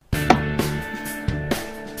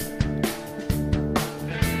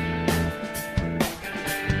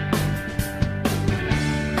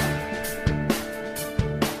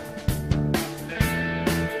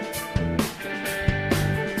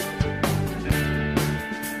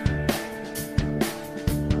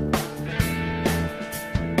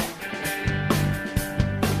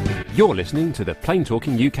You're listening to the Plane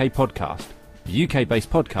Talking UK podcast, the UK-based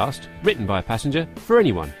podcast written by a passenger for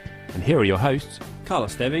anyone. And here are your hosts, Carla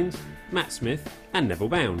Stebbings, Matt Smith and Neville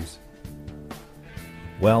Bounds.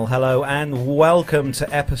 Well, hello and welcome to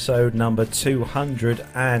episode number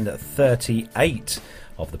 238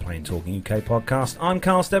 of the Plane Talking UK podcast. I'm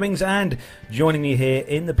Carl Stebbings, and joining me here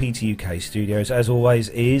in the PTUK studios, as always,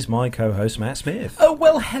 is my co-host Matt Smith. Oh,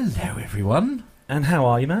 well, hello everyone. And how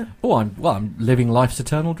are you, Matt? Oh, I'm living life's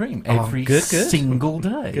eternal dream every single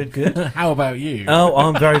day. Good. How about you? Oh,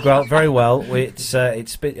 I'm very well.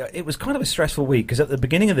 It was kind of a stressful week because at the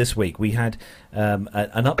beginning of this week we had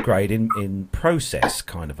an upgrade in process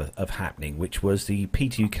kind of happening, which was the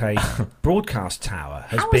PTUK broadcast tower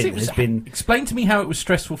has been. Explain to me how it was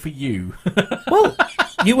stressful for you. Well,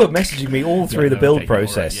 you were messaging me all through the build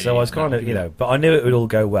process, so I was kind of but I knew it would all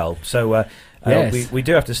go well. So. Yes. We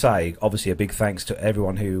do have to say, obviously, a big thanks to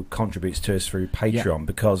everyone who contributes to us through Patreon,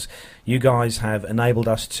 because you guys have enabled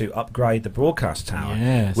us to upgrade the broadcast tower,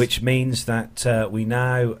 which means that we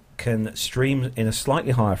now can stream in a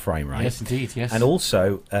slightly higher frame rate. Yes, indeed, yes. And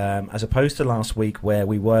also, as opposed to last week where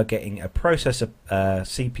we were getting a processor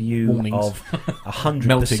CPU warnings of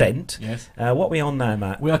 100%, yes. What are we on now,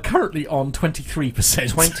 Matt? We are currently on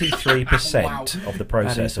 23%. 23% Wow. of the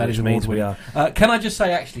processor, that is which means we are... can I just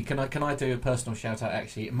say, actually, can I do a personal shout-out,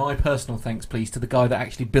 actually? My personal thanks, please, to the guy that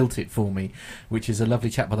actually built it for me, which is a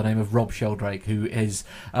lovely chap by the name of Rob Sheldrake, who is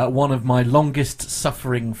one of my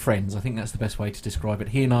longest-suffering friends. I think that's the best way to describe it.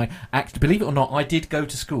 He and I, actually, believe it or not, I did go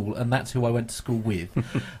to school, and that's who I went to school with.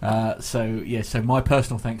 So my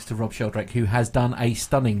personal thanks to Rob Sheldrake, who has done a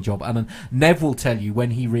stunning job. And Nev will tell you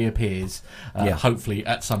when he reappears, hopefully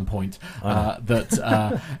at some point, that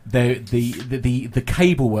the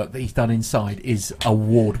cable work that he's done inside is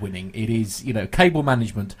award-winning. It is, cable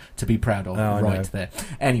management to be proud of, there.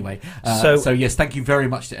 Anyway, so yes, thank you very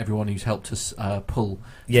much to everyone who's helped us pull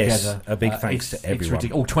together. A big thanks to everyone. It's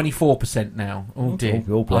ridiculous. 24% now. Oh dear.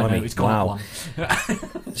 I know, it's gone up one.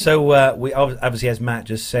 So we obviously, as Matt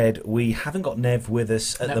just said, we haven't got Nev with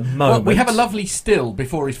us at the moment. Well, we have a lovely still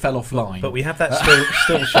before he fell offline. But we have that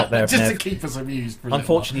still shot there of just Nev. to keep us amused.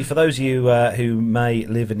 Unfortunately, for those of you who may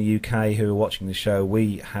live in the UK who are watching the show,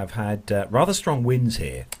 we have had rather strong winds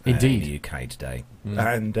here in the UK today.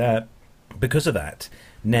 And because of that,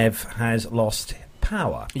 Nev has lost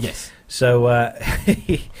power. Yes. So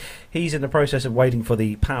he's in the process of waiting for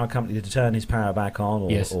the power company to turn his power back on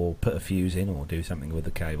or put a fuse in or do something with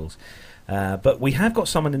the cables. But we have got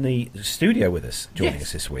someone in the studio with us, joining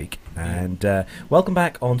us this week. And welcome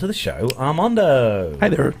back onto the show, Armando. Hi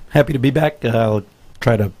there. Happy to be back. I'll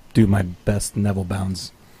try to do my best Neville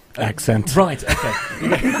Bounds accent. Right, okay.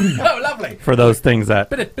 Oh, lovely. For those things that...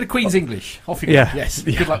 Bit of Queen's English. Off you go. Yes,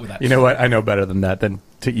 good luck with that. You know what? I know better than that, than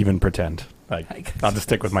to even pretend. I'll just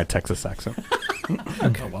stick with my Texas accent.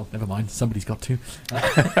 Okay. Oh, well, never mind. Somebody's got to.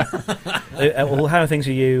 Well, how are things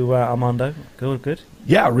with you, Armando? Good?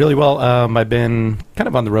 Yeah, really well. I've been kind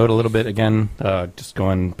of on the road a little bit again, just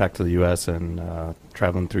going back to the U.S. and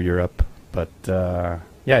traveling through Europe. But, I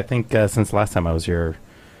think since last time I was here,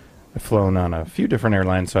 I've flown on a few different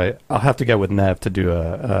airlines, so I'll have to get with Nev to do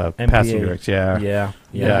a passenger.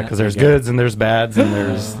 Yeah, because there's goods and there's bads and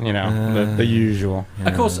there's the usual.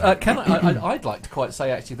 Of course, I'd like to quite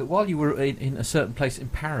say actually that while you were in a certain place in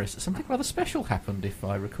Paris, something rather special happened, if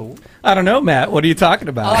I recall. I don't know, Matt. What are you talking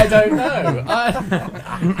about? I don't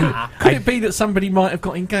know. Could it be that somebody might have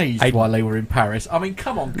got engaged while they were in Paris? I mean,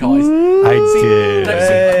 come on, guys. I did.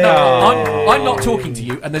 No, I'm not talking to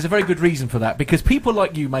you, and there's a very good reason for that, because people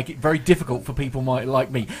like you make it very difficult for people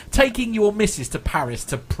like me. Taking your missus to Paris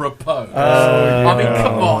to propose. I mean,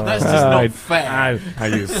 come on, that's just not fair. I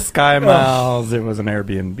used Sky Miles. It was an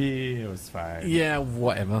Airbnb. It was fine. Yeah,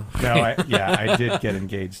 whatever. No, I did get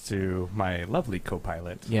engaged to my lovely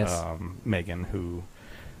co-pilot, Megan, who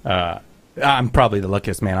I'm probably the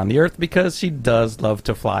luckiest man on the earth because she does love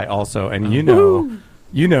to fly also. And you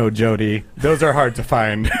know, Jody, those are hard to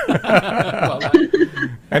find.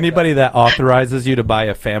 Anybody that authorizes you to buy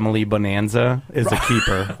a family bonanza is a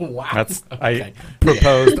keeper. Wow. That's I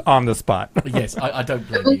proposed on the spot. Yes, I don't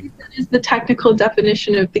blame you. That is the technical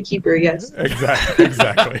definition of the keeper, yes.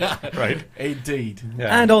 Exactly. Right. Indeed.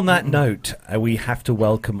 Yeah. And on that note, we have to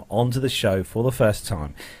welcome onto the show for the first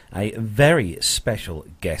time a very special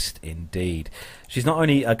guest indeed. She's not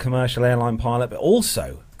only a commercial airline pilot, but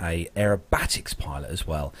also a aerobatics pilot as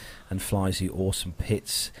well, and flies the awesome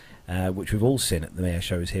pits, which we've all seen at the air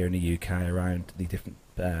shows here in the UK, around the different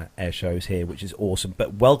air shows here, which is awesome.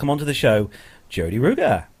 But welcome onto the show, Jody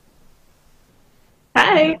Ruger.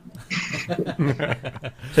 Hi.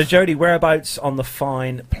 So, Jody, whereabouts on the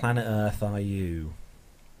fine planet Earth are you?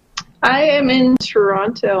 I am in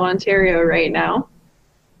Toronto, Ontario right now.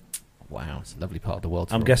 Wow, it's a lovely part of the world.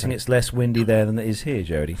 I'm guessing it's less windy there than it is here,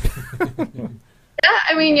 Jodie. Yeah,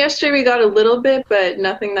 I mean, yesterday we got a little bit, but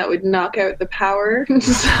nothing that would knock out the power.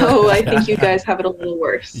 So I think you guys have it a little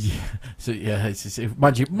worse. Yeah. So yeah,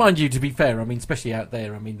 mind you. To be fair, I mean, especially out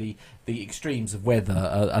there, I mean, the extremes of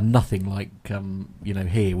weather are nothing like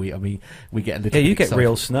here. We get a little. Yeah, you bit get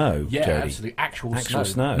real snow, Yeah, Jodie. absolutely, actual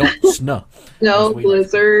snow. not snow. No As we-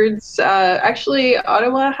 blizzards. Actually,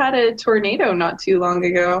 Ottawa had a tornado not too long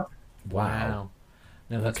ago. Wow.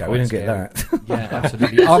 No, that's Okay, we quite didn't get scary. that. Yeah,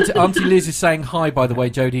 absolutely. Auntie Liz is saying hi, by the way,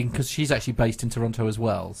 Jodie, because she's actually based in Toronto as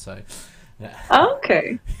well. So, yeah,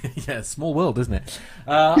 Okay. yeah, small world, isn't it?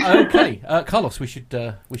 Okay, Carlos, we should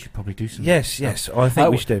probably do some. Yes, I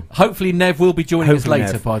think we should do. Hopefully, Nev will be joining us Hopefully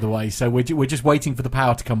later. Nev. By the way, so we're just waiting for the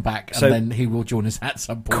power to come back, and So, then he will join us at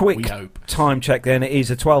some point. Quick we hope. time check then. It is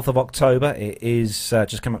the 12th of October. It is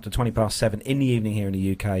just come up to 7:20 in the evening here in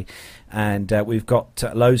the UK. And we've got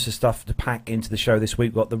loads of stuff to pack into the show this week.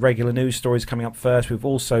 We've got the regular news stories coming up first. We've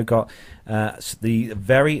also got the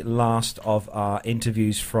very last of our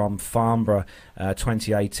interviews from Farnborough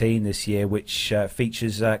 2018 this year, which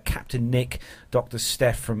features Captain Nick, Dr.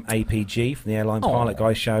 Steph from APG, from the Airline Pilot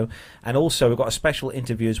Guy show. And also we've got a special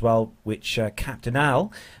interview as well, which Captain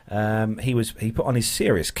Al, he put on his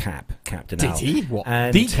serious cap, Captain Al. Did he? What?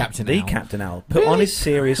 And The Captain Al? The Captain Al. Put on his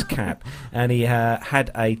serious cap, and he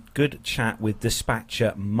had a good chat with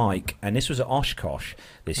dispatcher Mike, and this was at Oshkosh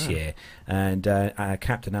this year, and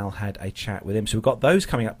Captain Al had a chat with him. So we've got those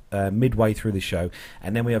coming up midway through the show,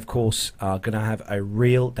 and then we of course are going to have a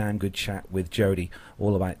real damn good chat with Jodie,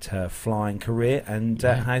 all about her flying career and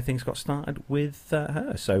how things got started with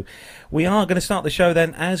her. So we are going to start the show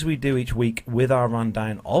then, as we do each week, with our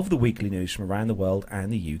rundown of the weekly news from around the world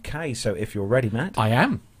and the UK. So if you're ready, Matt, I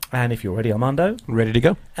am. and if you're ready, Armando, Ready to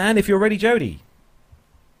go? and if you're ready, Jodie,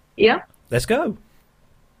 Yeah. let's go.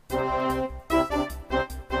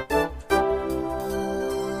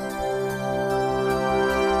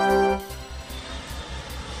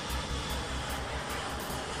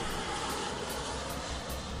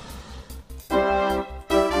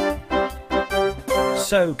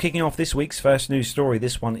 So, kicking off this week's first news story,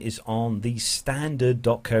 this one is on the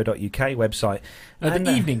standard.co.uk website.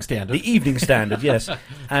 The Evening Standard. The Evening Standard, yes.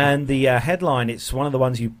 And the headline, it's one of the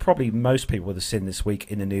ones you probably most people would have seen this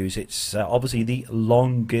week in the news. It's obviously the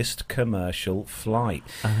longest commercial flight,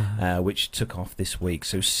 which took off this week.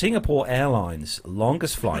 So, Singapore Airlines,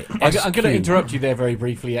 longest flight. I'm going to interrupt you there very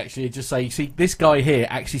briefly, actually. Just say, see, this guy here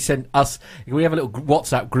actually sent us, we have a little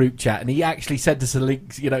WhatsApp group chat, and he actually sent us a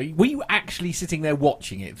link. Were you actually sitting there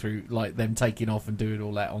watching it through, like, them taking off and doing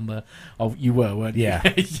all that on the... Oh, you were, weren't you?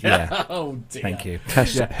 Yeah. Yeah. Oh, dear. Thank you.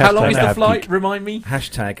 How long is the flight? Remind me.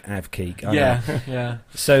 Hashtag Avkeek. I know. Yeah.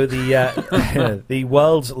 So the the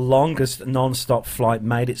world's longest non-stop flight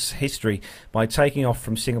made its history by taking off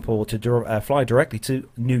from Singapore to fly directly to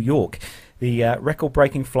New York. The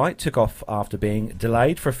record-breaking flight took off after being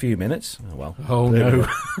delayed for a few minutes. Oh, well. Oh, no.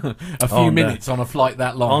 A few minutes on a flight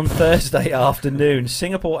that long. On Thursday afternoon,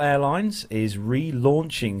 Singapore Airlines is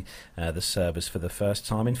relaunching the service for the first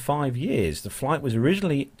time in 5 years. The flight was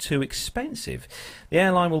originally too expensive. The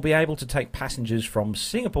airline will be able to take passengers from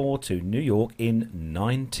Singapore to New York in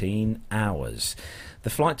 19 hours. The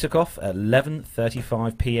flight took off at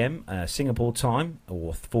 11:35 p.m. Singapore time,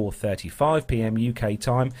 or 4:35 p.m. UK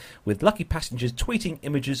time, with lucky passengers tweeting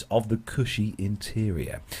images of the cushy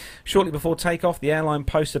interior. Shortly before takeoff, the airline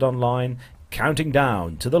posted online, counting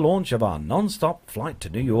down to the launch of our non-stop flight to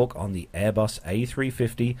New York on the Airbus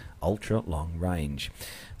A350 Ultra Long Range.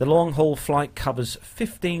 The long-haul flight covers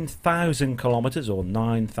 15,000 kilometres, or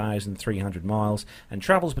 9,300 miles, and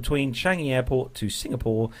travels between Changi Airport to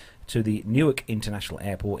Singapore to the Newark International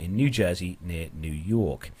Airport in New Jersey near New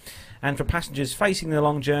York. And for passengers facing the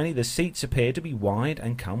long journey, the seats appear to be wide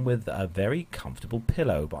and come with a very comfortable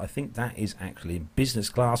pillow, but I think that is actually in business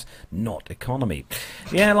class, not economy.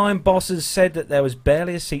 The airline bosses said that there was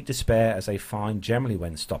barely a seat to spare, as they find generally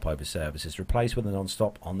when stopover services replaced with a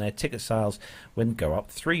non-stop on their ticket sales when go up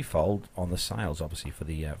threefold on the sales, obviously, for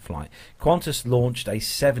the flight. Qantas launched a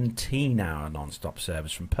 17-hour non-stop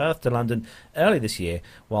service from Perth to London early this year,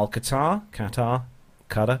 while Qatar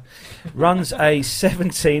runs a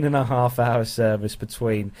 17.5-hour service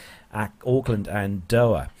between Auckland and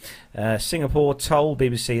Doha. Singapore told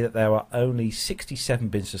BBC that there are only 67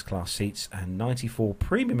 business class seats and 94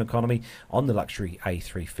 premium economy on the luxury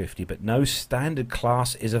A350, but no standard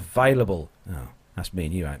class is available. Oh, That's me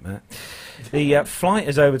and you, ain't Matt? The flight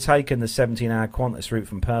has overtaken the 17-hour Qantas route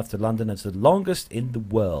from Perth to London as the longest in the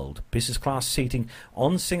world. Business class seating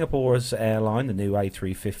on Singapore's airline, the new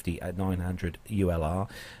A350 at 900 ULR.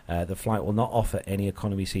 The flight will not offer any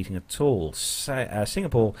economy seating at all.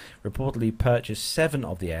 Singapore reportedly purchased 7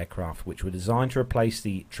 of the aircraft, which were designed to replace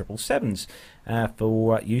the 777s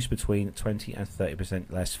for use between 20 and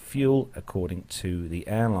 30% less fuel, according to the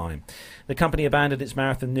airline. The company abandoned its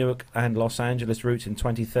Marathon, Newark and Los Angeles routes in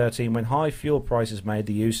 2013 when high fuel prices made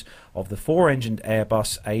the use of the 4-engined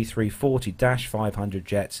Airbus A340-500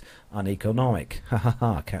 jets uneconomic. Ha ha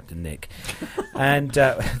ha, Captain Nick. And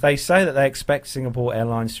they say that they expect Singapore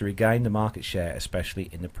Airlines to regain the market share, especially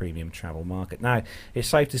in the premium travel market. Now, it's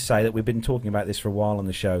safe to say that we've been talking about this for a while on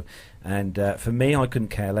the show, and for me, I couldn't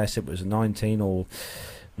care less if it was a 19 or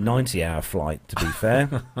 90-hour flight, to be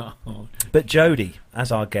fair. But Jodie,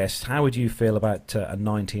 as our guest, how would you feel about a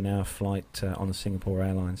 19-hour flight on the Singapore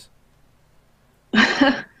Airlines?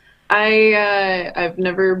 I've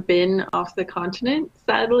never been off the continent.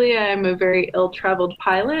 Sadly, I'm a very ill-traveled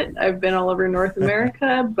pilot. I've been all over North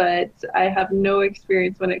America, but I have no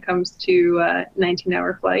experience when it comes to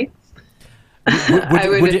 19-hour flights.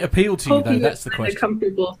 Would it appeal to you, though? That's the question. A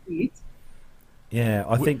comfortable seat. Yeah,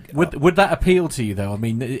 I think... Would that appeal to you, though? I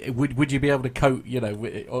mean, would you be able to cope,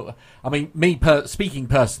 I mean, speaking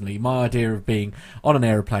personally, my idea of being on an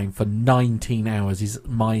aeroplane for 19 hours is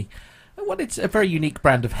it's a very unique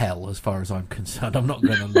brand of hell as far as I'm concerned. I'm not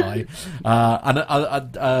going to lie.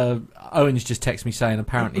 And Owen's just texted me saying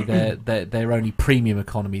apparently they're only premium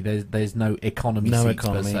economy. There's no economy seats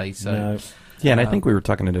per se. So. No. Yeah, and I think we were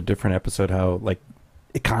talking in a different episode how,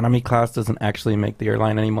 economy class doesn't actually make the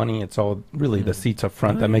airline any money. It's all really the seats up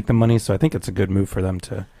front that make the money. So I think it's a good move for them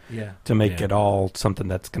to make it all something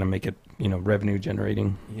that's going to make it, revenue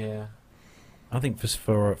generating. Yeah. I think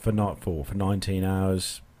for 19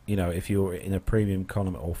 hours, if you're in a premium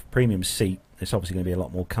economy or premium seat, it's obviously going to be a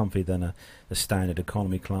lot more comfy than the standard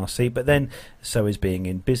economy class seat. But then, so is being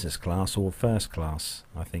in business class or first class.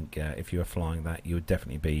 I think if you were flying that, you would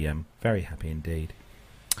definitely be very happy indeed.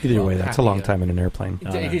 Either way, that's a long time in an airplane.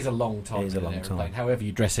 It is a long time in an airplane. However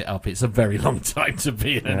you dress it up, it's a very long time to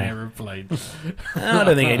be in an aeroplane. I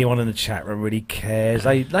don't think anyone in the chat room really cares.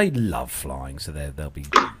 They love flying, so they'll be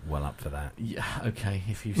well up for that. Yeah, okay,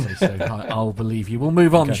 if you say so, I'll believe you. We'll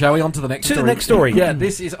move on, shall we? On to the next story. To the next story. Yeah,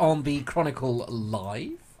 this is on the Chronicle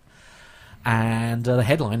Live. And the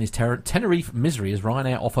headline is Tenerife misery as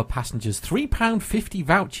Ryanair offer passengers £3.50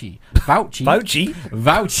 voucher.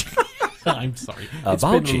 I'm sorry. It's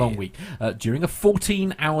been a long week. During a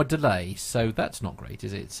 14-hour delay, so that's not great,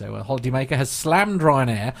 is it? So a holidaymaker has slammed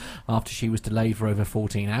Ryanair after she was delayed for over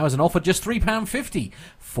 14 hours and offered just £3.50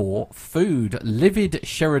 for food. Livid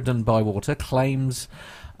Sheridan Bywater claims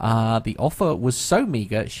the offer was so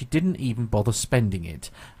meagre she didn't even bother spending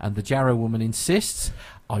it. And the Jarrow woman insists,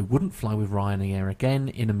 I wouldn't fly with Ryanair again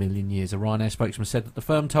in a million years. A Ryanair spokesman said that the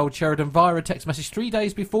firm told Sheridan via a text message 3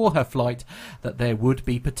 days before her flight that there would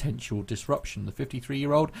be potential disruption. The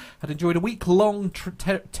 53-year-old had enjoyed a week-long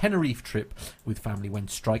Tenerife trip with family when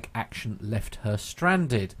strike action left her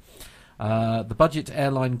stranded. The budget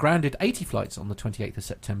airline grounded 80 flights on the 28th of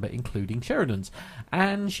September, including Sheridan's,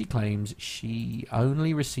 and she claims she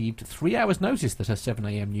only received 3 hours' notice that her 7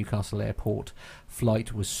 a.m. Newcastle Airport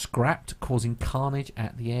flight was scrapped, causing carnage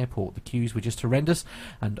at the airport. The queues were just horrendous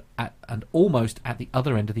and almost at the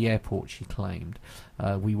other end of the airport, she claimed.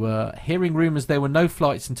 We were hearing rumours there were no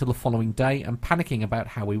flights until the following day and panicking about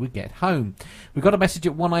how we would get home. We got a message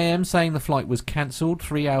at 1 a.m. saying the flight was cancelled,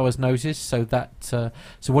 3 hours notice, so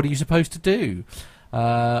what are you supposed to do?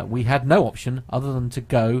 We had no option other than to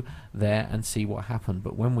go there and see what happened.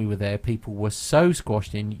 But when we were there, people were so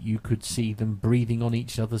squashed in, you could see them breathing on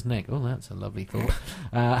each other's neck. Oh, that's a lovely thought.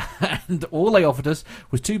 And all they offered us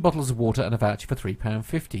was 2 bottles of water and a voucher for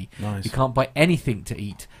 £3.50. Nice. You can't buy anything to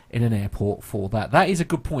eat in an airport for that. That is a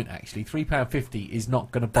good point, actually. £3.50 is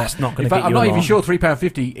not going to buy... That's not going to get you I'm not along. even sure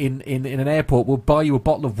 £3.50 in an airport will buy you a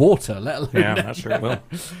bottle of water, let alone... Yeah, that's sure it will.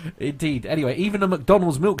 Indeed. Anyway, even a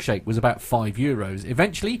McDonald's milkshake was about €5.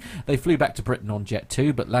 Eventually, they flew back to Britain on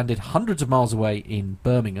Jet2, but landed hundreds of miles away in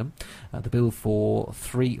Birmingham. The bill for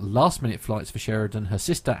 3 last-minute flights for Sheridan, her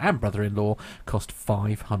sister and brother-in-law cost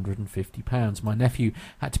 £550. My nephew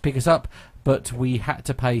had to pick us up, but we had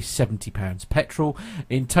to pay £70 petrol.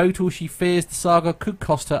 In total, she fears the saga could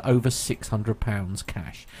cost her over £600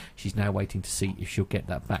 cash. She's now waiting to see if she'll get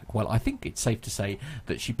that back. Well, I think it's safe to say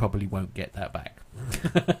that she probably won't get that back.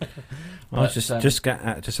 I was just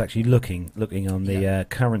actually looking on the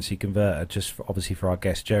currency converter, obviously for our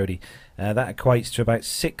guest Jodie. That equates to about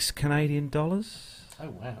 $6 Canadian. Oh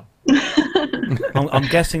wow! I'm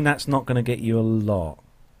guessing that's not going to get you a lot,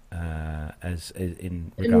 as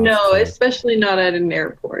in regards No, to... especially not at an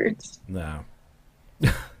airport. No.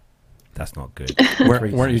 That's not good.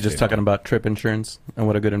 Weren't you just talking about trip insurance and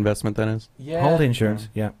what a good investment that is? Yeah. Holiday insurance,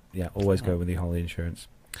 yeah. Always go with the holiday insurance.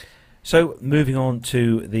 So, moving on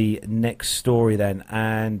to the next story then,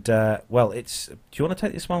 and it's. Do you want to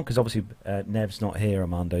take this one? Because obviously Nev's not here,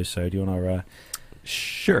 Armando. So, do you want to?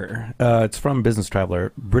 Sure. It's from Business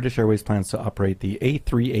Traveler. British Airways plans to operate the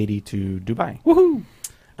A380 to Dubai. Woohoo!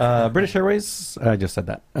 British Airways. I just said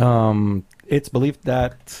that. It's believed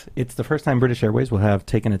that it's the first time British Airways will have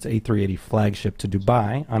taken its A380 flagship to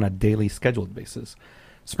Dubai on a daily scheduled basis.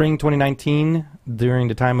 Spring 2019, during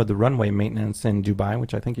the time of the runway maintenance in Dubai,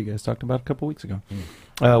 which I think you guys talked about a couple weeks ago,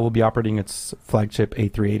 will be operating its flagship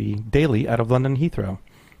A380 daily out of London Heathrow.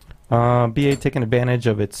 BA taking advantage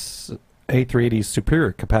of its A380's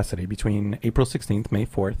superior capacity between April 16th, May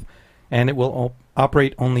 4th, and it will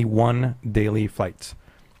operate only one daily flight.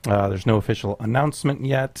 There's no official announcement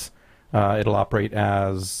yet. It'll operate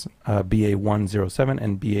as BA 107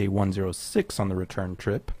 and BA 106 on the return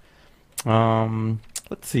trip.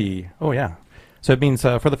 Let's see. Oh, yeah. So it means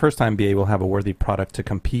for the first time, BA will have a worthy product to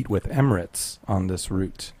compete with Emirates on this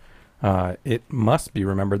route. It must be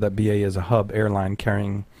remembered that BA is a hub airline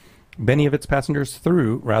carrying many of its passengers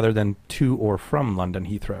through rather than to or from London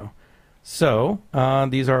Heathrow. So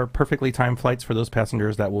these are perfectly timed flights for those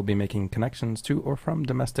passengers that will be making connections to or from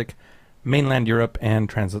domestic mainland Europe and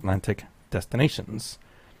transatlantic destinations.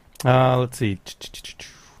 Let's see.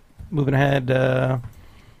 Moving ahead.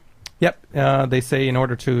 They say in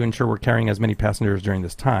order to ensure we're carrying as many passengers during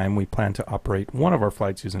this time, we plan to operate one of our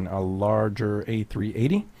flights using a larger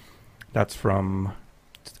A380. That's from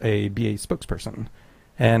a BA spokesperson.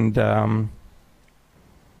 And,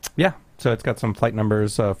 so it's got some flight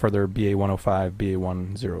numbers for their BA 105, BA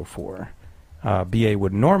 104. BA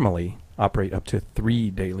would normally operate up to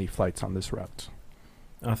 3 daily flights on this route.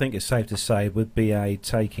 I think it's safe to say, with BA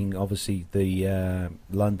taking, obviously, the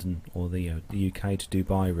London or the UK to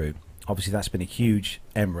Dubai route, obviously that's been a huge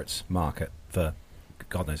Emirates market for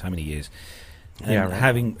God knows how many years. And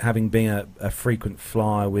having been a frequent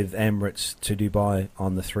flyer with Emirates to Dubai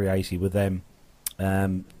on the 380 with them,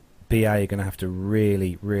 BA are going to have to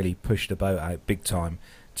really, really push the boat out big time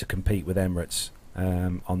to compete with Emirates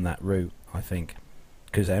on that route, I think,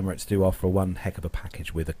 because Emirates do offer one heck of a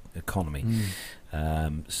package with economy.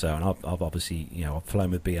 And I've obviously, I've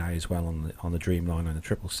flown with BA as well on the Dreamliner and the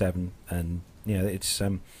 777, and it's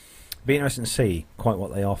be interesting to see quite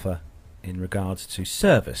what they offer in regards to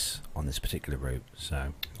service on this particular route.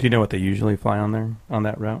 So, do you know what they usually fly on there on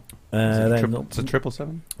that route? It's a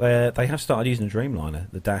 777. They have started using the Dreamliner,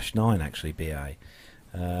 the Dash 9 actually, BA,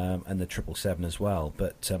 and the 777 as well.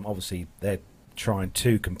 But obviously they're trying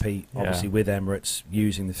to compete obviously with Emirates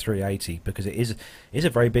using the 380 because it is a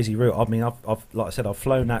very busy route. I mean, I've like I said, I've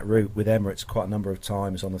flown that route with Emirates quite a number of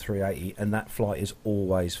times on the 380, and that flight is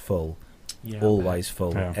always full.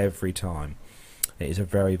 Every time. It is a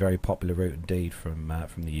very, very popular route indeed from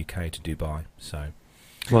the UK to Dubai. So,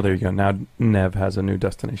 well, there you go. Now Nev has a new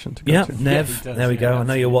destination to go to. Nev. Does, there we go. absolutely. I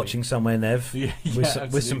know you're watching somewhere, Nev.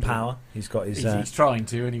 With some power. He's got his. He's trying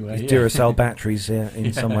to anyway. His Duracell batteries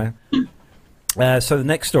in somewhere. So the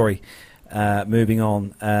next story. Moving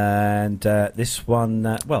on, and this one,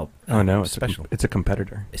 it's special. It's a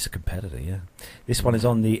competitor. It's a competitor, yeah. This one is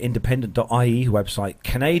on the independent.ie website.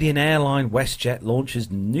 Canadian airline WestJet launches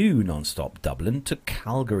new non-stop Dublin to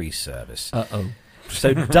Calgary service.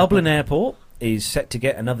 So Dublin Airport is set to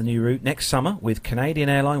get another new route next summer, with Canadian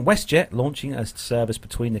airline WestJet launching a service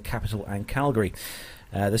between the capital and Calgary.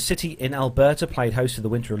 The city in Alberta played host to the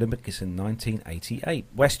Winter Olympics in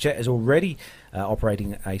 1988. WestJet is already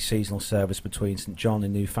operating a seasonal service between St John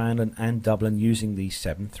in Newfoundland and Dublin using the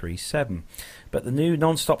 737. But the new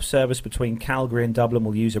non-stop service between Calgary and Dublin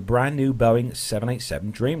will use a brand new Boeing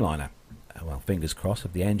 787 Dreamliner. Well, fingers crossed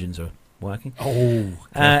if the engines are working.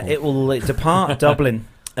 It will depart Dublin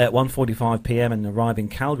at 1:45 p.m. and arrive in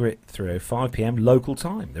Calgary at 3:05 p.m. local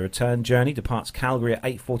time. The return journey departs Calgary at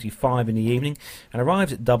 8:45 in the evening and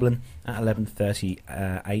arrives at Dublin at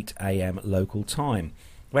 11:38 a.m. local time.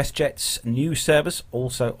 WestJet's new service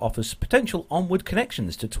also offers potential onward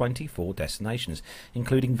connections to 24 destinations,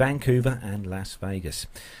 including Vancouver and Las Vegas.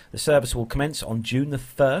 The service will commence on June the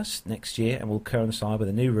 1st next year and will coincide with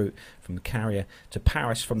a new route from the carrier to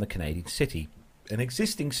Paris from the Canadian city. An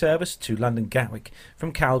existing service to London Gatwick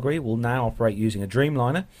from Calgary will now operate using a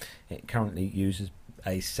Dreamliner. It currently uses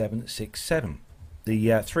a 767. The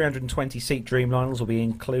 320-seat Dreamliners will be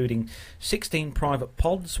including 16 private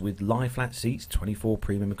pods with lie-flat seats, 24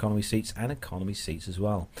 premium economy seats, and economy seats as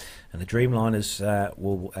well. And the Dreamliners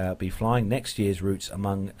will be flying next year's routes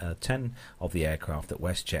among 10 of the aircraft that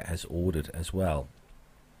WestJet has ordered as well.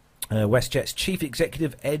 WestJet's chief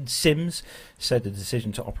executive Ed Sims said the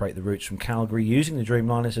decision to operate the routes from Calgary using the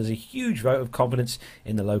Dreamliners is a huge vote of confidence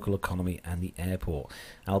in the local economy and the airport.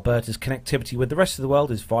 Alberta's connectivity with the rest of the world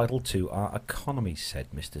is vital to our economy, said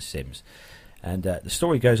Mr. Sims. And the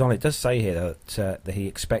story goes on. It does say here that he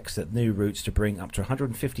expects that new routes to bring up to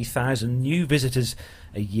 150,000 new visitors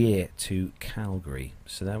a year to Calgary.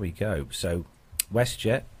 So there we go. So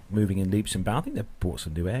WestJet moving in leaps and bounds. I think they've brought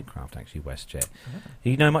some new aircraft, actually, WestJet. Do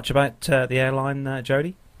you know much about the airline,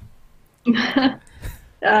 Jodie? Yeah,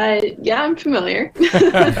 I'm familiar.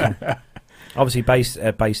 Obviously,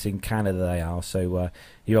 based in Canada, they are. So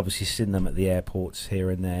you've obviously seen them at the airports here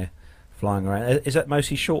and there, flying around. Is that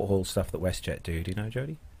mostly short haul stuff that WestJet do? Do you know,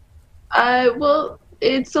 Jodie? Well,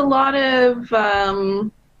 it's a lot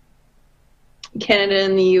of Canada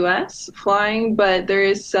and the US flying, but there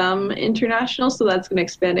is some international, so that's going to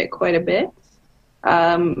expand it quite a bit,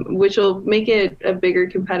 which will make it a bigger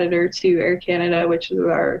competitor to Air Canada, which is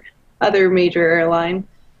our other major airline.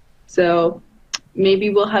 So maybe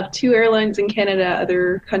we'll have two airlines in Canada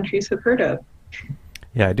other countries have heard of.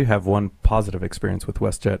 Yeah, I do have one positive experience with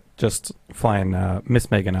WestJet, just flying Miss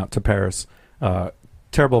Megan out to Paris.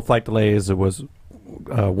 Terrible flight delays. It was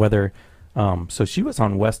weather. So she was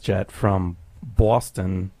on WestJet from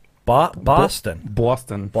Boston to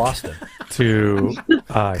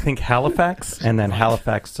I think Halifax, and then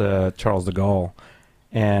Halifax to Charles de Gaulle,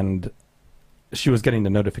 and she was getting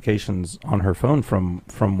the notifications on her phone from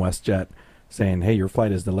WestJet saying, "Hey, your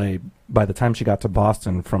flight is delayed." By the time she got to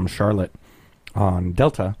Boston from Charlotte on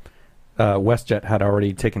Delta, WestJet had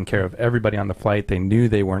already taken care of everybody on the flight. They knew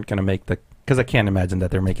they weren't going to make because I can't imagine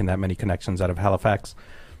that they're making that many connections out of Halifax.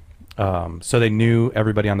 So they knew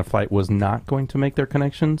everybody on the flight was not going to make their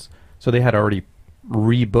connections. So they had already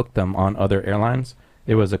rebooked them on other airlines.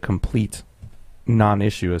 It was a complete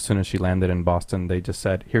non-issue. As soon as she landed in Boston, they just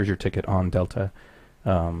said, "Here's your ticket on Delta.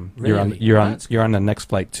 Really? You're on the next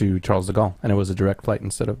flight to Charles de Gaulle," and it was a direct flight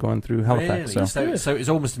instead of going through Halifax. Really? So it's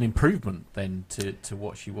almost an improvement then to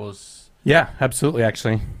what she was. Yeah, absolutely.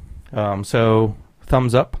 Actually, so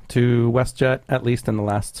thumbs up to WestJet, at least in the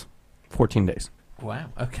last 14 days. Wow.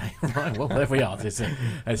 Okay. Right. Well, there we are.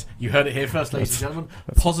 As you heard it here first, ladies and gentlemen.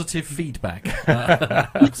 Positive feedback.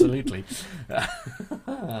 Absolutely.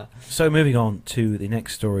 So moving on to the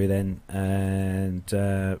next story then, and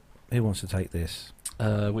who wants to take this?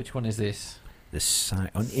 Which one is this?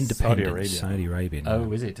 On independent Saudi Arabian.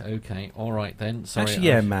 Oh, is it? Okay. All right then. Sorry. Actually,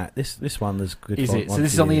 yeah, Matt. This one is good. Is it? So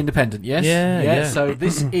this is on the Independent, yes? Yeah. So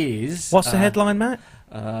this is. What's the headline, Matt?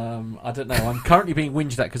 I don't know. I'm currently being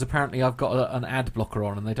whinged at because apparently I've got an ad blocker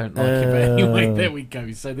on and they don't like it. But anyway, there we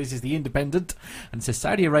go. So this is the Independent, and it says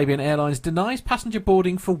Saudi Arabian Airlines denies passenger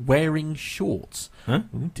boarding for wearing shorts. Huh?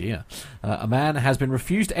 Oh dear. A man has been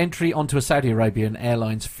refused entry onto a Saudi Arabian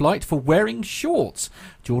Airlines flight for wearing shorts.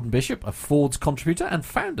 Jordan Bishop, a Ford's contributor and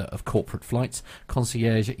founder of corporate flights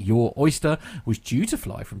Concierge Your Oyster, was due to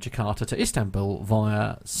fly from Jakarta to Istanbul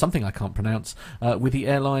via something I can't pronounce with the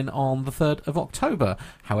airline on the 3rd of October.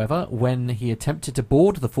 However, when he attempted to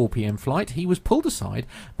board the 4 p.m. flight, he was pulled aside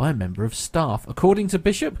by a member of staff. According to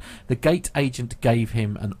Bishop, the gate agent gave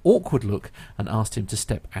him an awkward look and asked him to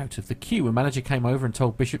step out of the queue. A manager came over and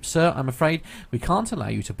told Bishop, "Sir, I'm afraid we can't allow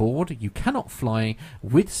you to board. You cannot fly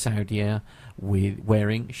with Saudi Air with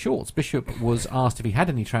wearing shorts." Bishop was asked if he had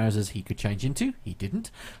any trousers he could change into. He didn't,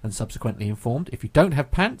 and subsequently informed, "If you don't have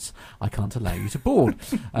pants, I can't allow you to board."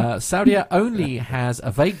 Saudi Air only has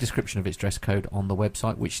a vague description of its dress code on the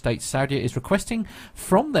website, which states Saudi Air is requesting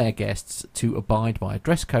from their guests to abide by a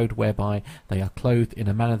dress code whereby they are clothed in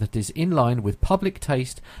a manner that is in line with public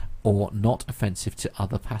taste or not offensive to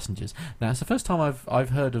other passengers. Now, it's the first time I've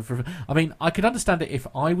heard of. I mean, I could understand it if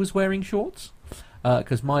I was wearing shorts,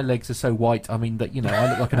 because my legs are so white. I mean, that I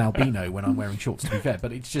look like an albino when I'm wearing shorts. To be fair,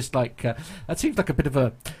 but it's just like that seems like a bit of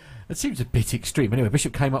a. It seems a bit extreme. Anyway,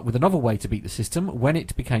 Bishop came up with another way to beat the system when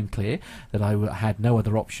it became clear that I had no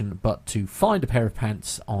other option but to find a pair of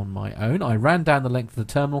pants on my own. I ran down the length of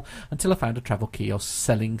the terminal until I found a travel kiosk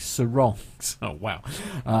selling sarongs. Oh, wow.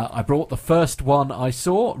 I brought the first one I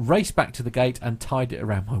saw, raced back to the gate and tied it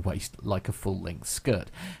around my waist like a full-length skirt.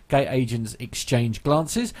 Gate agents exchanged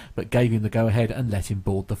glances but gave him the go-ahead and let him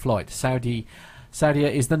board the flight. Saudi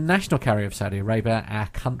Saudia is the national carrier of Saudi Arabia, a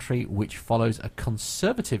country which follows a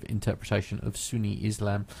conservative interpretation of Sunni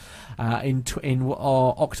Islam. In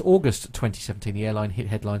August 2017, the airline hit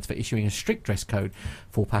headlines for issuing a strict dress code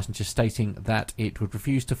for passengers, stating that it would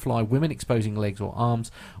refuse to fly women exposing legs or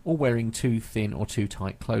arms, or wearing too thin or too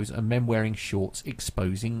tight clothes, and men wearing shorts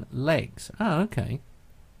exposing legs. Oh, okay.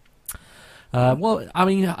 Well, I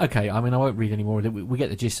mean, okay. I mean, I won't read any more of it. We get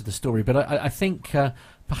the gist of the story, but I think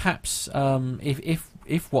perhaps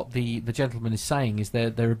if what the gentleman is saying is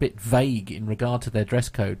they're a bit vague in regard to their dress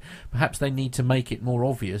code, perhaps they need to make it more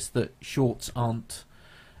obvious that shorts aren't.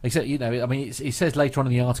 Except, you know, I mean, it says later on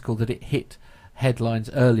in the article that it hit headlines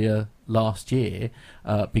earlier last year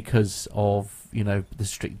because of, you know, the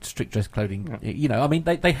strict dress clothing. Yeah. You know, I mean,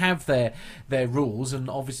 they have their rules, and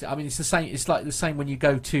obviously, I mean, it's the same. It's like the same when you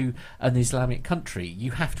go to an Islamic country,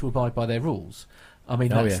 you have to abide by their rules. I mean,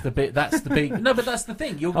 that's the bit. That's the big. No, but that's the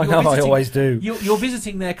thing. You're visiting, I always do. You're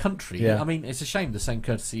visiting their country. Yeah. I mean, it's a shame the same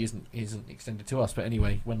courtesy isn't extended to us. But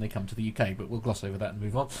anyway, when they come to the UK, but we'll gloss over that and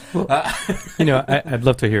move on. Well, you know, I'd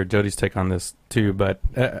love to hear Jodie's take on this too. But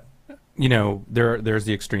you know, there's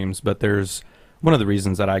the extremes. But there's one of the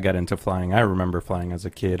reasons that I got into flying. I remember flying as a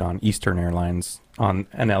kid on Eastern Airlines on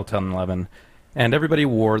an L1011. And everybody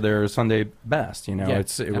wore their Sunday best, you know. Yeah,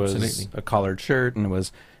 it was a collared shirt, and it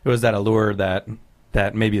was that allure that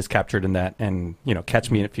maybe is captured in that, and, you know, Catch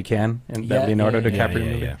Me If You Can, and that Leonardo DiCaprio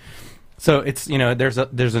movie. Yeah. So it's, you know, there's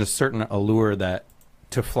a certain allure that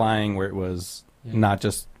to flying where it was not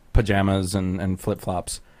just pajamas and flip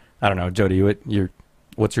flops. I don't know, Jodie,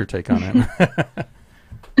 what's your take on it?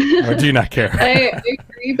 Or do you not care? I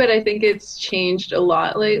agree, but I think it's changed a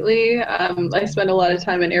lot lately. I spend a lot of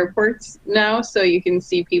time in airports now, so you can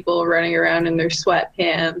see people running around in their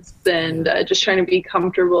sweatpants and just trying to be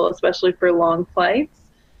comfortable, especially for long flights.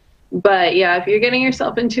 But yeah, if you're getting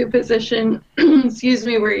yourself into a position, excuse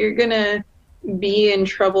me, where you're going to be in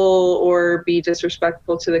trouble or be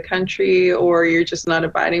disrespectful to the country, or you're just not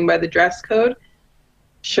abiding by the dress code,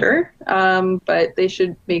 sure, but they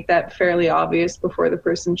should make that fairly obvious before the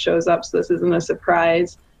person shows up, so this isn't a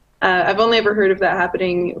surprise. I've only ever heard of that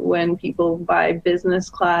happening when people buy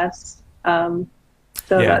business class. So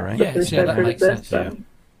that's the first I've heard of this. Sense,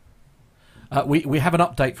 we have an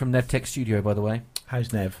update from NevTech Studio, by the way.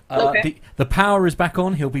 How's Nev? Okay. The power is back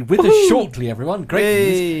on. He'll be with us shortly, everyone.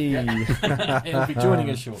 Great news. He'll be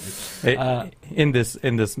joining us shortly. In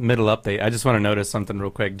this middle update, I just want to notice something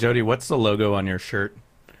real quick. Jodie, what's the logo on your shirt?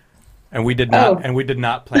 And we did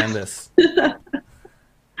not plan this.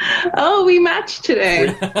 Oh, we matched today.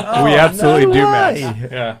 We absolutely do match.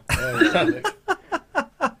 Yeah.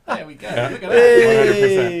 There we go. Yeah. Look at that.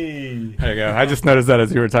 Hey. 100%. There you go. I just noticed that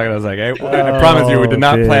as you were talking. I was like, hey, I promise you, we did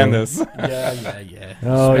not plan this. Yeah.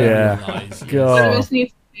 Oh, yeah. God. One of us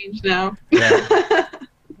needs to change now. Yeah.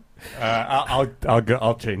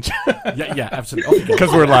 I'll change. Yeah, absolutely.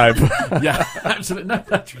 Because we're live. Yeah, absolutely. No,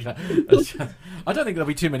 I don't think there'll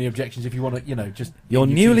be too many objections if you want to, you know, just. You're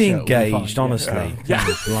newly engaged, honestly. Yeah.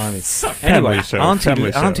 Anyway,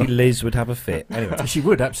 Auntie Liz would have a fit. Anyway. She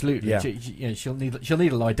would, absolutely. Yeah. She'll need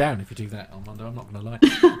to lie down if you do that, Armando. I'm not going to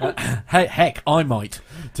lie. Heck, I might.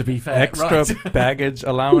 To be fair, extra baggage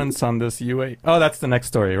allowance on this U8. Oh, that's the next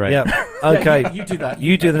story, right? Yeah. Okay. You do that.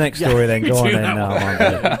 You do the next story then. Go on then,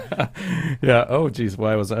 Armando. Yeah. Oh, geez.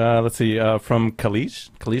 Why was? Let's see. From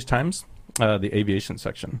Khaleej Times, the aviation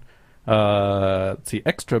section. Let's see.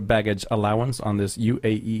 Extra baggage allowance on this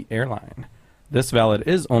UAE airline. This valid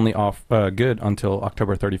is only good until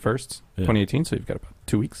October 31st, 2018. So you've got about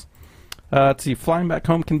 2 weeks. Let's see. Flying back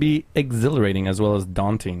home can be exhilarating as well as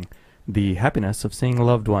daunting. The happiness of seeing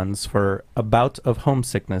loved ones for a bout of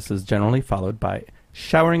homesickness is generally followed by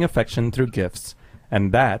showering affection through gifts,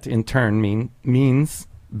 and that in turn means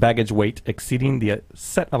baggage weight exceeding the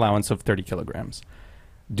set allowance of 30 kilograms.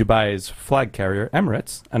 Dubai's flag carrier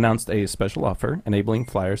Emirates announced a special offer enabling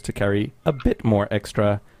flyers to carry a bit more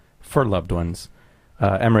extra for loved ones.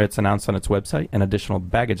 Emirates announced on its website an additional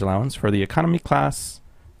baggage allowance for the economy class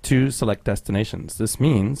to select destinations. This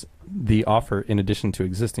means the offer, in addition to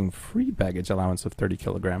existing free baggage allowance of 30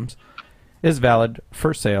 kilograms, is valid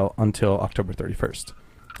for sale until October 31st.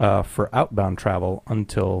 For outbound travel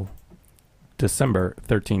until December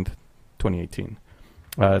 13th, 2018.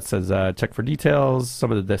 It says, check for details.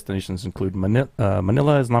 Some of the destinations include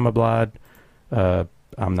Manila, Islamabad. I'm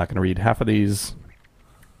not going to read half of these.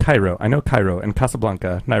 Cairo. I know Cairo. And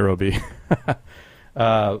Casablanca, Nairobi.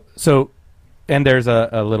 And there's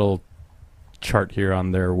a little chart here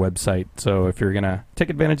on their website. So if you're going to take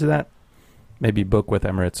advantage of that, maybe book with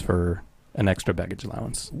Emirates for an extra baggage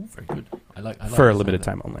allowance. Ooh, very good. I like for the a limited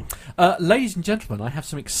sound time only. of it. Ladies and gentlemen, I have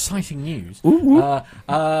some exciting news. Ooh.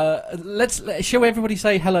 Let's shall everybody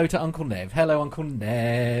say hello to Uncle Nev. Hello, Uncle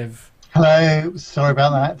Nev. Hello, sorry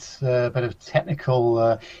about that. A bit of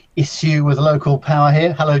technical issue with local power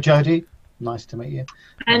here. Hello, Jodie. Nice to meet you.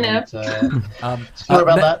 I know. Sorry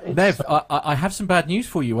about that. It's- Nev, I have some bad news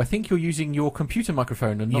for you. I think you're using your computer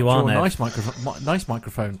microphone and not You are, your Nev. nice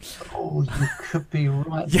microphone. Oh, you could be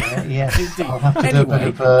right there. Yeah, Yes, indeed. I'll have to do a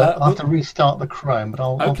Anyway, bit of. I'll have to restart the Chrome, but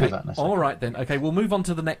I'll do Okay, that in a second. all right then. Okay, we'll move on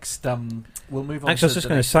to the next. We'll move on. Actually, I was just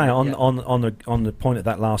going to say yeah. on the point of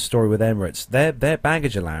that last story with Emirates, their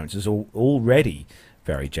baggage allowance is already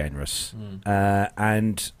very generous,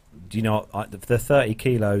 and you know the 30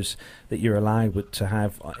 kilos that you're allowed to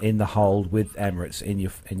have in the hold with Emirates in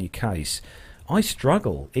your case. I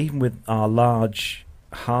struggle even with our large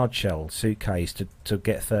hard shell suitcase to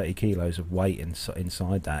get 30 kilos of weight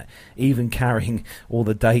inside that, even carrying all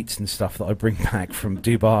the dates and stuff that I bring back from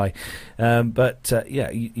Dubai. But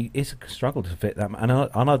it's a struggle to fit that,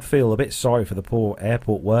 and I'd feel a bit sorry for the poor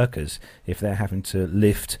airport workers if they're having to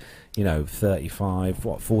lift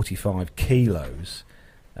 45 kilos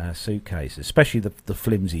suitcases, especially the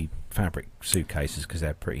flimsy fabric suitcases, because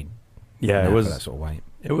they're pretty Yeah, for that sort of weight.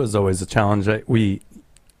 It was always a challenge.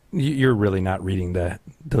 You're really not reading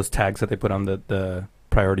those tags that they put on the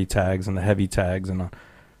priority tags and the heavy tags and the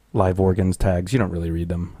live organs tags. You don't really read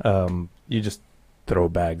them. You just throw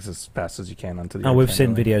bags as fast as you can onto the. Oh, we've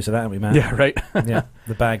airplane, seen really. videos of that, haven't we, Matt? Yeah, right. Yeah,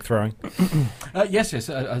 the bag throwing. Yes,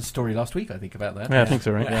 a story last week, I think, about that. Yeah, I think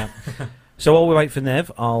so, right? Yeah. So while we wait for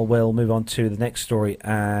Nev, we'll move on to the next story,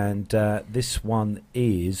 and this one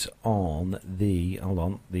is on the. Hold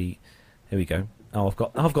on, here we go. Oh,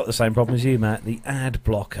 I've got the same problem as you, Matt. The ad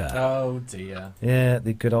blocker. Oh dear. Yeah,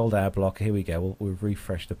 the good old ad blocker. Here we go. We'll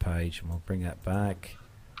refresh the page and we'll bring that back.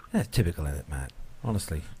 That's typical, isn't it, Matt?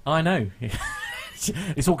 Honestly. I know.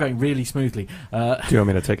 It's all going really smoothly. Do you want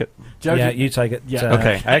me to take it? Jodie, Yeah, you take it. Yeah.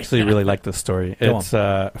 Okay, I actually really like this story. Go It's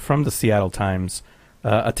from the Seattle Times.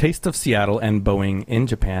 A taste of Seattle and Boeing in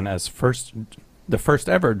Japan as the first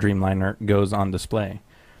ever Dreamliner goes on display.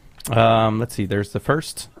 Let's see. There's the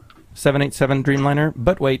first 787 Dreamliner,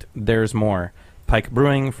 but wait, there's more. Pike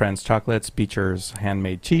Brewing, Franz Chocolates, Beecher's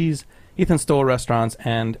Handmade Cheese, Ethan Stoll Restaurants,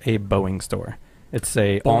 and a Boeing store. It's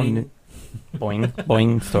a Boeing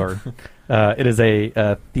store. It is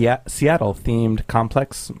a Seattle-themed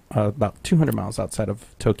complex about 200 miles outside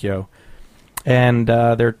of Tokyo. And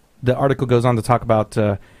the article goes on to talk about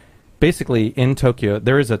basically in Tokyo,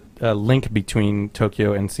 there is a link between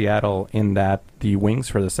Tokyo and Seattle in that the wings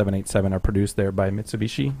for the 787 are produced there by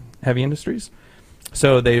Mitsubishi Heavy Industries.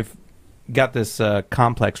 So they've got this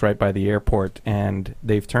complex right by the airport, and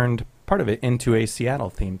they've turned part of it into a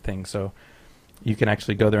Seattle-themed thing. So you can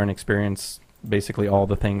actually go there and experience basically all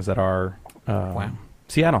the things that are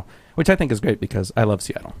Seattle, which I think is great because I love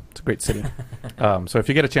Seattle. It's a great city. So if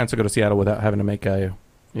you get a chance to go to Seattle without having to make a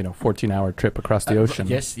 14-hour trip across the ocean.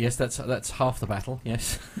 Yes, that's half the battle.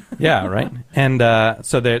 Yes. Yeah, right. And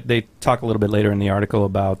so they talk a little bit later in the article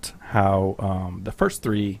about how the first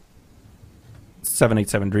 3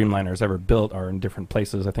 787 Dreamliners ever built are in different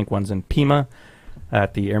places. I think one's in Pima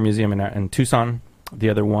at the Air Museum in Tucson. The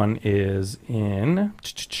other one is in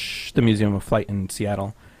the Museum of Flight in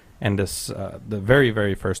Seattle. And this the very,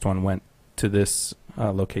 very first one went to this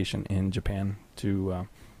location in Japan to...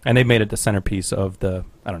 and they made it the centerpiece of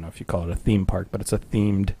I don't know if you call it a theme park, but it's a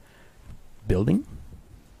themed building,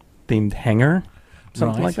 themed hangar,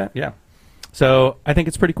 something like that. Yeah. So I think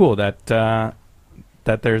it's pretty cool that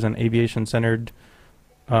there's an aviation-centered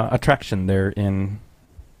attraction there in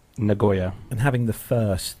Nagoya. And having the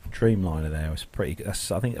first Dreamliner there was pretty. I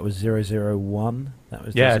think that was 001. That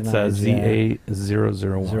was Yeah, it's designated,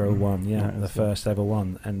 ZA001. 01. Yeah, the first ever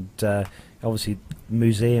one. And obviously,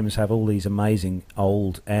 museums have all these amazing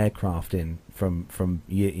old aircraft in from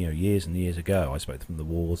years and years ago. I suppose from the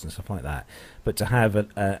wars and stuff like that. But to have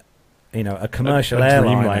a commercial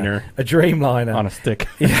airliner, a Dreamliner on a stick,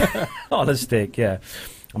 yeah, on a stick. Yeah,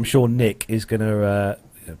 I'm sure Nick is going to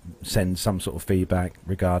send some sort of feedback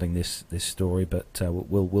regarding this story, but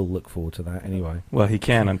we'll look forward to that anyway. Well, he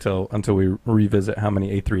can until we revisit how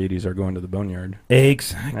many A380s are going to the boneyard.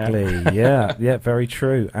 Exactly. Yeah, very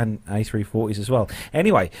true, and A340s as well.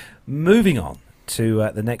 Anyway, moving on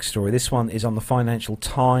to the next story. This one is on the Financial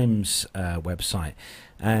Times website,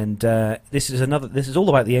 and this is all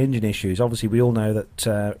about the engine issues. Obviously, we all know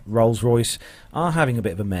that Rolls-Royce are having a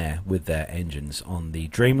bit of a mare with their engines on the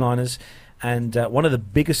Dreamliners. And one of the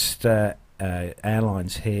biggest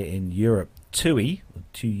airlines here in Europe, TUI,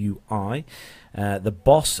 TUI. The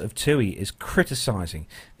boss of TUI is criticising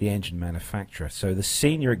the engine manufacturer. So the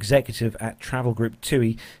senior executive at travel group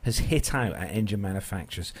TUI has hit out at engine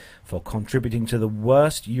manufacturers for contributing to the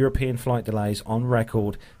worst European flight delays on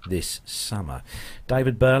record this summer.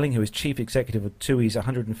 David Burling, who is chief executive of TUI's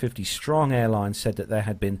 150-strong airline, said that there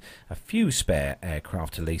had been a few spare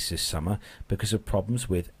aircraft to lease this summer because of problems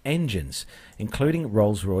with engines, including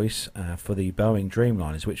Rolls-Royce for the Boeing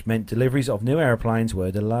Dreamliners, which meant deliveries of new airplanes were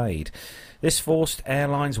delayed. This forced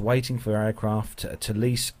airlines waiting for aircraft to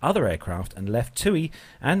lease other aircraft and left TUI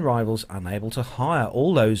and rivals unable to hire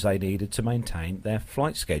all those they needed to maintain their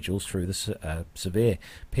flight schedules through the severe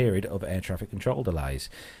period of air traffic control delays.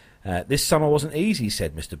 This summer wasn't easy,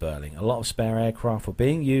 said Mr. Burling. A lot of spare aircraft were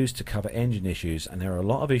being used to cover engine issues, and there are a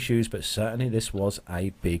lot of issues, but certainly this was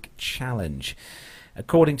a big challenge.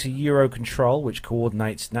 According to Eurocontrol, which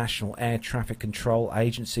coordinates national air traffic control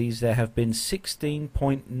agencies, there have been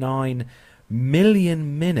 16.9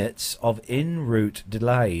 million minutes of en route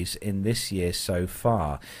delays in this year so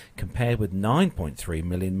far, compared with 9.3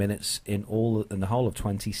 million minutes in the whole of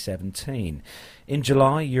 2017. In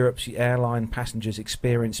July, Europe's airline passengers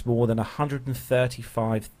experienced more than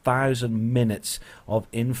 135,000 minutes of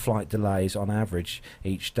in-flight delays on average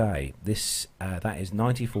each day. That is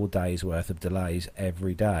 94 days worth of delays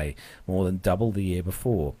every day, more than double the year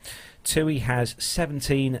before. TUI has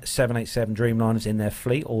 17 787 Dreamliners in their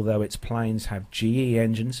fleet, although its planes have GE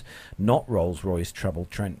engines, not Rolls-Royce Trouble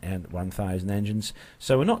Trent 1000 engines,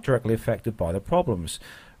 so are not directly affected by the problems.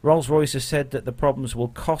 Rolls-Royce has said that the problems will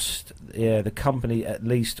cost the company at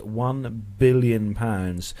least £1 billion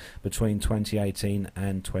between 2018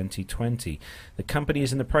 and 2020. The company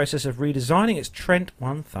is in the process of redesigning its Trent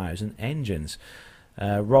 1000 engines.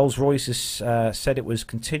 Rolls-Royce has said it was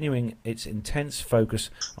continuing its intense focus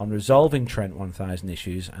on resolving Trent 1000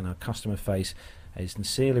 issues, and our customer face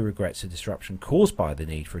sincerely regrets the disruption caused by the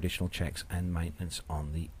need for additional checks and maintenance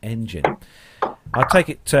on the engine. I take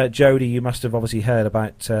it, Jodie, you must have obviously heard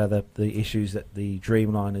about the issues that the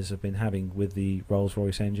Dreamliners have been having with the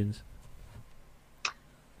Rolls-Royce engines.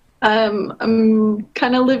 I'm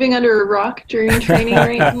kind of living under a rock during training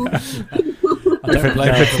right now.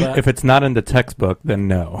 If it's not in the textbook, then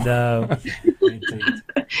no. No.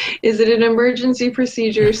 Is it an emergency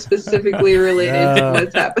procedure specifically related to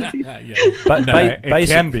what's happening? But it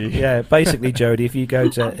can be. Yeah, basically, Jodie, if you go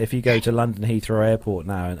to London Heathrow Airport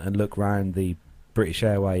now and look round the British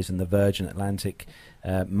Airways and the Virgin Atlantic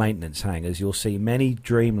maintenance hangars, you'll see many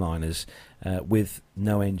Dreamliners with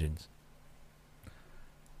no engines.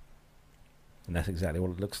 And that's exactly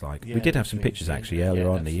what it looks like. Yeah, we did have some pictures actually earlier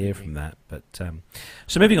on in the year from that. But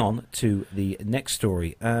so moving on to the next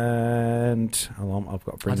story, and I've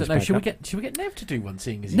got to bring I don't this know. back Should up. we get Nev to do one?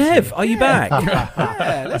 Seeing as Nev, are you back?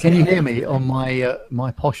 Yeah, Can you hear me on my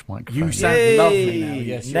my posh microphone? you sound Yay! lovely now.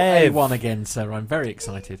 Yes, you're Nev. A1 again, sir. I'm very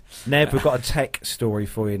excited. Nev, we've got a tech story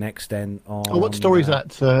for you next then. On, Oh, what story is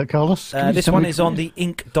that, Carlos? Can you this tell one me is on the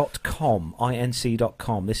inc.com,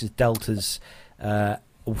 inc.com. This is Delta's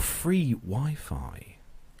free Wi-Fi.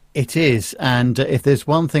 It is, and if there's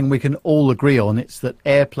one thing we can all agree on, it's that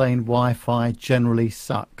airplane Wi-Fi generally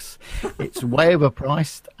sucks. It's way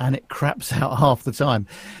overpriced, and it craps out half the time.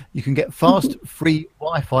 You can get fast, free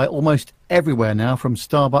Wi-Fi almost everywhere now, from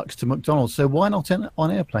Starbucks to McDonald's. So why not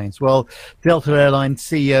on airplanes? Well, Delta Airlines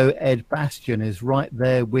CEO Ed Bastian is right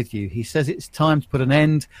there with you. He says it's time to put an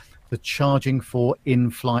end the charging for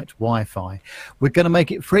in-flight Wi-Fi. We're going to make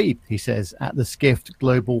it free, he says, at the Skift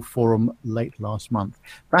Global Forum late last month.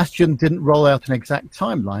 Bastian didn't roll out an exact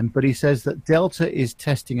timeline, but he says that Delta is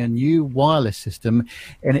testing a new wireless system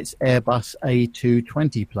in its Airbus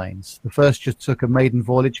A220 planes. The first just took a maiden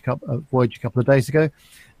voyage a couple of days ago,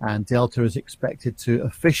 and Delta is expected to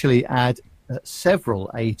officially add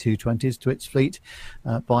several A220s to its fleet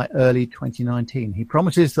by early 2019. He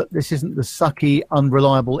promises that this isn't the sucky,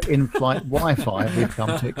 unreliable in-flight Wi-Fi we've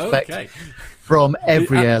come to expect from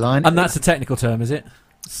every airline. And that's a technical term, is it?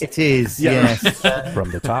 It is, yes.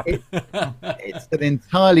 From the top. It's an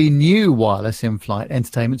entirely new wireless in-flight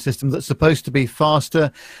entertainment system that's supposed to be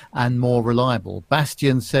faster and more reliable.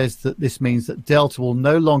 Bastian says that this means that Delta will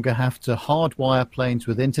no longer have to hardwire planes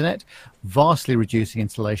with internet, vastly reducing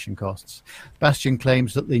installation costs. Bastian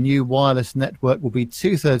claims that the new wireless network will be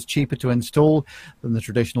 2/3 cheaper to install than the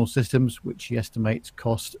traditional systems, which he estimates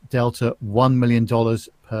cost Delta $1 million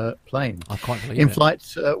per plane. I quite believe it.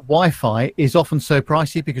 In-flight Wi-Fi is often so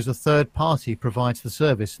pricey because a third party provides the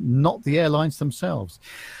service, not the airlines themselves.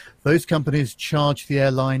 Those companies charge the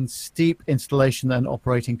airlines steep installation and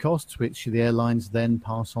operating costs, which the airlines then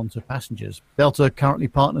pass on to passengers. Delta currently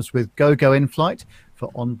partners with GoGo in-flight for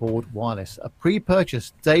onboard wireless. A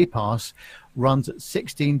pre-purchase day pass runs at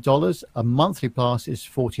 $16, a monthly pass is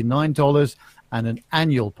 $49, and an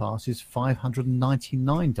annual pass is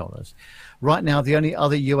 $599. Right now, the only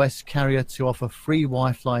other US carrier to offer free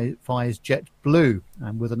Wi-Fi is JetBlue,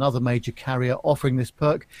 and with another major carrier offering this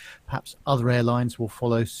perk, perhaps other airlines will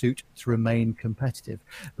follow suit to remain competitive.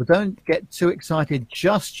 But don't get too excited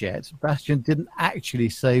just yet. Bastian didn't actually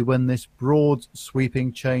say when this broad,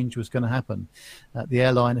 sweeping change was going to happen. The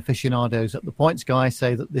airline aficionados at the Points Guy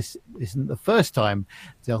say that this isn't the first time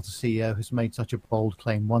Delta CEO has made such a bold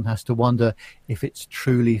claim. One has to wonder if it's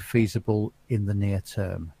truly feasible in the near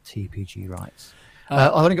term. TPG writes.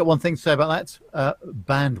 I've only got one thing to say about that.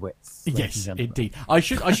 Bandwidth. Yes, indeed. I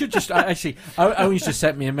should just actually. Owen's just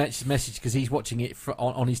sent me a message because he's watching it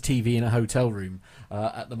on his TV in a hotel room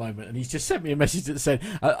at the moment, and he's just sent me a message that said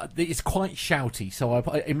it's quite shouty. So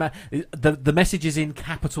the message is in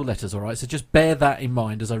capital letters. All right, so just bear that in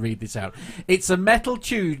mind as I read this out. It's a metal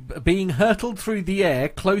tube being hurtled through the air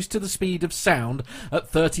close to the speed of sound at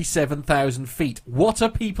 37,000 feet. What are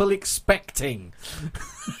people expecting?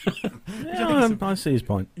 Yeah, I see his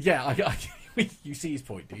point. Yeah, you see his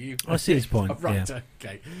point, do you? I see his point. Right. Yeah.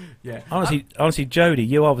 Okay. Yeah. Honestly, Jody,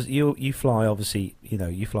 you fly obviously.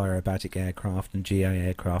 You fly aerobatic aircraft and GA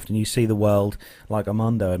aircraft, and you see the world like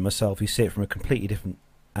Armando and myself. You see it from a completely different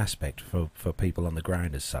aspect for people on the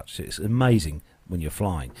ground as such. It's amazing when you're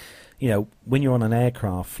flying. When you're on an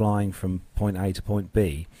aircraft flying from point A to point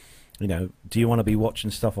B, do you want to be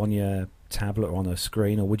watching stuff on your tablet or on a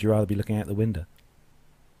screen, or would you rather be looking out the window?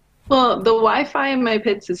 Well, the Wi-Fi in my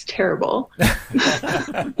pits is terrible.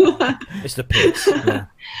 It's the pits. Yeah.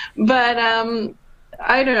 But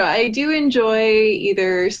I don't know. I do enjoy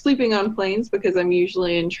either sleeping on planes because I'm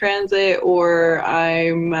usually in transit, or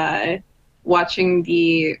I'm watching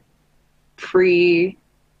the free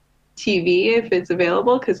TV if it's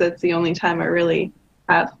available, because that's the only time I really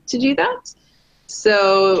have to do that.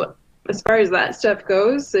 So as far as that stuff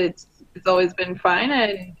goes, it's always been fine,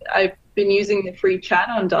 and I've been using the free chat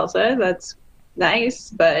on Delta. That's nice,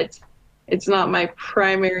 but it's not my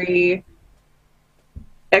primary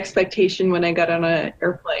expectation when I got on an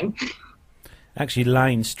airplane. Actually,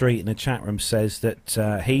 Lane Street in the chat room says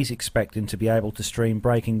that he's expecting to be able to stream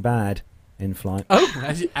Breaking Bad in flight.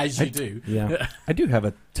 Oh, as you do. Yeah. I do have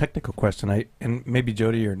a technical question, and maybe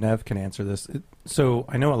Jody or Nev can answer this. So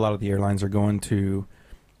I know a lot of the airlines are going to,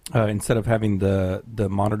 instead of having the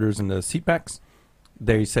monitors and the seat backs,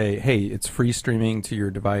 they say, hey, it's free streaming to your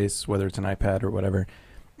device, whether it's an iPad or whatever.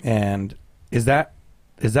 And is that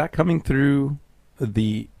coming through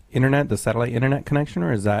the internet, the satellite internet connection,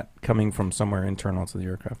 or is that coming from somewhere internal to the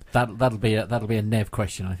aircraft? That'll be a Nev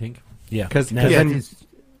question, I think. Yeah, because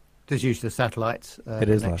there's usually a satellite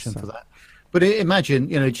connection for that. But imagine,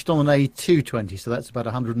 just on an A220, so that's about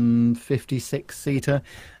 156 seater.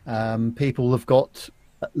 People have got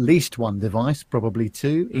at least one device, probably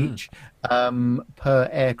two each, per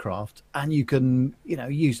aircraft, and you can,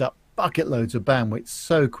 use up bucket loads of bandwidth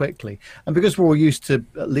so quickly. And because we're all used to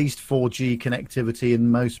at least 4G connectivity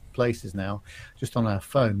in most places now, just on our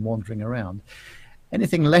phone wandering around,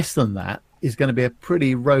 anything less than that is going to be a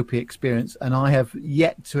pretty ropey experience. And I have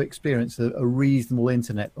yet to experience a reasonable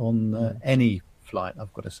internet on any flight,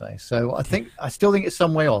 I've got to say. So I still think it's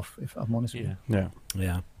some way off, if I'm honest with you.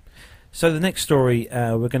 Yeah. So the next story,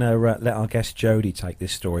 we're going to let our guest Jody take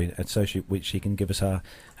this story, which she can give us her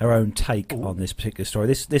own take on this particular story.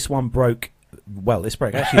 This one broke. Well, this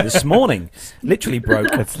broke actually this morning. Literally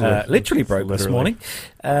broke. Literally broke this morning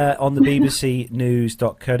on the bbcnews.co.uk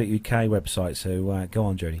website. So go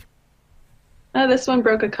on, Jody. This one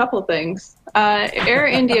broke a couple things. Air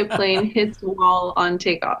India plane hits wall on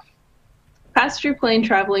takeoff. Passenger plane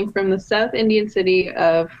traveling from the South Indian city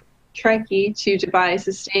of Trichy to Dubai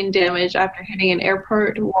sustained damage after hitting an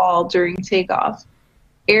airport wall during takeoff.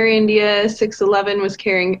 Air India 611 was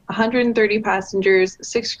carrying 130 passengers.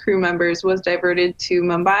 6 crew members was diverted to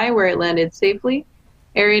Mumbai, where it landed safely.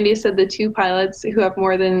 Air India said the 2 pilots, who have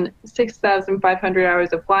more than 6,500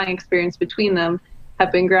 hours of flying experience between them,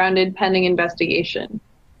 have been grounded pending investigation.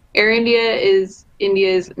 Air India is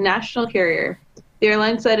India's national carrier. The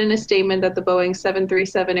airline said in a statement that the Boeing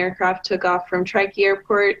 737 aircraft took off from Trichy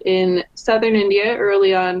Airport in southern India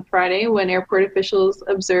early on Friday, when airport officials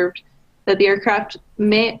observed that the aircraft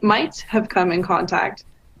might have come in contact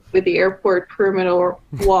with the airport perimeter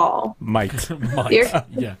wall. Might.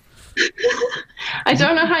 Yeah. I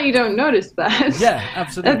don't know how you don't notice that. Yeah,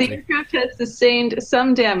 absolutely. The aircraft had sustained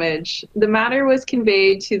some damage. The matter was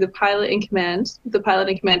conveyed to the pilot in command. The pilot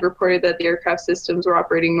in command reported that the aircraft systems were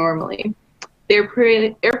operating normally.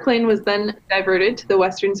 The airplane was then diverted to the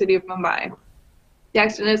western city of Mumbai. The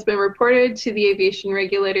accident has been reported to the aviation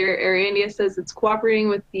regulator. Air India says it's cooperating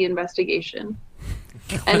with the investigation.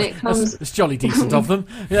 And it comes... It's jolly decent of them.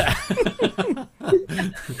 Yeah.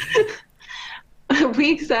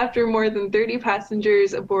 Weeks after more than 30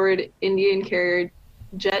 passengers aboard Indian carrier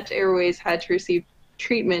Jet Airways had to receive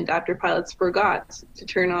treatment after pilots forgot to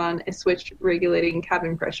turn on a switch regulating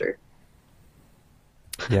cabin pressure.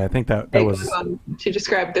 Yeah, I think that was to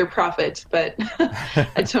describe their profit, but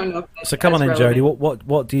I don't know. So come on in, relevant. Jodie.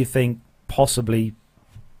 What do you think possibly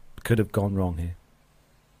could have gone wrong here?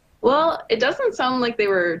 Well, it doesn't sound like they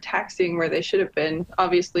were taxiing where they should have been.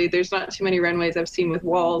 Obviously, there's not too many runways I've seen with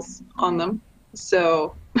walls on them,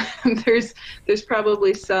 so there's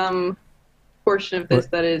probably some portion of this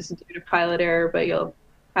that is due to pilot error, but you'll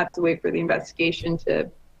have to wait for the investigation to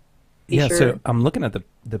be sure. So I'm looking at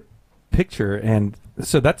the picture, and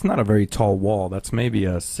so that's not a very tall wall. That's maybe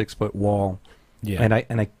a 6-foot wall. Yeah,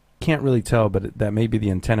 and I can't really tell, but that may be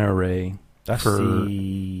the antenna array. That's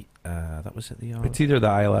the that was at the it's either the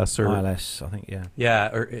ILS or ILS, I think. Yeah, yeah,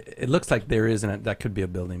 or it looks like there is that could be a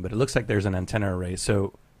building, but it looks like there's an antenna array.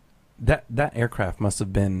 So that aircraft must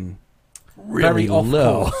have been really Very off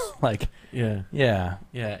low. course. Like Yeah.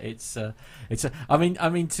 yeah, It's I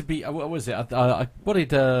mean to be what was it? What did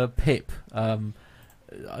Pip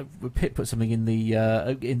Pip put something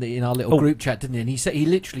in our little group chat, didn't he? And he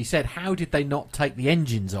literally said, "How did they not take the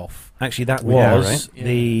engines off?" actually, that Yeah, was right?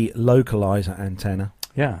 the localizer antenna.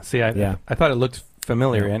 yeah. See, I thought it looked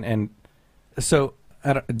familiar, Yeah. and so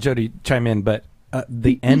Jody, chime in, but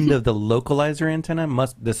the end of the localizer antenna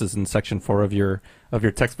this is in section 4 of your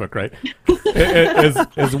textbook, right?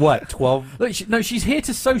 is what 12? Look, she's here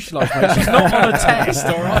to socialise, mate. She's not on a test,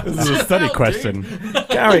 all right? This is a study question.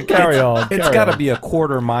 Carry on. It's got to be a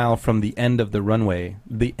quarter mile from the end of the runway,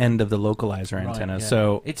 the end of the localizer antenna. Right, yeah.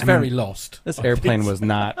 So it's very lost. This airplane was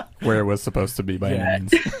not where it was supposed to be by any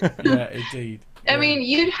means. Yeah, indeed. I mean,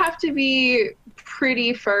 you'd have to be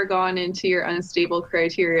pretty far gone into your unstable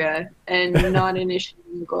criteria and not initially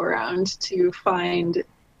go around to find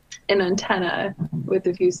an antenna with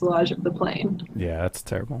the fuselage of the plane. Yeah, that's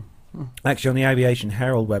terrible. Actually, on the Aviation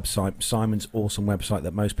Herald website, Simon's awesome website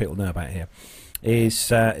that most people know about here, it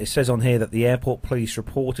says on here that the airport police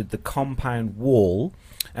reported the compound wall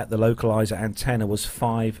at the localizer antenna was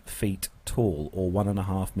 5 feet tall, or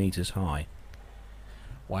 1.5 meters high.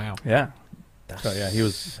 Wow. Yeah. So yeah, he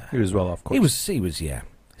was well off course. He was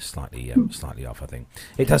slightly off. I think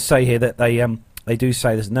it does say here that they do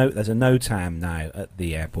say there's a NOTAM now at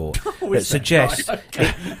the airport that suggests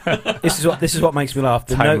this is what makes me laugh.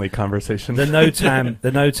 Timely conversation. The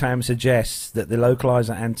NOTAM suggests that the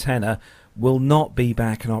localizer antenna will not be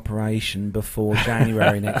back in operation before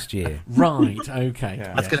January next year. Right. Okay.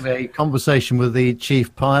 Yeah. That's going to be a conversation with the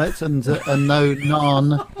chief pilot and a no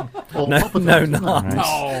naan. Or No naan. naan.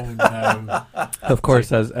 Oh no. Of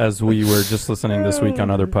course, as we were just listening this week on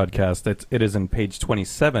other podcasts, it is in page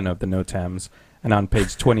 27 of the NOTAMs, and on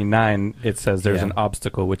page 29 it says there's an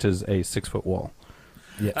obstacle, which is a 6-foot wall.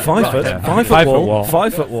 Yeah. 5 foot. Yeah. 5 foot 5 foot wall. wall.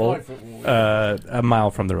 5 foot wall. 5 foot wall. A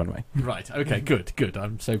mile from the runway. Right. Okay. Good.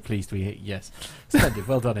 I'm so pleased we hit yes. Splendid.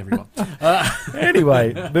 Well done, everyone.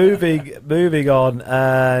 Anyway, moving on,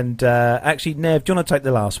 and actually, Nev, do you want to take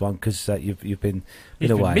the last one because you've been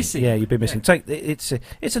away? Missing. Yeah, you've been missing. Take it's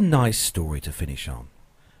a nice story to finish on.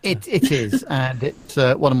 It is, and it's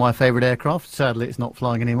one of my favourite aircraft. Sadly, it's not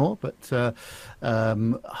flying anymore. But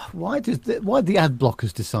why did the ad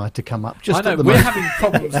blockers decide to come up just I know at the we're moment? having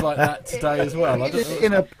problems like that today as well. I don't know.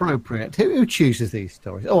 Inappropriate. Who chooses these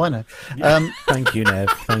stories? Oh, I know. Thank you, Nev.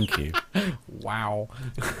 Thank you. Wow.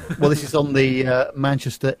 Well, this is on the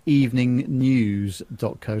Manchester Evening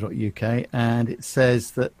News.co.uk, and it says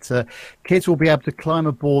that kids will be able to climb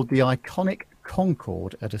aboard the iconic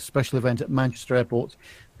Concorde at a special event at Manchester Airport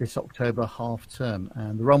this October half term.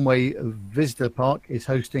 And the Runway Visitor Park is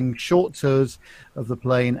hosting short tours of the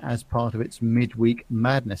plane as part of its midweek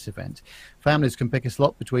Madness event. Families can pick a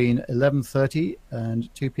slot between 11:30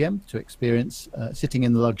 and 2 p.m. to experience sitting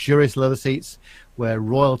in the luxurious leather seats where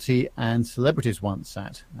royalty and celebrities once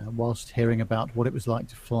sat, whilst hearing about what it was like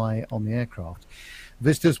to fly on the aircraft.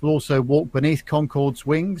 Visitors will also walk beneath Concorde's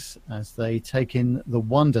wings as they take in the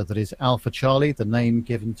wonder that is Alpha Charlie, the name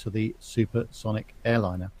given to the supersonic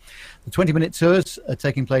airliner. The 20-minute tours are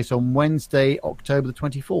taking place on Wednesday, October the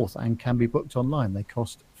 24th, and can be booked online. They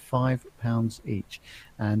cost £5 each.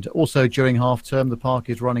 And also during half term, the park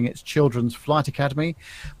is running its Children's Flight Academy,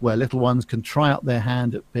 where little ones can try out their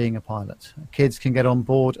hand at being a pilot. Kids can get on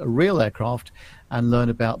board a real aircraft and learn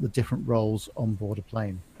about the different roles on board a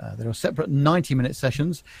plane. There are separate 90-minute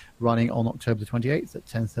sessions running on October the 28th at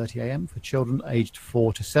 10:30 a.m. for children aged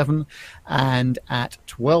 4 to 7 and at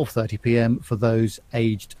 12:30 p.m. for those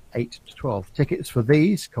aged 8 to 12. Tickets for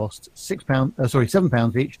these cost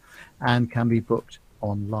 £7 each and can be booked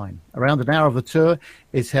online. Around an hour of the tour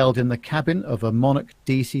is held in the cabin of a Monarch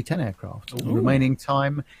DC-10 aircraft. The remaining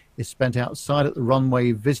time is spent outside at the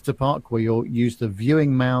runway visitor park, where you'll use the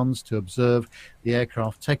viewing mounds to observe the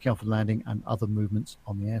aircraft taking off and landing and other movements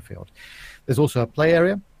on the airfield. There's also a play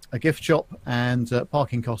area, a gift shop, and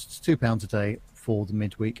parking costs £2 a day for the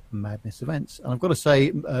midweek Madness events. And I've got to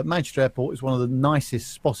say, Manchester Airport is one of the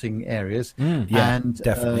nicest spotting areas.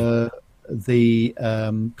 Definitely. The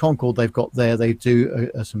Concorde they've got there, they do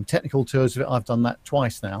some technical tours of it. I've done that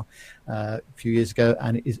twice now, a few years ago,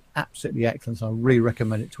 and it is absolutely excellent. So I really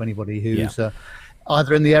recommend it to anybody who's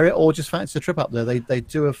either in the area or just fancy a trip up there. They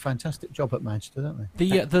do a fantastic job at Manchester, don't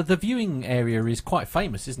they? The viewing area is quite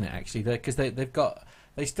famous, isn't it? Actually, because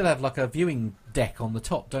they still have like a viewing deck on the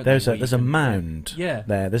top, don't they? There's a mound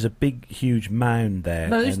there. There's a big, huge mound there.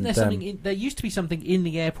 No, isn't there something? There used to be something in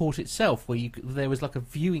the airport itself where there was like a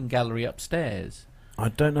viewing gallery upstairs. I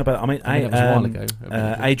don't know about. that was a while ago.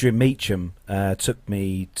 Adrian Meacham took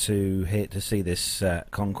me to see this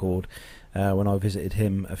Concorde when I visited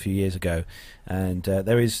him a few years ago, and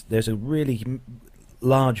there's a really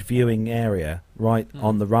large viewing area right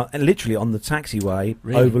on the literally on the taxiway,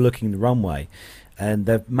 overlooking the runway. And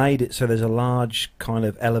they've made it so there's a large kind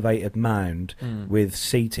of elevated mound with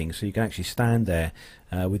seating, so you can actually stand there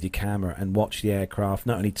with your camera and watch the aircraft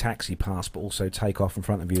not only taxi past but also take off in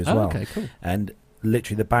front of you as well. Okay, cool. And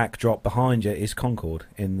literally the backdrop behind you is Concorde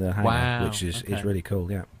in the hangar, which is really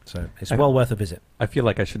cool. Yeah, so it's well worth a visit. I feel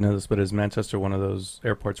like I should know this, but is Manchester one of those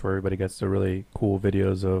airports where everybody gets the really cool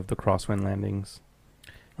videos of the crosswind landings?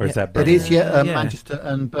 Or is that Birmingham? It is, Manchester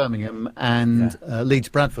and Birmingham and Leeds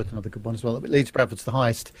Bradford, another good one as well. Leeds Bradford's the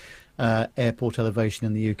highest airport elevation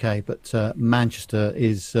in the UK, but Manchester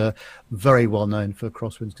is very well known for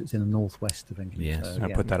crosswinds because it's in the northwest of England. Yes, so, I'll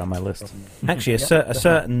put that on my list. Actually, a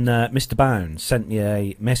certain Mr. Bounds sent me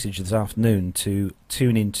a message this afternoon to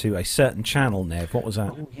tune into a certain channel, Nev. What was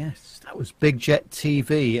that? Oh, yes. That was Big Jet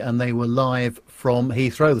TV, and they were live from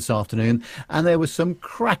Heathrow this afternoon, and there was some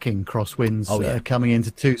cracking crosswinds coming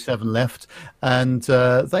into 27 left, and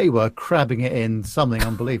they were crabbing it in something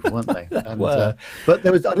unbelievable, weren't they? And, but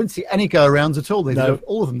I didn't see any go-arounds at all.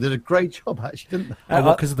 All of them did a great job, actually, didn't they?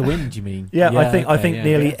 Because of the wind, you mean? Yeah, I think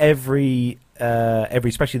nearly every,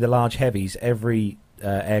 especially the large heavies, every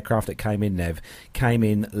aircraft that came in, Nev, came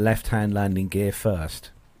in left-hand landing gear first.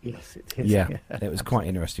 Yes, it is. Yeah, it was quite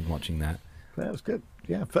interesting watching that. That was good.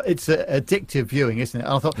 Yeah, but it's addictive viewing, isn't it?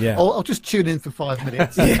 I thought, I'll just tune in for 5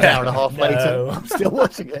 minutes. An hour and a half later, I'm still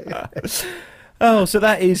watching it. Oh, so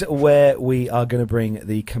that is where we are going to bring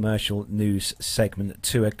the commercial news segment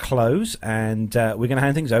to a close, and we're going to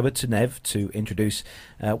hand things over to Nev to introduce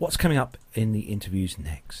what's coming up in the interviews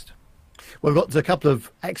next. Well, we've got a couple of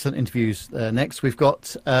excellent interviews next. We've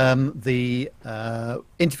got the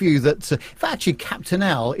interview that, actually, Captain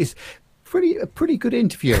Al is a pretty good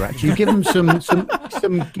interviewer. Actually, you give him some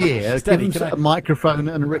gear, give him a microphone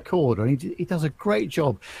and a recorder, and he does a great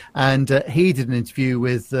job. And he did an interview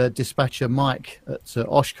with dispatcher Mike at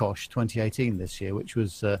Oshkosh 2018 this year, which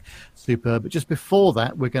was superb. But just before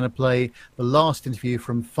that, we're going to play the last interview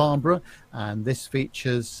from Farnborough, and this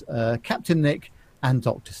features Captain Nick and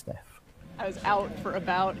Dr. Steph. I was out for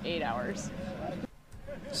about 8 hours.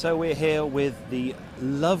 So we're here with the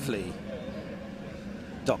lovely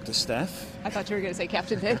Dr. Steph. I thought you were going to say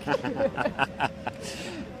Captain Nick.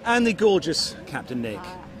 And the gorgeous Captain Nick.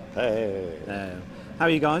 Hey. How are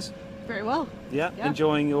you guys? Very well. Yeah.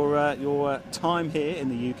 Enjoying your time here in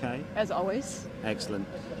the UK? As always. Excellent.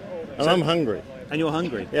 And I'm hungry. And you're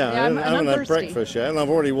hungry? Yeah, I haven't had thirsty. breakfast yet, and I've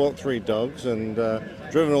already walked 3 dogs and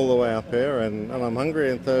driven all the way up here, and I'm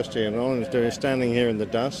hungry and thirsty, and all I'm doing is standing here in the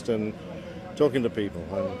dust and talking to people.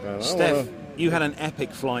 And, Steph, you had an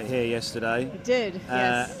epic flight here yesterday. I did,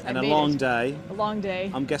 yes. And a long day. A long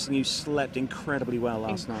day. I'm guessing you slept incredibly well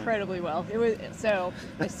last night. Incredibly well. It was so.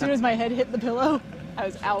 As soon as my head hit the pillow, I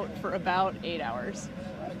was out for about 8 hours.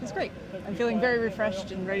 It was great. I'm feeling very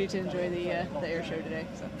refreshed and ready to enjoy the air show today.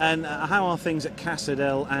 So. And how are things at Casa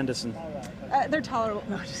del Anderson? They're tolerable.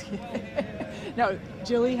 No, just kidding. No,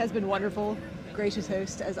 Julie has been wonderful, gracious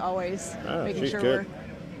host as always, making sure we're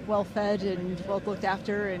well fed and well looked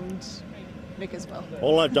after, and Mick as well.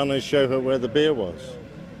 all I've done is show her where the beer was.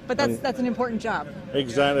 But that's an important job.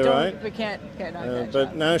 Exactly right. We can't knock that But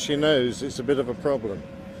job. now she knows it's a bit of a problem.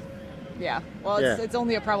 Yeah. Well, it's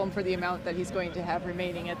only a problem for the amount that he's going to have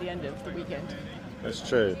remaining at the end of the weekend. That's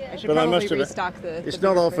true. I should But I probably must admit, restock the. it's the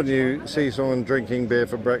not beer often fridge. you see someone drinking beer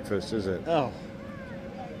for breakfast, is it? Oh,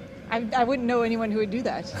 I wouldn't know anyone who would do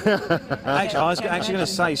that. actually, I was Can't actually going to imagine.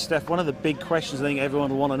 say, Steph, one of the big questions I think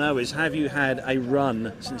everyone will want to know is, have you had a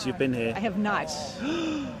run since you've been here? I have not.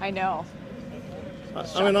 I know.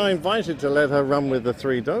 I mean, I invited to let her run with the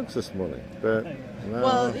 3 dogs this morning, but no.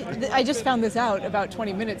 Well, I just found this out about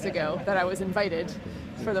 20 minutes ago that I was invited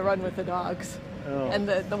for the run with the dogs. Oh. And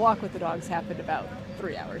the walk with the dogs happened about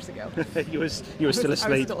 3 hours ago. you were still I was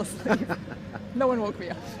asleep. still asleep. No one woke me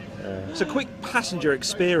up. So, quick passenger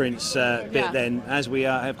experience bit Yeah. then, as we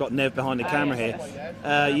have got Nev behind the camera yes.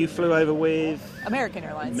 here. You flew over with American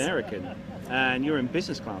Airlines. American, and you're in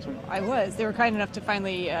business class, weren't you? I was. They were kind enough to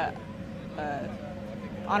finally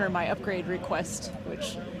honor my upgrade request,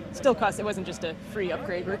 which still cost. It wasn't just a free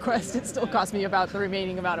upgrade request. It still cost me about the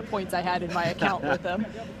remaining amount of points I had in my account with them.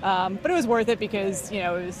 But it was worth it because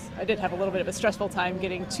I did have a little bit of a stressful time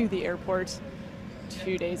getting to the airport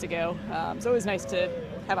 2 days ago. So it was nice to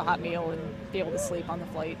have a hot meal and be able to sleep on the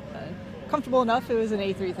flight. Comfortable enough. It was an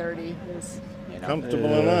A330. It was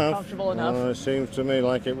Comfortable enough. Comfortable enough. It seems to me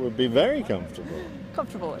like it would be very comfortable.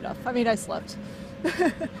 comfortable enough. I mean, I slept.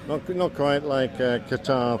 Not quite like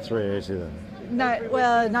Qatar 380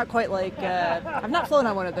 then. Not quite like. I've not flown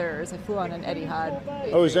on one of theirs. I flew on an Etihad.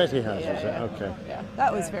 Oh, it's Etihad, Yeah, is it? yeah. Okay. Yeah,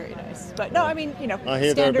 that was very nice. But no, I mean, I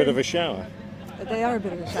hear they're a bit of a shower. They are a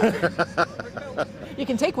bit of a shower. You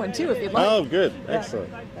can take one too if you'd like. Oh, good.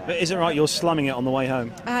 Excellent. But is it right you're slumming it on the way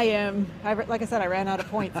home? I am. Like I said, I ran out of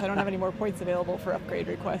points. I don't have any more points available for upgrade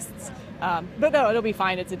requests. But no, it'll be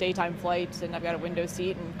fine. It's a daytime flight, and I've got a window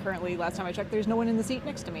seat. And currently, last time I checked, there's no one in the seat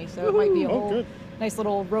next to me, so it might be a whole good. nice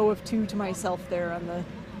little row of two to myself there on the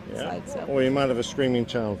Yeah. side. So. Or you might have a screaming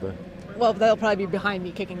child there. Well, they'll probably be behind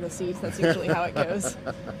me kicking the seats. That's usually how it goes.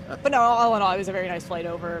 But no, all in all, it was a very nice flight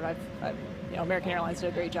over. I've American Airlines did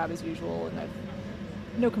a great job as usual, and I've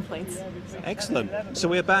no complaints. Excellent. So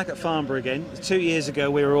we're back at Farnborough again. 2 years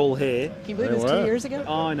ago we were all here. Can you believe it was They 2 were. years ago?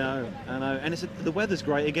 I know. And the weather's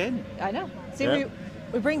great again. I know. See, Yeah.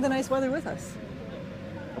 we bring the nice weather with us.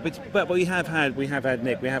 But we have had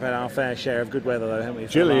Nick. We have had our fair share of good weather though, haven't we? For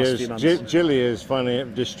the Jilly last few months. is finding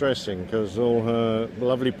it distressing because all her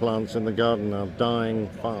lovely plants in the garden are dying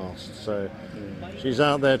fast. So she's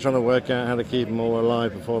out there trying to work out how to keep them all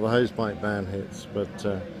alive before the hosepipe ban hits. But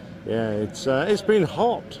it's been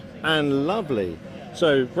hot and lovely.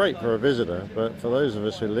 So great for a visitor, but for those of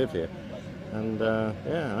us who live here, and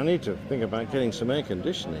I need to think about getting some air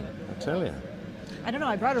conditioning. I tell you. I don't know.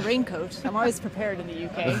 I brought a raincoat. I'm always prepared in the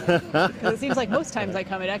UK because it seems like most times I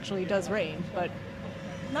come, it actually does rain, but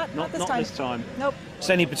not this time. This time. Nope.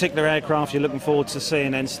 So any particular aircraft you're looking forward to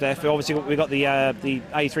seeing then, Steph? Obviously we've got the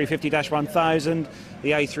A350-1000,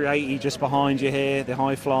 the A380 just behind you here, the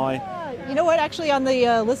high fly. You know what? Actually, on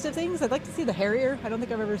the list of things, I'd like to see the Harrier. I don't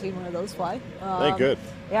think I've ever seen one of those fly. They're good.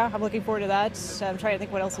 Yeah, I'm looking forward to that. I'm trying to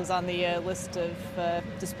think what else was on the list of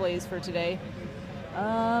displays for today.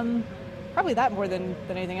 Probably that more than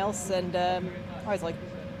anything else. And I always like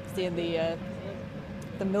seeing the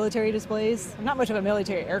military displays. I'm not much of a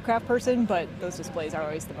military aircraft person, but those displays are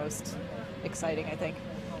always the most exciting, I think.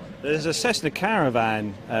 There's a Cessna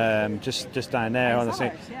Caravan just down there. I on the saw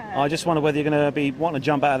thing. it, yeah. I just wonder whether you're going to be wanting to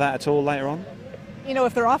jump out of that at all later on. You know,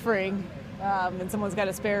 if they're offering and someone's got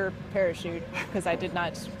a spare parachute, because I did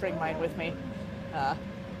not bring mine with me.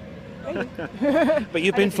 Maybe. But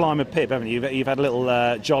you've been flying with Pip, haven't you? You've had a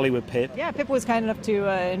little jolly with Pip. Yeah, Pip was kind enough to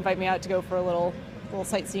invite me out to go for a little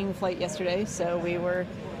sightseeing flight yesterday. So we were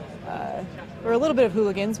a little bit of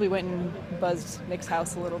hooligans. We went and buzzed Nick's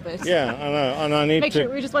house a little bit. Yeah, I know, and I need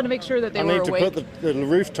We just wanted to make sure that they I were need to awake. put the little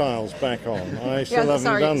roof tiles back on. I still yeah, haven't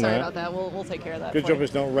sorry done about that. that. We'll take care of that. Good for job you.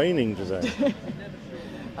 it's not raining today.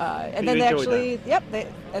 And You then they enjoyed actually,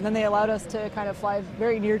 and then they allowed us to kind of fly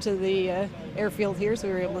very near to the airfield here, so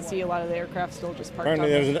we were able to see a lot of the aircraft still just parked. Apparently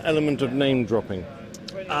on there was the- an element of name dropping.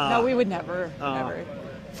 No, we would never.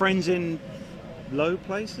 Friends in low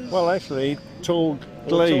places? Well, actually, tall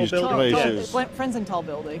glazed buildings. places. Friends in tall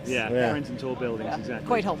buildings. Yeah, Yeah. friends in tall buildings, Yeah, exactly.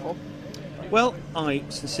 quite helpful. Well, I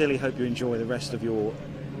sincerely hope you enjoy the rest of your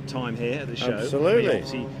time here at the show. Absolutely. I mean,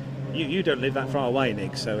 obviously, you don't live that far away,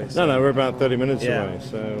 Nick, so it's... No, we're about 30 minutes yeah. away.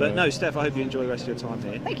 So, But no, Steph, I hope you enjoy the rest of your time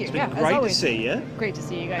here. Thank you. It's Yeah, been as great to always. see you, Great to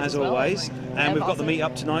see you guys as well. always. And we've got the also- meet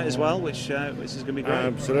up tonight as well, which is going to be great.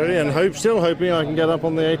 absolutely, and still hoping I can get up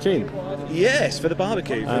on the 18th. Yes, for the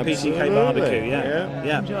barbecue, for the PTK Absolutely, barbecue, yeah.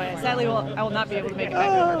 yeah. Enjoy it. Sadly, I will not be able to make it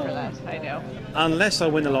back over for that. I know. Unless I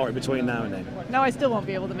win the lottery between now and then. No, I still won't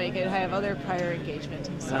be able to make it. I have other prior engagement.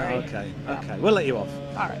 I'm sorry. Okay, we'll let you off.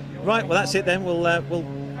 All right. Right, well that's it then. We'll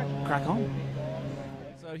crack on.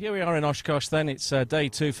 So here we are in Oshkosh then. It's day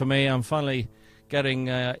 2 for me. I'm finally getting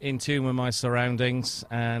in tune with my surroundings.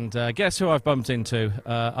 And guess who I've bumped into?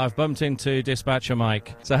 I've bumped into Dispatcher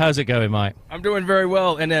Mike. So how's it going, Mike? I'm doing very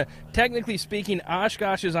well. And technically speaking,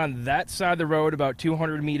 Oshkosh is on that side of the road, about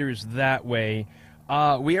 200 meters that way.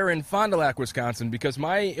 We are in Fond du Lac, Wisconsin, because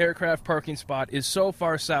my aircraft parking spot is so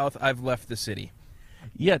far south, I've left the city.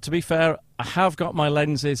 Yeah, to be fair, I have got my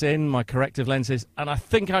lenses in, my corrective lenses, and I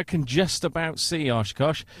think I can just about see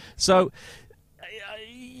Oshkosh. So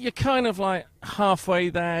you're kind of like halfway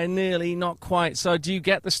there, nearly, not quite. So do you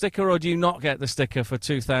get the sticker or do you not get the sticker for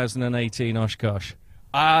 2018 Oshkosh?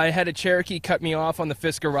 I had a Cherokee cut me off on the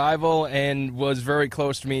Fisk arrival and was very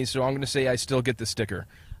close to me, so I'm going to say I still get the sticker.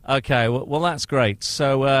 Okay, well that's great.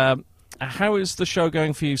 So how is the show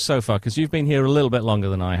going for you so far? Because you've been here a little bit longer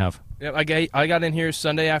than I have. Yeah, I got in here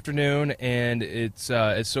Sunday afternoon, and it's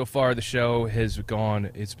so far the show has gone.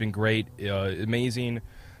 It's been great, amazing,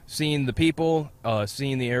 seeing the people,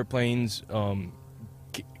 seeing the airplanes,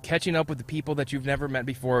 catching up with the people that you've never met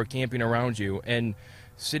before, camping around you, and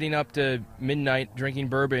sitting up to midnight drinking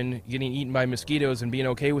bourbon, getting eaten by mosquitoes, and being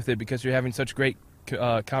okay with it because you're having such great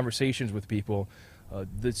conversations with people.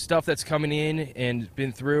 The stuff that's coming in and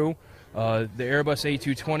been through. The Airbus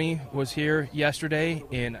A220 was here yesterday,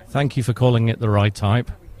 and thank you for calling it the right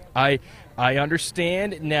type. I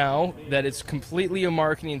understand now that it's completely a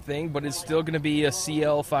marketing thing, but it's still going to be a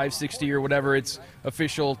CL 560 or whatever its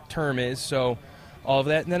official term is. So all of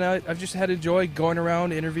that, and then I've just had enjoy going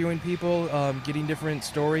around interviewing people, getting different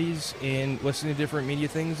stories, and listening to different media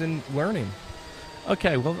things and learning.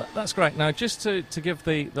 Okay, well, that's great. Now, just to give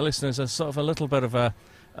the listeners a sort of a little bit of a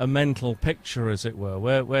mental picture, as it were,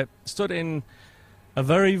 we're stood in a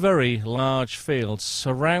very, very large field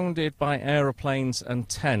surrounded by aeroplanes and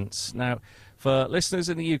tents. Now, for listeners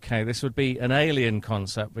in the UK, this would be an alien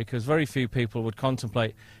concept because very few people would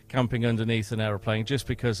contemplate camping underneath an aeroplane just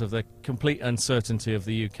because of the complete uncertainty of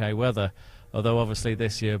the UK weather, although obviously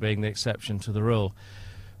this year being the exception to the rule.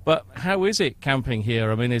 But how is it camping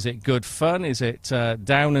here? I mean, is it good fun? Is it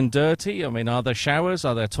down and dirty? I mean, are there showers?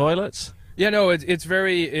 Are there toilets? Yeah, no, it's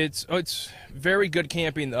very good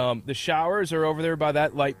camping. The showers are over there by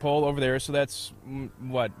that light pole over there, so that's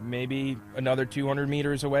maybe another 200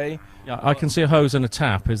 meters away. Yeah, I can see a hose and a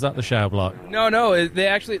tap. Is that the shower block? No,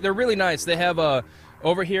 they're really nice. They have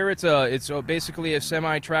over here. It's basically a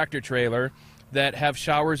semi-tractor trailer that have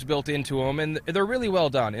showers built into them, and they're really well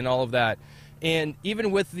done and all of that. And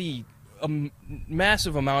even with the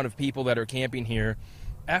massive amount of people that are camping here,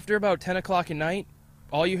 after about 10 o'clock at night,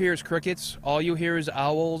 all you hear is crickets, all you hear is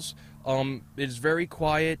owls. It's very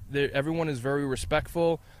quiet. Everyone is very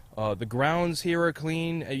respectful. The grounds here are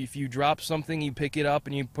clean. If you drop something, you pick it up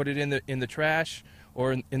and you put it in the trash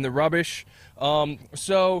or in the rubbish.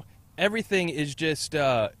 So everything is just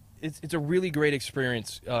it's a really great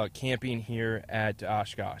experience camping here at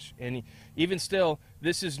Oshkosh. And even still,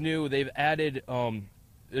 this is new. They've added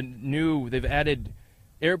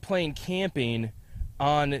airplane camping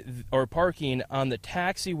or parking on the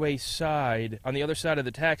taxiway side, on the other side of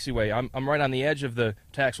the taxiway. I'm right on the edge of the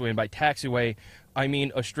taxiway, and by taxiway, I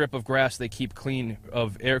mean a strip of grass they keep clean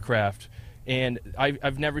of aircraft. And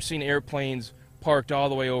I've never seen airplanes parked all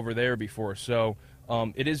the way over there before, so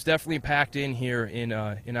it is definitely packed in here in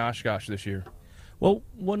Oshkosh this year. Well,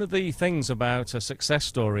 one of the things about a success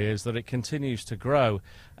story is that it continues to grow.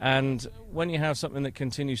 And when you have something that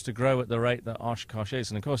continues to grow at the rate that Oshkosh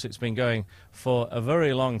is, and of course it's been going for a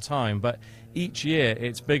very long time, but each year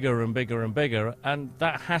it's bigger and bigger and bigger, and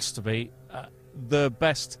that has to be the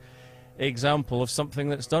best example of something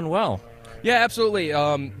that's done well. Yeah, absolutely.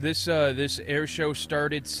 This air show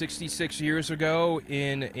started 66 years ago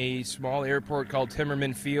in a small airport called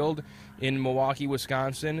Timmerman Field in Milwaukee,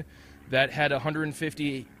 Wisconsin. That had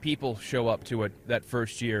 150 people show up to it that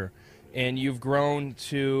first year. And you've grown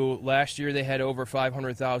to, last year they had over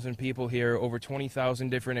 500,000 people here, over 20,000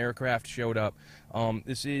 different aircraft showed up.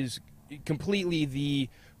 This is completely the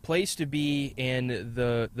place to be and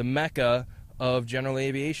the mecca of general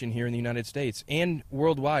aviation here in the United States and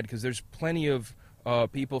worldwide, because there's plenty of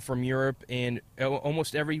people from Europe, and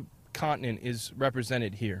almost every continent is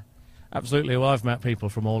represented here. Absolutely. Well, I've met people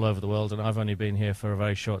from all over the world, and I've only been here for a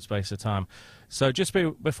very short space of time. So just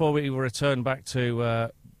before we return back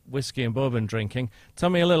to whiskey and bourbon drinking, tell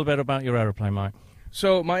me a little bit about your aeroplane, Mike.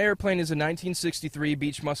 So my airplane is a 1963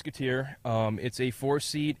 Beech Musketeer. It's a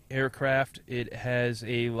 4-seat aircraft. It has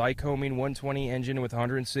a Lycoming 120 engine with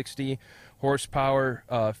 160 horsepower,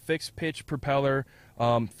 fixed pitch propeller,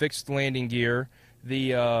 fixed landing gear.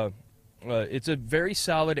 It's a very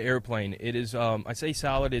solid airplane. It is. I say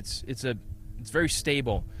solid. It's very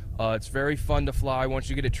stable. It's very fun to fly once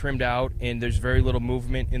you get it trimmed out, and there's very little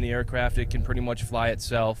movement in the aircraft. It can pretty much fly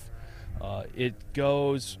itself. It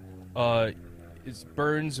goes, it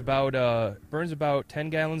burns about 10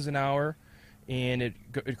 gallons an hour, and it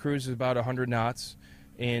cruises about 100 knots.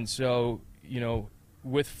 And so,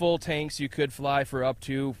 with full tanks, you could fly for up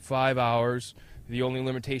to 5 hours. The only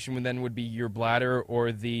limitation then would be your bladder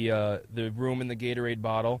or the room in the Gatorade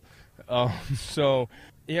bottle. It's a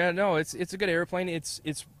good airplane.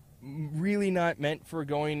 It's really not meant for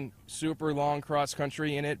going super long cross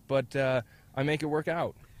country in it, but I make it work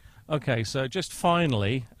out. Okay, so just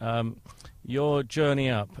finally, your journey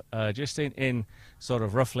up, just in sort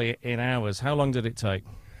of roughly in hours, how long did it take?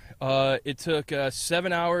 It took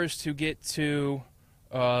 7 hours to get to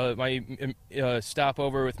my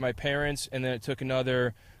stopover with my parents, and then it took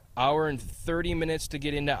another hour and 30 minutes to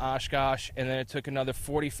get into Oshkosh, and then it took another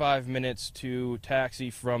 45 minutes to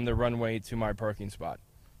taxi from the runway to my parking spot.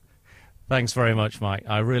 Thanks very much, Mike.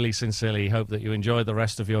 I really sincerely hope that you enjoy the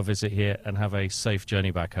rest of your visit here and have a safe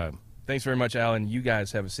journey back home. Thanks very much, Alan. You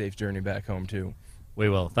guys have a safe journey back home, too. We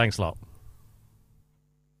will. Thanks a lot.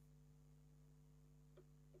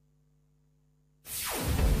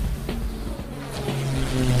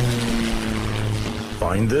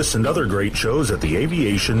 Find this and other great shows at the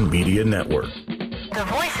Aviation Media Network.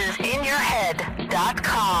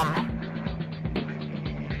 TheVoicesInYourHead.com.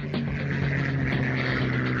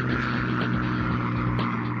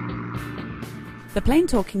 The Plane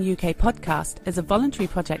Talking UK podcast is a voluntary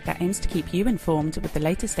project that aims to keep you informed with the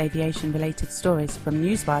latest aviation-related stories from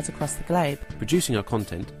newswires across the globe. Producing our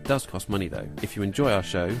content does cost money though. If you enjoy our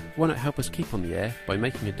show, why not help us keep on the air by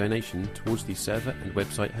making a donation towards the server and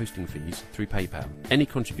website hosting fees through PayPal. Any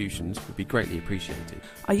contributions would be greatly appreciated.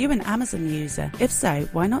 Are you an Amazon user? If so,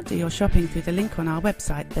 why not do your shopping through the link on our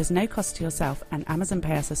website? There's no cost to yourself, and Amazon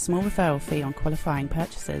pay us a small referral fee on qualifying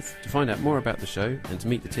purchases. To find out more about the show and to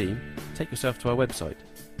meet the team, take yourself to our website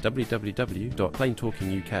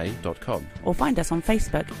www.planetalkinguk.com, or find us on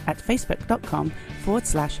Facebook at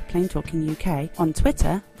facebook.com/planetalkinguk, on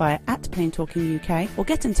Twitter via @planetalkinguk, or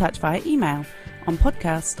get in touch via email on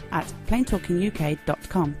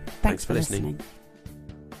podcast@planetalkinguk.com. Thanks for listening.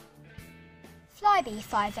 Flybe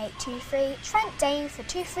 5823 Trent Dane for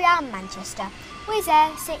 23-hour Manchester, Wizz Air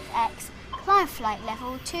 6X, climb flight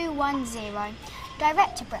level 210,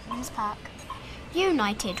 direct to Bretlands Park.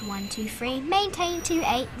 United 123, maintain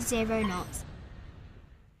 280 knots.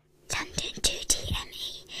 London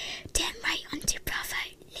 2DME, turn right onto Bravo,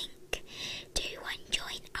 link 21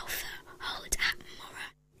 join Alpha, hold at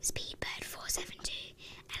Mora, Speedbird 472,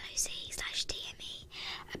 LOC/DME,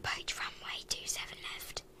 approach runway 27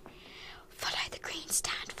 left, follow the green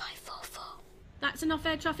stand 544. That's enough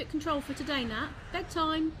air traffic control for today, Nat.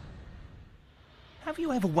 Bedtime. Have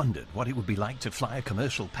you ever wondered what it would be like to fly a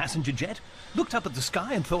commercial passenger jet? Looked up at the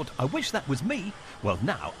sky and thought, I wish that was me? Well,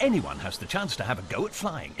 now anyone has the chance to have a go at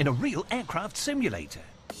flying in a real aircraft simulator.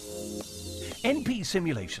 NP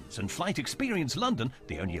Simulations and Flight Experience London,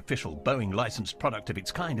 the only official Boeing licensed product of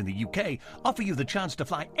its kind in the UK, offer you the chance to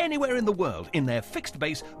fly anywhere in the world in their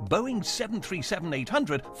fixed-base Boeing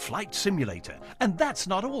 737-800 flight simulator. And that's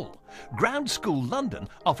not all. Ground School London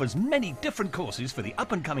offers many different courses for the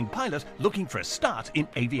up-and-coming pilot looking for a start in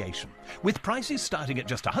aviation. With prices starting at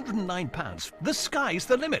just £109, the sky's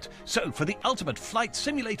the limit. So for the ultimate flight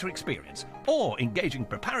simulator experience, or engaging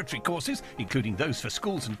preparatory courses, including those for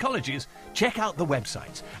schools and colleges, check out the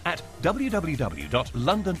websites at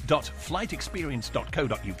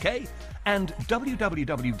www.london.flightexperience.co.uk and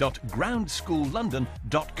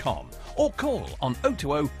www.groundsschoollondon.com, or call on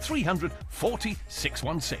 020 300 40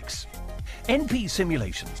 616. NP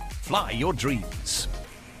Simulations. Fly your dreams.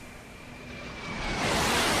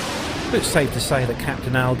 It's safe to say that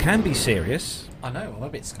Captain Al can be serious. I know. I'm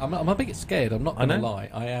a bit scared. I'm not going to lie.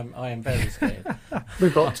 I am very scared.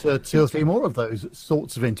 We've got 2 or 3 more of those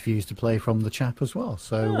sorts of interviews to play from the chap as well.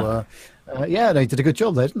 So, they did a good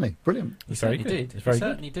job there, didn't they? Brilliant. He certainly did. He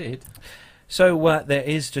certainly did. So there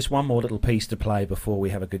is just one more little piece to play before we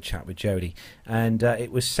have a good chat with Jodie, and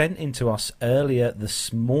it was sent in to us earlier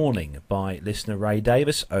this morning by listener Ray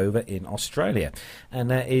Davis over in Australia,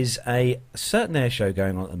 and there is a certain air show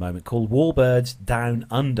going on at the moment called Warbirds Down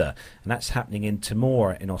Under, and that's happening in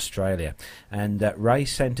Timor in Australia, and Ray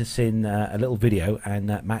sent us in a little video, and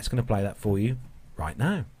Matt's going to play that for you right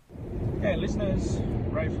now. Yeah, listeners,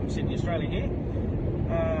 Ray from Sydney, Australia here.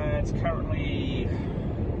 It's currently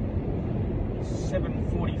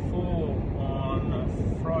 7:44 on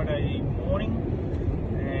Friday morning,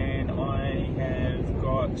 and I have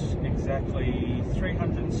got exactly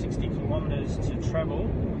 360 kilometres to travel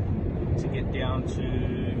to get down to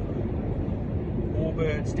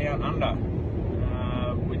Warbirds Down Under,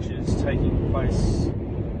 which is taking place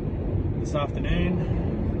this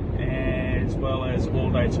afternoon as well as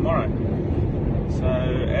all day tomorrow. So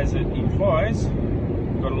as it implies,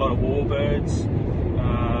 we've got a lot of Warbirds,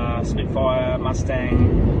 Spitfire,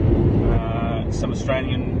 Mustang, some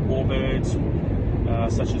Australian Warbirds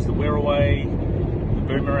such as the Wirraway, the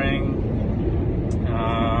Boomerang,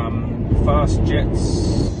 fast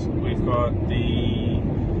jets. We've got the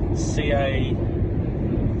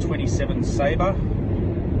CA-27 Sabre,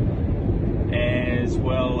 as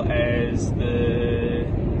well as the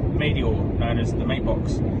Meteor, known as the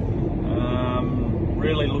Meatbox.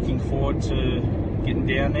 Really looking forward to getting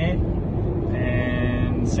down there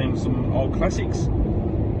and seeing some old classics.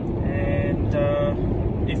 And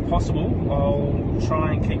if possible, I'll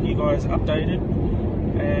try and keep you guys updated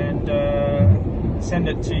and send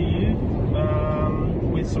it to you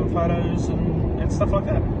with some photos and stuff like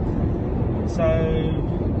that. So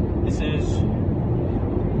this is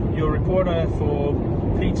your reporter for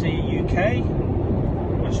PT UK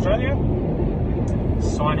Australia,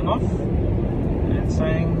 signing off and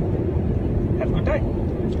saying have a good day.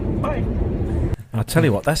 Bye. I'll tell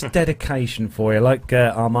you what, that's dedication for you. Like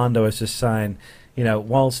Armando was just saying, you know,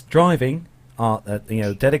 whilst driving,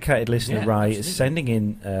 dedicated listener Ray is sending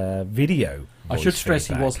in video. I should stress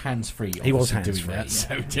feedback. he was hands-free. He was hands-free.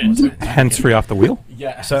 hands-free. Hands-free off the wheel?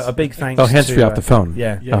 Yeah. So a big thanks. Oh, hands-free off the phone.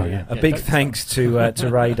 Yeah. A big thanks to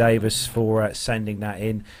Ray Davis for sending that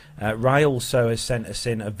in. Ray also has sent us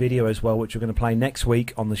in a video as well, which we're going to play next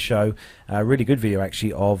week on the show. A really good video,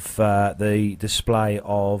 actually, of the display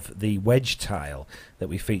of the wedge tail that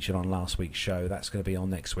we featured on last week's show. That's going to be on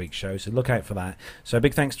next week's show, so look out for that. So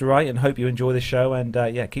big thanks to Ray, and hope you enjoy the show, and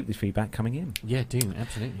keep the feedback coming in. Yeah, do,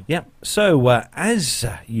 absolutely. Yeah, so as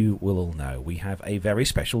you will all know, we have a very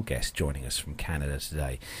special guest joining us from Canada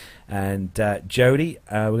today. And Jodie,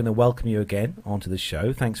 we're going to welcome you again onto the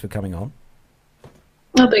show. Thanks for coming on.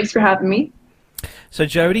 Well, thanks for having me. So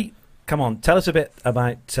Jodie, come on, tell us a bit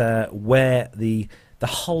about where the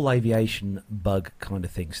whole aviation bug kind of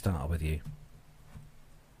thing started with you.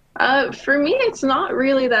 For me, it's not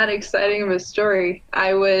really that exciting of a story.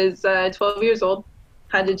 I was 12 years old,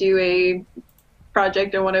 had to do a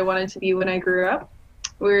project on what I wanted to be when I grew up.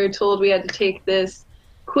 We were told we had to take this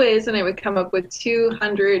quiz and it would come up with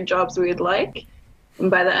 200 jobs we'd like. And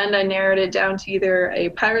by the end, I narrowed it down to either a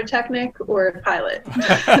pyrotechnic or a pilot.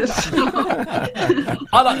 I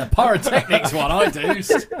like the pyrotechnics one, I do.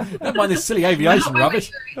 Don't mind this silly aviation rubbish.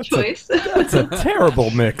 Choice. That's a terrible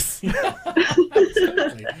mix.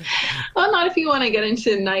 Well, not if you want to get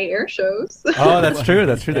into night air shows. Oh, that's true.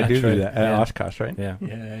 That's true. They do true. that at Oshkosh, right?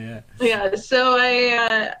 Yeah. Yeah, so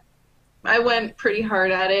I went pretty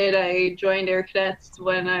hard at it. I joined Air Cadets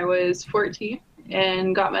when I was 14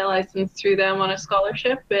 and got my license through them on a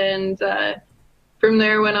scholarship, and from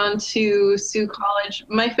there went on to Sioux College.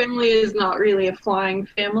 My family is not really a flying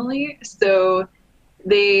family, so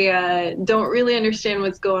they don't really understand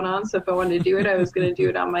what's going on, so if I wanted to do it, I was going to do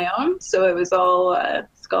it on my own. So it was all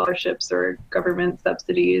scholarships or government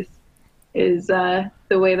subsidies is the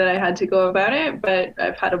way that I had to go about it, but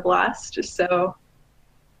I've had a blast, so...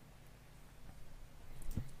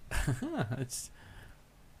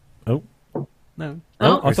 Oh. No.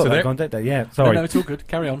 Oh, I thought that gone dead there. Yeah, sorry. No, it's all good.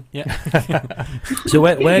 Carry on. Yeah. So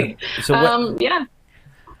where yeah.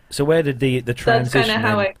 So where did the transition? That's kind of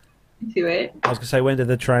how I do it. I was going to say, when did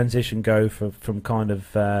the transition go from kind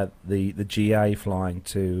of the GA flying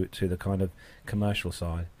to the kind of commercial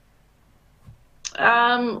side?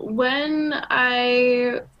 When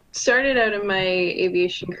I started out in my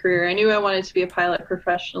aviation career, I knew I wanted to be a pilot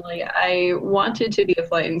professionally. I wanted to be a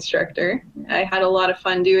flight instructor. I had a lot of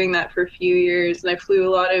fun doing that for a few years, and I flew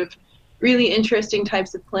a lot of really interesting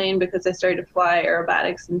types of plane because I started to fly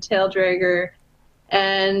aerobatics and tail dragger.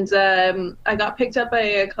 And I got picked up by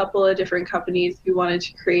a couple of different companies who wanted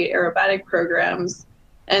to create aerobatic programs.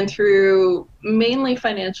 And through mainly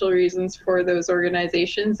financial reasons for those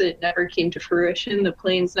organizations, it never came to fruition. The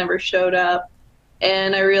planes never showed up.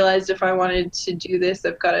 And I realized if I wanted to do this,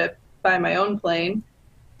 I've got to buy my own plane.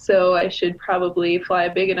 So I should probably fly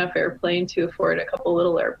a big enough airplane to afford a couple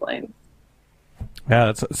little airplanes.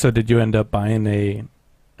 Yeah. So did you end up buying an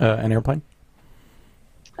airplane?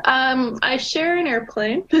 I share an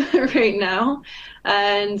airplane right now.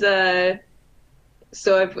 And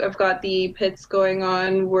so I've got the pits going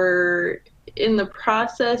on. We're in the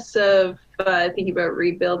process of thinking about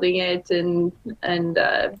rebuilding it and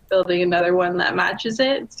building another one that matches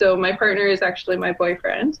it. So my partner is actually my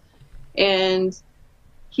boyfriend, and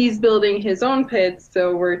he's building his own pits.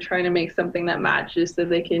 So we're trying to make something that matches so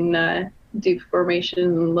they can do formation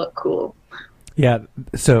and look cool. Yeah,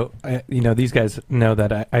 so these guys know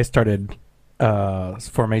that I started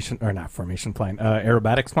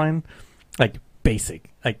aerobatics flying, like basic,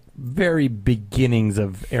 like very beginnings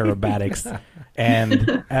of aerobatics.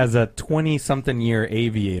 And as a 20-something-year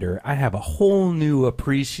aviator, I have a whole new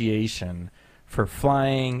appreciation for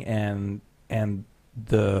flying and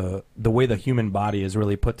the way the human body is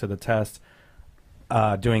really put to the test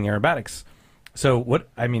doing aerobatics. So what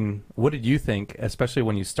did you think, especially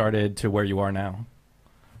when you started to where you are now?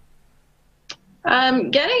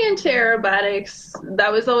 Getting into aerobatics, that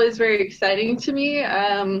was always very exciting to me.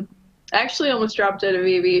 I actually almost dropped out of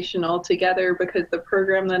aviation altogether because the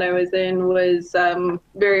program that I was in was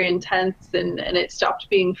very intense and it stopped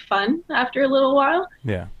being fun after a little while.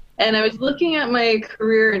 Yeah. And I was looking at my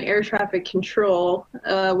career in air traffic control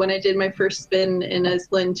when I did my first spin in a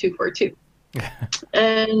Lin 242.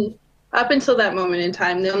 And up until that moment in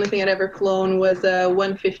time, the only thing I'd ever flown was a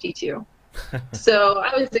 152. So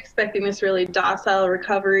I was expecting this really docile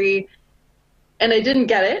recovery, and I didn't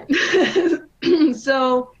get it.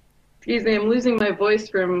 So, excuse me, I'm losing my voice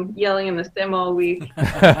from yelling in the sim all week.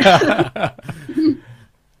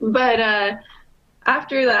 But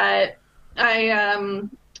after that, I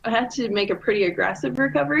had to make a pretty aggressive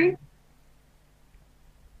recovery.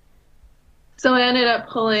 So I ended up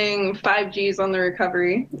pulling 5 Gs on the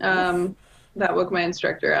recovery. That woke my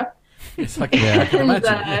instructor up. It's like, yeah, I can imagine.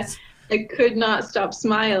 Yes. I could not stop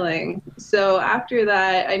smiling. So after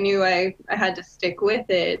that, I knew I had to stick with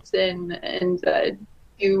it and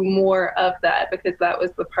do more of that because that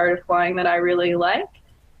was the part of flying that I really like.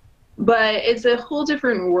 But it's a whole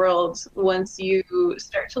different world once you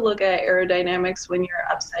start to look at aerodynamics when you're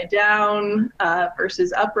upside down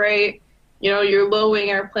versus upright. Your low wing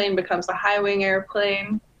airplane becomes a high wing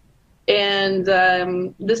airplane. And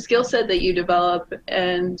the skill set that you develop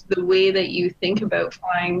and the way that you think about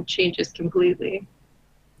flying changes completely.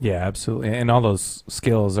 Yeah, absolutely. And all those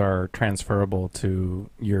skills are transferable to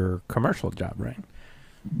your commercial job, right?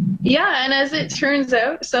 Yeah, and as it turns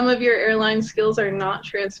out, some of your airline skills are not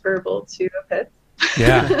transferable to a pit.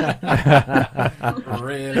 Yeah.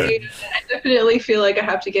 Really? I definitely feel like I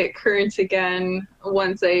have to get current again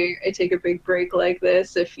once I take a big break like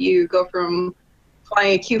this. If you go from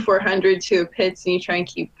flying a Q400 to a pits and you try and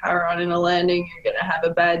keep power on in a landing, you're going to have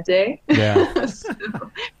a bad day. Yeah.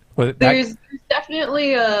 There's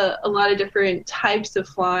definitely a lot of different types of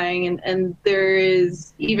flying, and there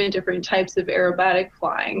is even different types of aerobatic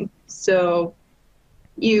flying. So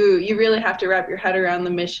you really have to wrap your head around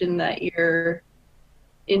the mission that you're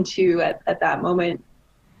into at that moment.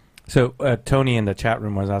 So Tony in the chat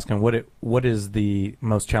room was asking, what is the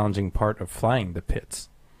most challenging part of flying the pits?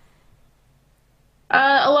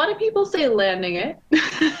 A lot of people say landing it.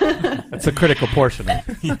 That's a critical portion of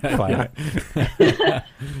flying.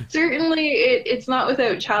 Certainly, it's not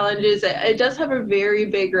without challenges. It does have a very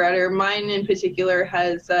big rudder. Mine in particular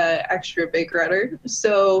has extra big rudder.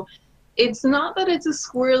 So it's not that it's a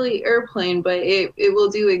squirrely airplane, but it will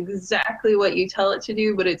do exactly what you tell it to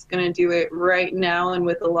do, but it's going to do it right now and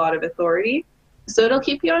with a lot of authority. So it'll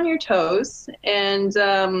keep you on your toes, and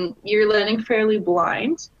you're landing fairly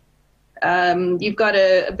blind. You've got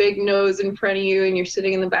a big nose in front of you, and you're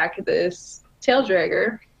sitting in the back of this tail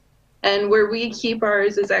dragger. And where we keep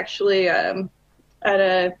ours is actually at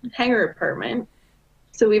a hangar apartment.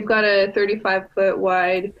 So we've got a 35-foot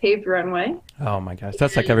wide paved runway. Oh my gosh,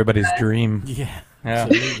 that's like everybody's dream. Yeah,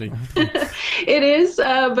 absolutely. It is,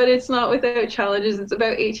 but it's not without challenges. It's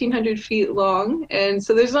about 1,800 feet long, and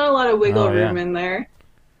so there's not a lot of wiggle room in there.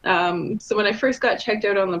 So when I first got checked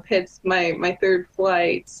out on the pits, my third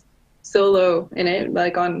flight solo in it,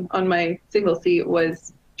 like on my single seat,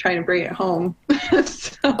 was trying to bring it home.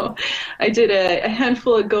 So I did a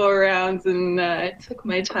handful of go-arounds and took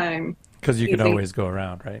my time. Because you can always go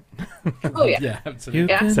around, right? Oh yeah, yeah,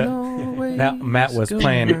 absolutely. Yeah. So, Matt was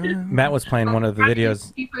playing one of the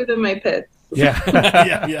videos. Cheaper than my pits. Yeah.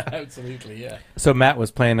 yeah, absolutely, yeah. So Matt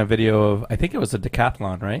was playing a video of, I think it was a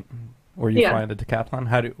decathlon, right? Were you flying the decathlon?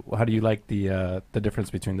 How do you like the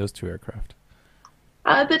difference between those two aircraft?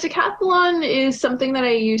 The decathlon is something that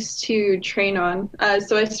I used to train on.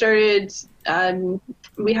 So I started,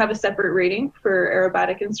 we have a separate rating for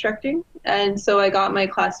aerobatic instructing. And so I got my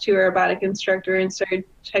class 2 aerobatic instructor and started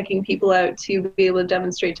checking people out to be able to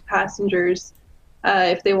demonstrate to passengers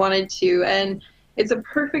if they wanted to. And it's a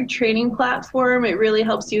perfect training platform. It really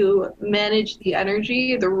helps you manage the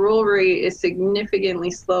energy. The roll rate is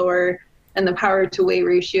significantly slower, and the power to weight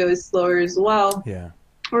ratio is slower as well. Yeah.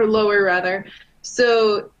 Or lower, rather.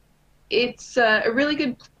 So it's a really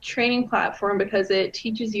good training platform because it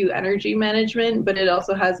teaches you energy management, but it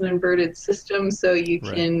also has an inverted system, so you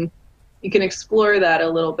can you can explore that a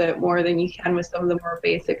little bit more than you can with some of the more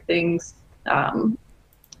basic things. And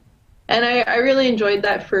I really enjoyed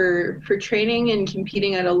that for training and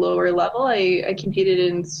competing at a lower level. I competed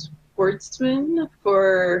in sportsman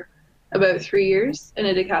for about 3 years in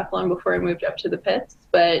a decathlon before I moved up to the pits.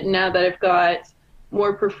 But now that I've got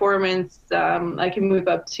more performance, I can move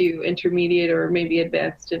up to intermediate or maybe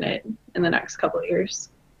advanced in it in the next couple of years.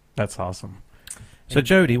 That's awesome. So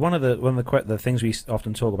Jodie, one of the things we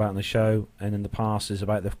often talk about in the show and in the past is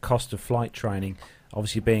about the cost of flight training,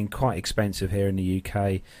 obviously being quite expensive here in the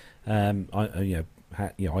UK. I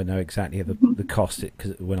know exactly the cost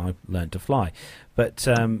because when I learned to fly, but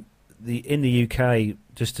in the UK,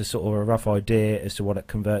 just a sort of a rough idea as to what it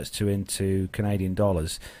converts to into Canadian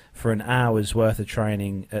dollars for an hour's worth of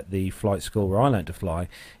training at the flight school where I learned to fly,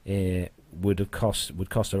 would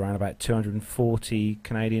cost around about 240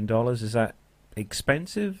 Canadian dollars. Is that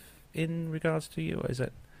expensive in regards to you, or is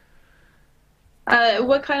it?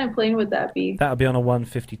 What kind of plane would that be? That would be on a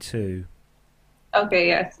 152. Okay,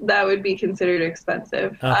 yes, that would be considered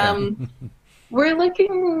expensive. Okay. We're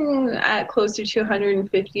looking at close to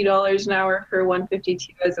 $250 an hour for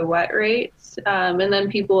 152 as a wet rate, and then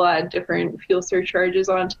people add different fuel surcharges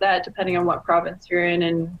onto that depending on what province you're in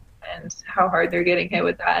and how hard they're getting hit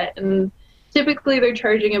with that. And typically they're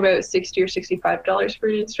charging about $60 or $65 for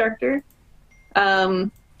an instructor.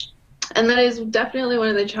 And that is definitely one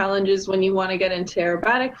of the challenges when you want to get into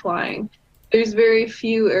aerobatic flying. There's very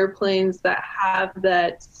few airplanes that have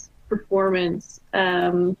that performance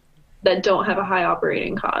that don't have a high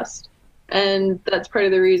operating cost. And that's part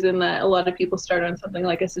of the reason that a lot of people start on something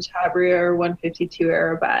like a Citabria or 152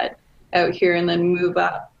 Aerobat out here and then move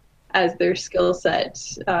up as their skill set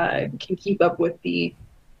can keep up with the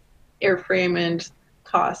airframe and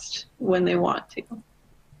cost when they want to.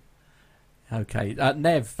 Okay,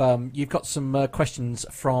 Nev, you've got some questions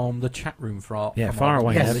from the chat room for our far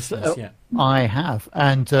away. Yes, I have,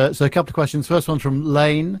 and so a couple of questions. First one from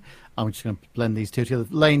Lane. I'm just going to blend these two together.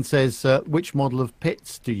 Lane says, "Which model of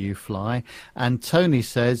pits do you fly?" And Tony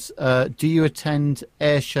says, "Do you attend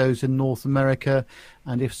air shows in North America?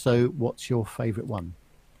 And if so, what's your favourite one?"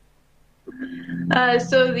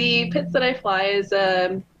 So the pits that I fly is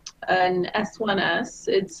an S1S.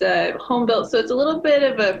 It's home built, so it's a little bit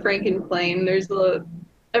of a Frankenplane.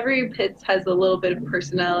 Every pit has a little bit of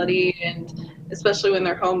personality, and especially when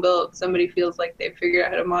they're home built, somebody feels like they figured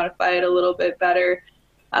out how to modify it a little bit better.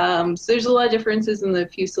 So there's a lot of differences in the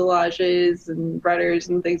fuselages and rudders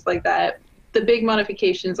and things like that. The big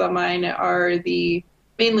modifications on mine are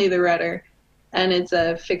mainly the rudder, and it's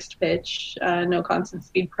a fixed pitch, no constant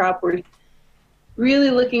speed prop. We're really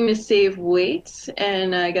looking to save weight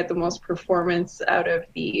and get the most performance out of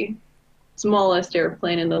the smallest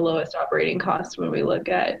airplane and the lowest operating cost when we look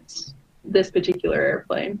at this particular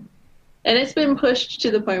airplane. And it's been pushed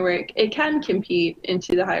to the point where it can compete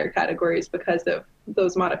into the higher categories because of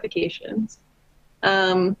those modifications.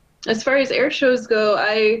 As far as air shows go,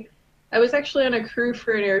 I was actually on a crew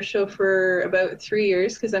for an air show for about 3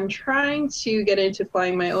 years because I'm trying to get into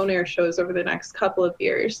flying my own air shows over the next couple of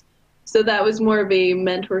years. So that was more of a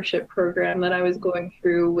mentorship program that I was going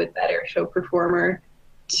through with that air show performer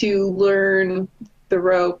to learn the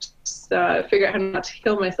ropes, figure out how not to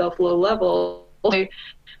kill myself low level. I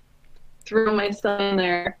threw myself in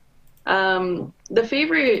there. The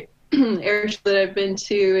favorite air show that I've been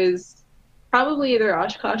to is probably either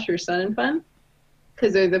Oshkosh or Sun and Fun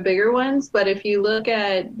because they're the bigger ones. But if you look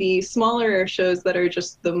at the smaller air shows that are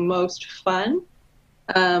just the most fun,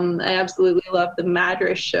 I absolutely love the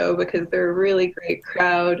Madras show because they're a really great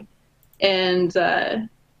crowd, and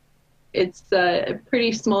it's a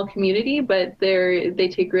pretty small community, but they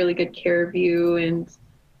take really good care of you, and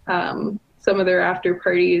some of their after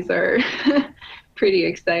parties are pretty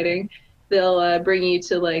exciting. They'll bring you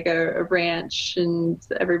to like a ranch, and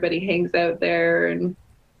everybody hangs out there, and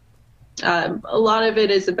a lot of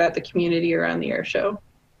it is about the community around the air show.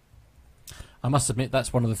 I must admit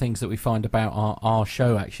that's one of the things that we find about our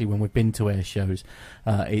show actually when we've been to air shows.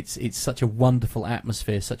 It's such a wonderful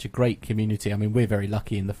atmosphere, such a great community. I mean, we're very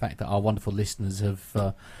lucky in the fact that our wonderful listeners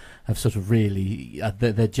have sort of really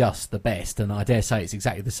they're just the best, and I dare say it's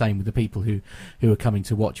exactly the same with the people who are coming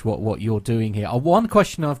to watch what you're doing here. One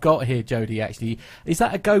question I've got here, Jodie, actually, is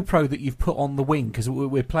that a GoPro that you've put on the wing? Because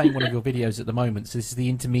we're playing one of your videos at the moment. So this is the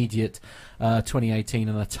Intermediate 2018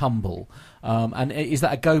 and a tumble. And is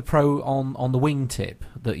that a GoPro on the wingtip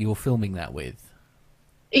that you're filming that with?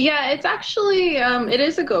 Yeah, it's actually, it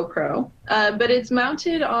is a GoPro, but it's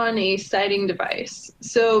mounted on a sighting device.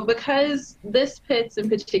 So because this pits in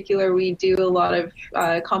particular, we do a lot of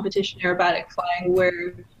competition aerobatic flying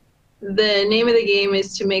where the name of the game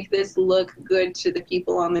is to make this look good to the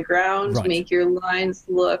people on the ground, Right. make your lines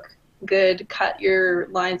look good, cut your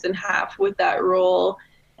lines in half with that roll,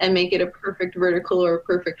 and make it a perfect vertical or a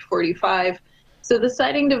perfect 45. So the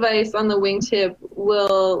sighting device on the wingtip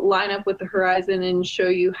will line up with the horizon and show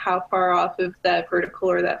you how far off of that vertical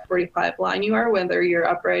or that 45 line you are, whether you're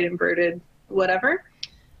upright, inverted, whatever.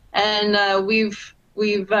 And we've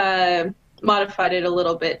modified it a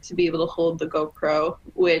little bit to be able to hold the GoPro,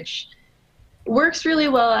 which works really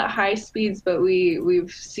well at high speeds, but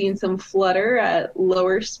we've seen some flutter at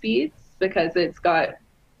lower speeds because it's got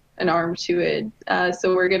an arm to it.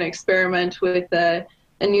 So we're going to experiment with a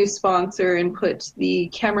new sponsor and put the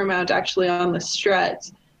camera mount actually on the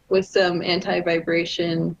strut with some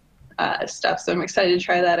anti-vibration stuff. So I'm excited to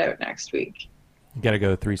try that out next week. You got to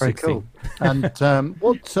go 360. Very cool. And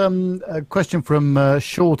what a question from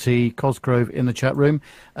Shorty Cosgrove in the chat room.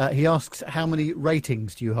 He asks, how many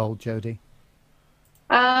ratings do you hold, Jodie?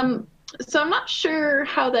 So I'm not sure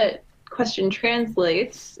how that question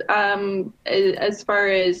translates as far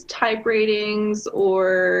as type ratings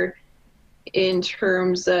or in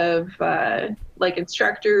terms of like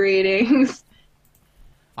instructor ratings.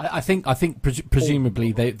 I think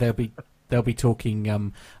presumably they'll be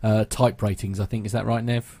talking type ratings. I think, is that right,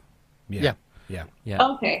 Nev? Yeah.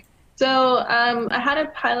 Okay. So I had a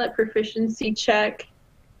pilot proficiency check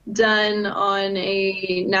done on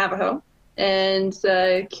a Navajo and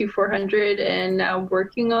Q400, and now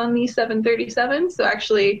working on the 737. So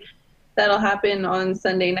actually, that'll happen on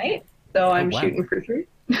Sunday night. So I'm shooting for 3.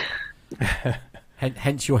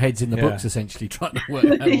 Hence your head's in the books, essentially, trying to work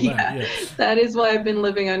that all out. Yeah. That is why I've been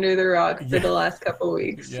living under the rock for the last couple of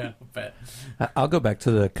weeks. Yeah, I bet. I'll go back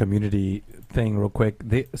to the community thing real quick.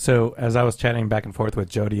 So as I was chatting back and forth with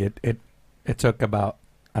Jodie, it took about,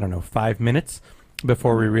 5 minutes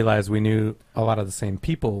before we realized we knew a lot of the same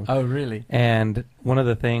people. Oh, really? And one of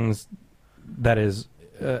the things that is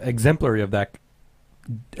exemplary of that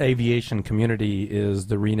aviation community is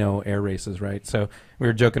the Reno air races, right? So we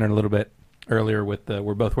were joking a little bit earlier with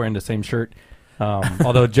we're both wearing the same shirt.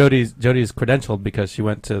 Although Jodie's credentialed because she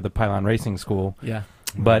went to the Pylon Racing School. Yeah.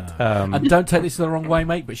 But and don't take this the wrong way,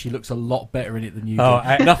 mate, but she looks a lot better in it than you do.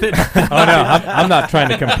 Nothing. Oh no, I'm not trying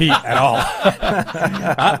to compete at all.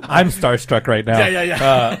 I'm starstruck right now.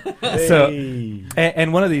 Yeah.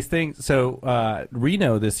 And one of these things. So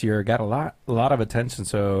Reno this year got a lot of attention.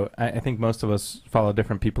 So I think most of us follow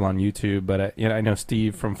different people on YouTube. But I know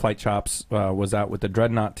Steve from Flight Chops was out with the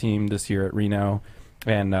Dreadnought team this year at Reno,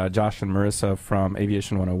 and Josh and Marissa from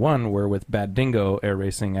Aviation 101 were with Bad Dingo Air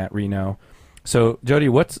Racing at Reno. So, Jodie,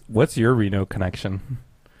 what's your Reno connection?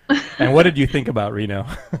 And what did you think about Reno?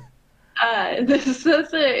 This is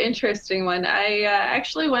an interesting one. I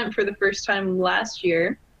actually went for the first time last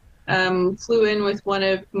year. Flew in with one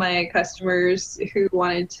of my customers who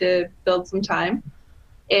wanted to build some time.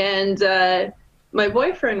 And my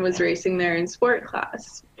boyfriend was racing there in sport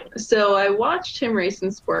class. So I watched him race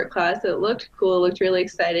in sport class. It looked cool. It looked really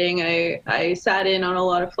exciting. I sat in on a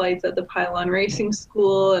lot of flights at the Pylon Racing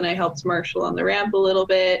School, and I helped Marshall on the ramp a little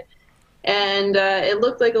bit. And it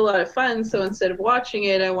looked like a lot of fun. So instead of watching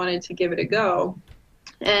it, I wanted to give it a go.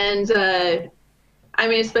 And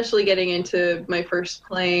especially getting into my first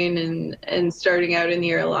plane and starting out in the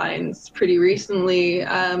airlines pretty recently,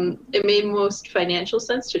 it made most financial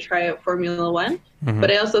sense to try out Formula One. Mm-hmm.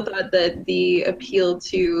 But I also thought that the appeal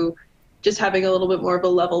to just having a little bit more of a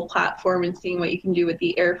level platform and seeing what you can do with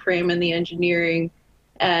the airframe and the engineering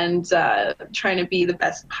and trying to be the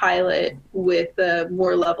best pilot with a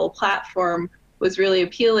more level platform was really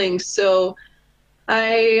appealing. So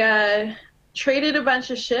I traded a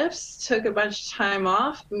bunch of shifts, took a bunch of time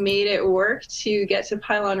off, made it work to get to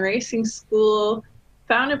Pylon Racing School,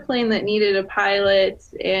 found a plane that needed a pilot,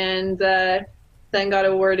 and then got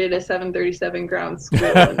awarded a 737 ground school.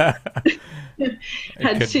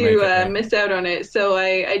 Had to miss out on it. So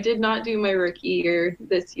I did not do my rookie year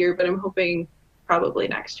this year, but I'm hoping probably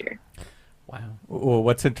next year. Wow. Well,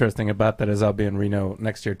 what's interesting about that is I'll be in Reno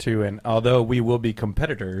next year too, and although we will be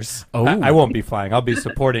competitors, Oh. I won't be flying. I'll be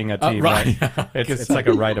supporting a team. Right. It's like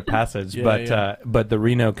a rite of passage. Yeah, but the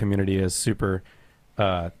Reno community is super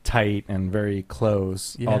tight and very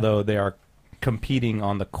close. Yeah. Although they are competing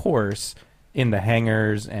on the course, in the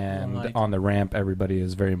hangars and Right. on the ramp, everybody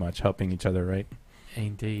is very much helping each other, right?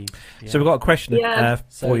 Indeed. So we've got a question for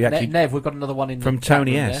you, actually. Nev, we've got another one in from the chat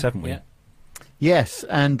Tony room S, there. haven't we? Yeah. Yes,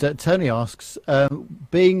 and Tony asks,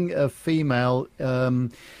 being a female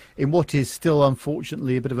in what is still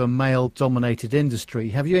unfortunately a bit of a male-dominated industry,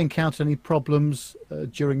 have you encountered any problems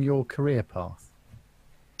during your career path?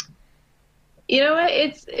 You know what?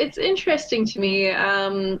 It's interesting to me.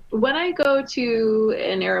 When I go to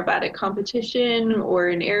an aerobatic competition or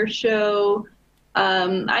an air show,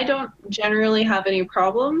 I don't generally have any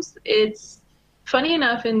problems. It's funny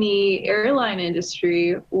enough in the airline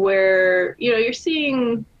industry where, you know, you're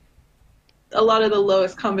seeing a lot of the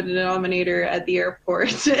lowest common denominator at the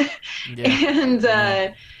airport.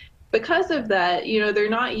 And because of that, you know, they're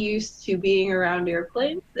not used to being around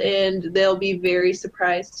airplanes, and they'll be very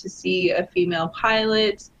surprised to see a female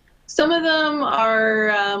pilot. Some of them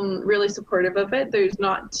are really supportive of it. There's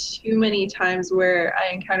not too many times where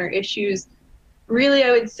I encounter issues. Really,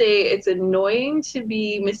 I would say it's annoying to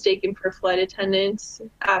be mistaken for a flight attendant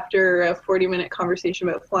after a 40-minute conversation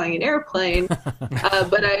about flying an airplane,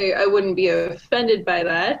 but I wouldn't be offended by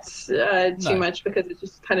that too much, because it's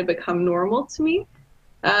just kind of become normal to me.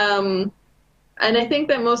 And I think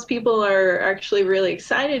that most people are actually really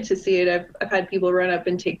excited to see it. I've had people run up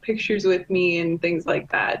and take pictures with me and things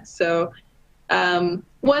like that. So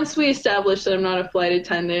once we establish that I'm not a flight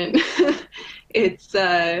attendant, it's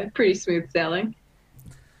pretty smooth sailing.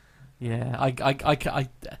 Yeah,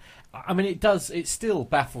 I mean, it still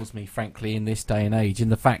baffles me, frankly, in this day and age, in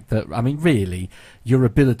the fact that, I mean, really, your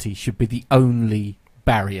ability should be the only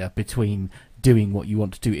barrier between doing what you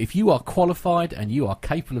want to do. If you are qualified and you are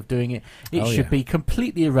capable of doing it, it should be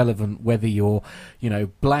completely irrelevant whether you're, you know,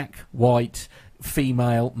 black, white,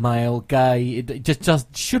 female, male, gay. It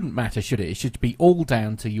just shouldn't matter, should it? It should be all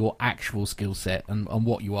down to your actual skill set and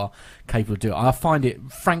what you are capable of doing. I find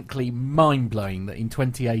it frankly mind-blowing that in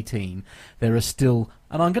 2018 there are still,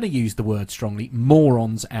 and I'm going to use the word strongly,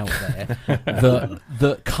 morons out there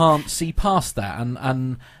that can't see past that,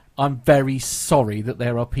 and I'm very sorry that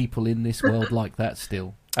there are people in this world like that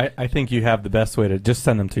still. I think you have the best way to just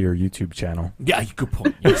send them to your YouTube channel. Yeah, good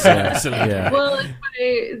point. Yes, absolutely. Yeah. Well, if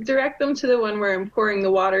I direct them to the one where I'm pouring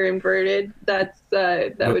the water inverted, that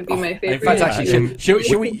would be my favorite. In fact, actually,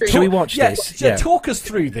 should we watch this? Yeah. Talk us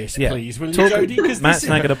through this, please, will you, Jody? Matt's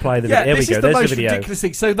now going to play the video. Here we go. This is the most ridiculous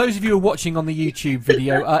thing. So, those of you who are watching on the YouTube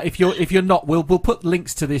video, if you're not, we'll put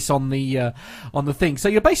links to this on the thing. So,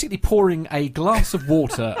 you're basically pouring a glass of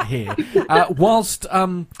water here, whilst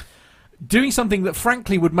doing something that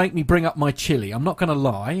frankly would make me bring up my chili. I'm not going to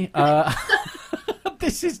lie.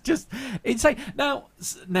 This is just insane. Now,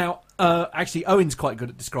 actually, Owen's quite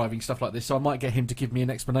good at describing stuff like this, so I might get him to give me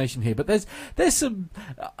an explanation here. But there's some.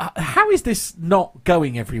 How is this not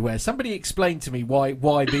going everywhere? Somebody explain to me why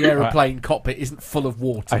the aeroplane cockpit isn't full of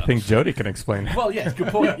water. I think Jody can explain it. Well, yes, good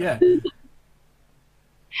point. Yeah.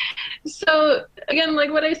 So, again, like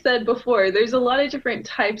what I said before, there's a lot of different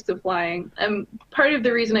types of flying. And part of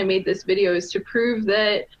the reason I made this video is to prove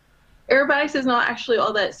that aerobatics is not actually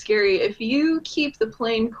all that scary. If you keep the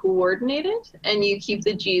plane coordinated and you keep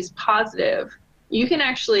the G's positive, you can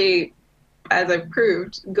actually, as I've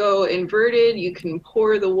proved, go inverted. You can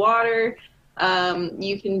pour the water.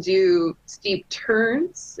 You can do steep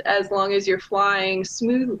turns as long as you're flying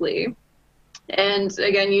smoothly. And,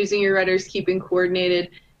 again, using your rudders, keeping coordinated,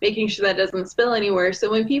 making sure that doesn't spill anywhere. So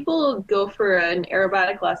when people go for an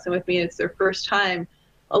aerobatic lesson with me, it's their first time,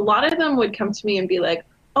 a lot of them would come to me and be like,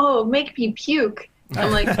 "Oh, make me puke."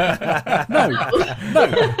 I'm like, no,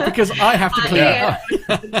 because I have to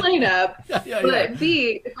clean up. But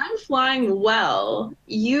B, if I'm flying well,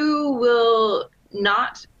 you will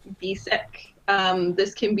not be sick.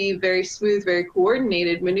 This can be very smooth, very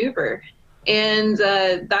coordinated maneuver. And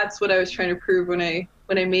that's what I was trying to prove when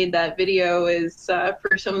I made that video, is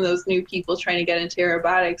for some of those new people trying to get into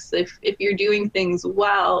aerobatics, if you're doing things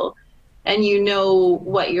well and you know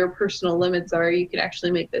what your personal limits are, you can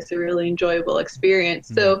actually make this a really enjoyable experience.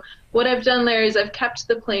 Mm-hmm. So what I've done there is I've kept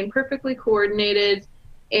the plane perfectly coordinated,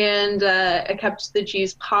 and I kept the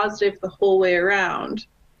G's positive the whole way around,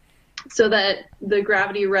 so that the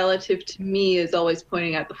gravity relative to me is always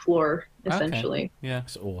pointing at the floor, essentially. Okay. Yeah,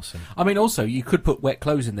 it's awesome. I mean, also you could put wet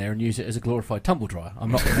clothes in there and use it as a glorified tumble dryer. I'm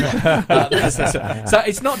not. So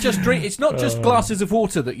it's not just it's not just glasses of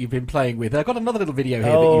water that you've been playing with. I've got another little video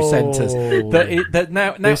here that you sent us.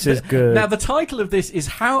 Now this is good. Now the title of this is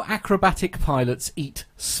 "How Acrobatic Pilots Eat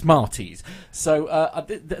Smarties." So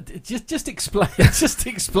just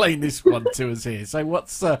explain this one to us here. So what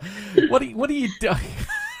are you doing?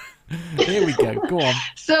 Here we go. Go on.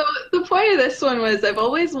 So the point of this one was I've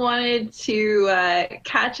always wanted to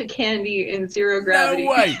catch a candy in zero gravity.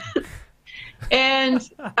 No way. And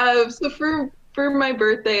so for my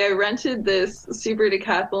birthday, I rented this Super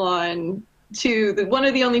Decathlon to one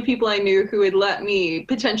of the only people I knew who would let me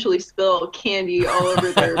potentially spill candy all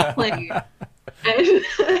over their plane. And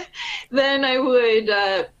then I would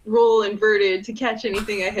roll inverted to catch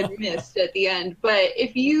anything I had missed at the end. But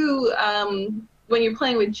if you, when you're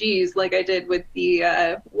playing with G's, like I did with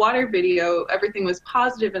the water video, everything was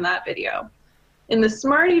positive in that video. In the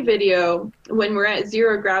Smarty video, when we're at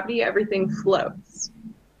zero gravity, everything floats.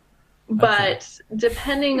 But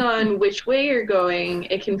depending on which way you're going,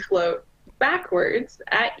 it can float backwards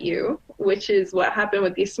at you, which is what happened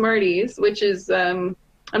with these Smarties, which is, I'm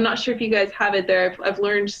not sure if you guys have it there. I've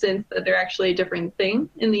learned since that they're actually a different thing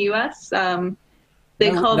in the US. They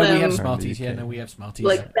call them... we have Smarties. Yeah, no, we have Smarties.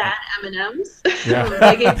 Like bad M&Ms. Yeah.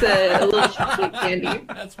 Like it's a little chocolate candy.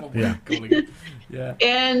 That's what we're calling it. Yeah.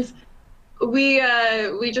 And we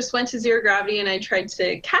just went to zero gravity and I tried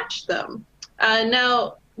to catch them.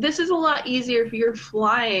 Now, this is a lot easier if you're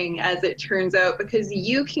flying, as it turns out, because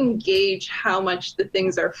you can gauge how much the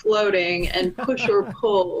things are floating and push or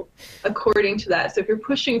pull according to that. So if you're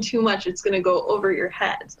pushing too much, it's going to go over your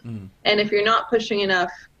head. And if you're not pushing enough,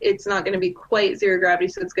 it's not going to be quite zero gravity,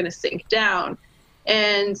 so it's going to sink down.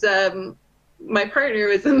 And my partner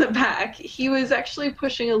was in the back. He was actually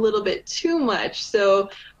pushing a little bit too much, so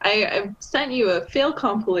I sent you a fail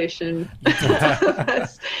compilation of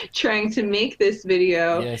us trying to make this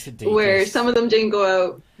video. Yes, indeed, where yes. some of them didn't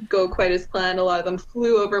go quite as planned. A lot of them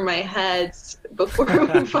flew over my head before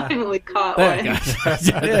we finally caught There one. you go.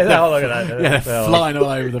 Yeah, look at that. Yeah, flying all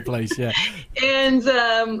over the place. Yeah, And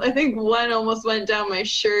I think one almost went down my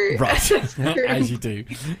shirt. right. As you do.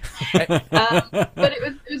 But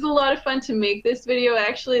it was a lot of fun to make this video. I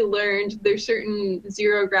actually learned there's certain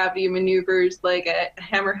zero gravity maneuvers, like a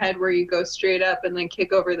hammerhead where you go straight up and then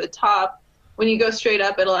kick over the top. When you go straight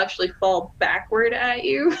up, it'll actually fall backward at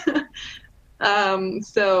you.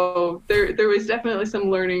 So there was definitely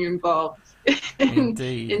some learning involved in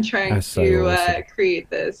trying That's so to awesome. Create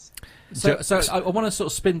this. So I want to sort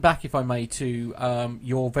of spin back, if I may, to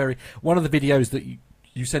one of the videos that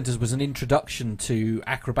you sent us was an introduction to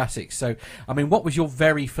acrobatics. So, I mean, what was your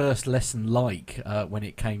very first lesson like when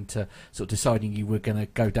it came to sort of deciding you were going to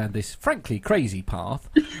go down this, frankly, crazy path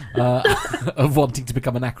of wanting to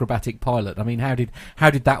become an acrobatic pilot? I mean, how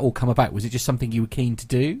did that all come about? Was it just something you were keen to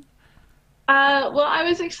do? Well, I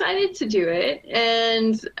was excited to do it,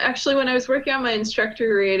 and actually when I was working on my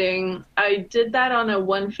instructor rating, I did that on a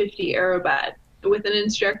 150 aerobat with an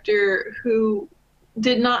instructor who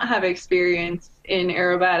did not have experience in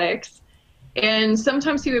aerobatics, and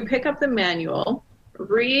sometimes he would pick up the manual,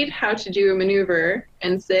 read how to do a maneuver,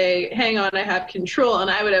 and say, hang on, I have control,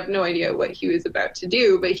 and I would have no idea what he was about to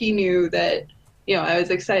do, but he knew that, I was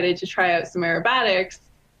excited to try out some aerobatics,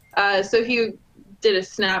 so he did a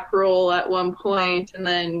snap roll at one point and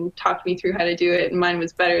then talked me through how to do it, and mine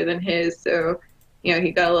was better than his, so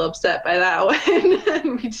he got a little upset by that one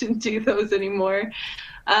and we didn't do those anymore.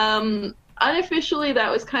 Unofficially,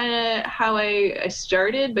 that was kind of how I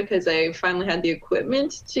started, because I finally had the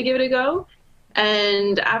equipment to give it a go.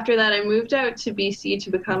 And after that, I moved out to BC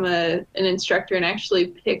to become an instructor, and actually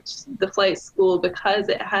picked the flight school because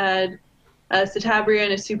it had a Citabria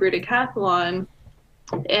and a Super Decathlon.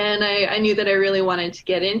 And I knew that I really wanted to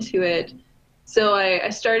get into it. So I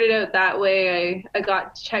started out that way. I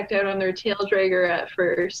got checked out on their tail dragger at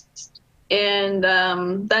first. And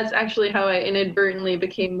that's actually how I inadvertently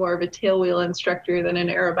became more of a tailwheel instructor than an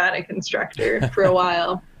aerobatic instructor for a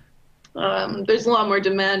while. There's a lot more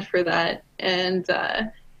demand for that.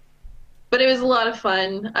 But it was a lot of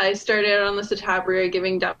fun. I started out on the Citabria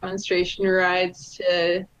giving demonstration rides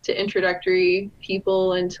to introductory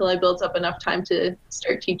people until I built up enough time to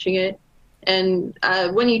start teaching it. And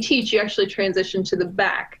when you teach, you actually transition to the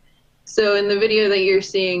back. So in the video that you're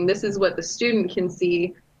seeing, this is what the student can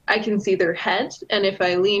see. I can see their head, and if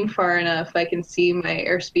I lean far enough, I can see my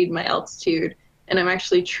airspeed, my altitude, and I'm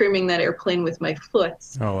actually trimming that airplane with my foot.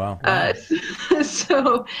 Oh, wow.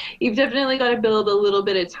 So you've definitely got to build a little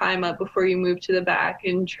bit of time up before you move to the back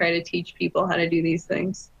and try to teach people how to do these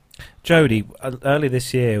things. Jodie, early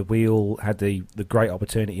this year, we all had the great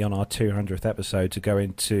opportunity on our 200th episode to go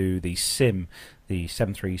into the sim, the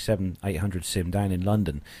 737-800 sim down in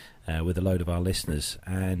London with a load of our listeners.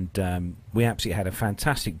 And we absolutely had a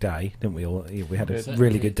fantastic day, didn't we all? We had a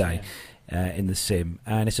really good day. In the sim,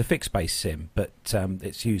 and it's a fixed-based sim, but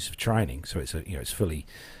it's used for training, so it's it's fully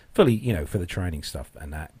for the training stuff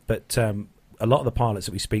and that. But a lot of the pilots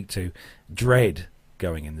that we speak to dread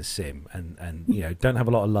going in the sim, and don't have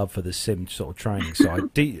a lot of love for the sim sort of training side.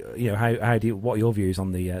 What are your views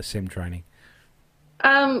on the sim training?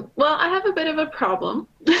 Well, I have a bit of a problem.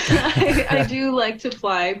 I do like to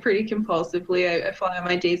fly pretty compulsively. I fly on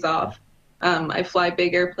my days off. I fly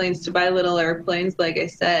big airplanes to buy little airplanes, like I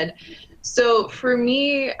said. So for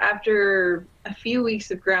me, after a few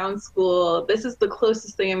weeks of ground school, this is the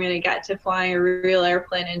closest thing I'm going to get to flying a real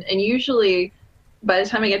airplane. And usually by the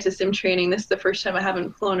time I get to sim training, this is the first time I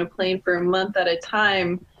haven't flown a plane for a month at a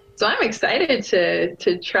time. So I'm excited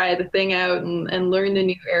to try the thing out and learn the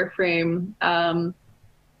new airframe.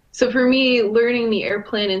 So for me, learning the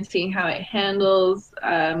airplane and seeing how it handles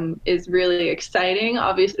is really exciting.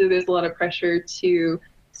 Obviously, there's a lot of pressure to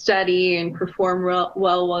study and perform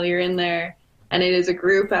well while you're in there. And it is a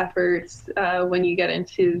group effort when you get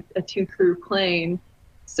into a 2-crew plane.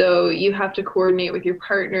 So you have to coordinate with your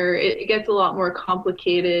partner. It gets a lot more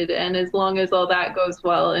complicated. And as long as all that goes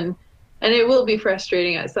well, and it will be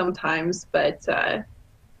frustrating at some times, but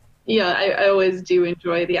yeah, I always do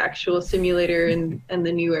enjoy the actual simulator and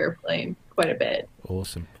the new airplane quite a bit.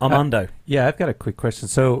 Awesome. Armando. Yeah, I've got a quick question.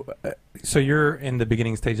 So you're in the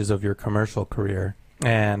beginning stages of your commercial career,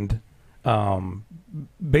 and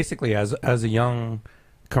basically as a young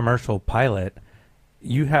commercial pilot,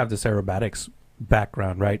 you have this aerobatics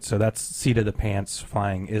background, right? So that's seat of the pants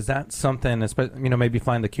flying. Is that something, maybe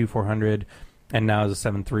flying the Q400 and now as a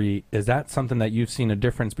 7.3, is that something that you've seen a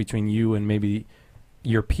difference between you and maybe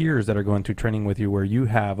your peers that are going through training with you, where you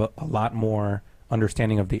have a lot more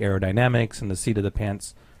understanding of the aerodynamics and the seat of the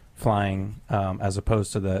pants flying, as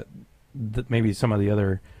opposed to the maybe some of the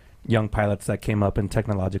other young pilots that came up in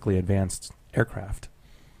technologically advanced aircraft?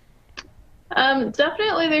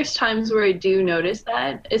 Definitely there's times where I do notice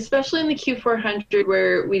that, especially in the Q400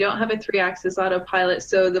 where we don't have a 3-axis autopilot,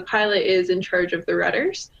 so the pilot is in charge of the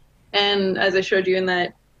rudders. And as I showed you in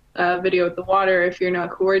that video with the water, if you're not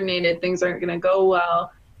coordinated, things aren't going to go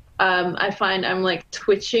well. I find I'm like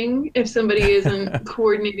twitching if somebody isn't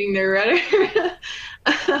coordinating their rudder.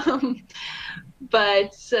 And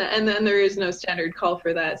then there is no standard call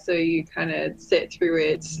for that, so you kind of sit through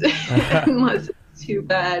it unless it's too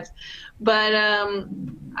bad. But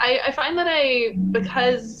I find that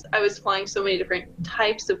because I was flying so many different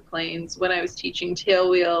types of planes when I was teaching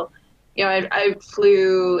tailwheel, I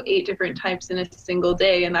flew 8 different types in a single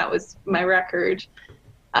day, and that was my record.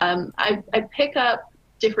 I pick up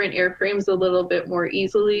different airframes a little bit more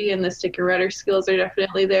easily, and the stick and rudder skills are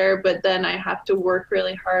definitely there, but then I have to work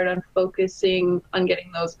really hard on focusing on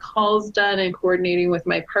getting those calls done and coordinating with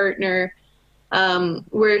my partner,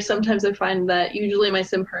 where sometimes I find that usually my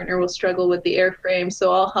sim partner will struggle with the airframe,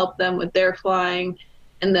 so I'll help them with their flying,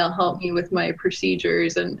 and they'll help me with my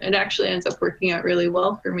procedures, and it actually ends up working out really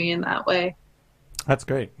well for me in that way. That's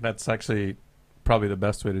great. That's actually probably the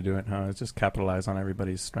best way to do it, huh? Is just capitalize on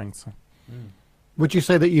everybody's strengths. Would you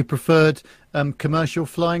say that you preferred commercial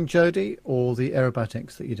flying, Jodie, or the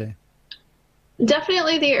aerobatics that you do?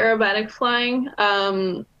 Definitely the aerobatic flying.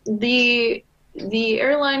 The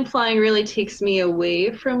airline flying really takes me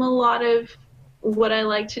away from a lot of what I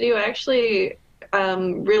like to do. I actually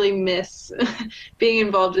really miss being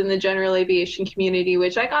involved in the general aviation community,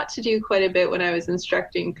 which I got to do quite a bit when I was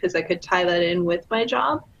instructing because I could tie that in with my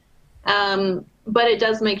job. But it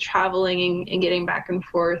does make traveling and getting back and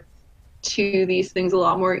forth to these things a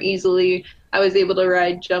lot more easily. I was able to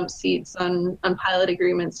ride jump seats on pilot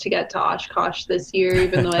agreements to get to Oshkosh this year,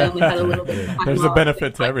 even though I only had a little bit of time. There's a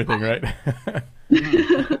benefit to everything, right?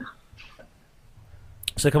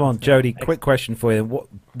 So come on, Jodie, quick question for you.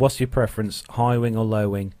 What's your preference, high wing or low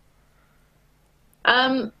wing?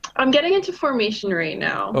 I'm getting into formation right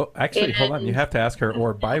now. Oh, actually, hold on. You have to ask her,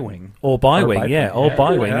 or bi-wing. Or bi-wing, yeah. Or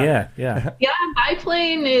bi-wing, yeah. Yeah,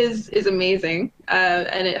 biplane is amazing,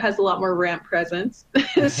 and it has a lot more ramp presence.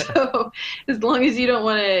 So as long as you don't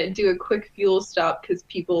want to do a quick fuel stop because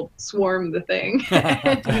people swarm the thing, you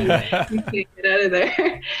can't get out of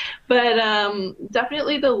there. But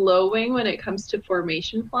definitely the low wing when it comes to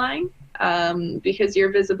formation flying. Because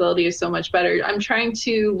your visibility is so much better. I'm trying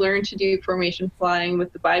to learn to do formation flying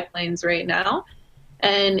with the biplanes right now,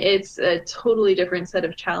 and it's a totally different set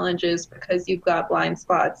of challenges because you've got blind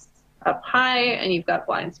spots up high and you've got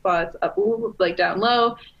blind spots up like down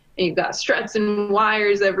low, and you've got struts and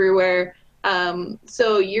wires everywhere.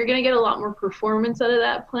 So you're going to get a lot more performance out of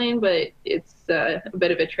that plane, but it's a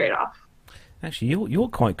bit of a trade-off. Actually, you're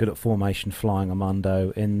quite good at formation flying,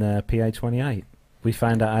 Armando, in PA-28. We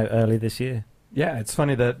found that out early this year. Yeah, it's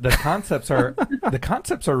funny that the concepts are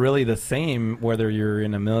really the same whether you're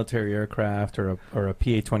in a military aircraft or a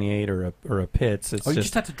PA-28 or a Pitts. It's you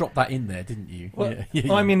just had to drop that in there, didn't you? Well,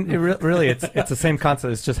 well I mean, really, it's the same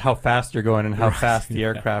concept. It's just how fast you're going and how fast the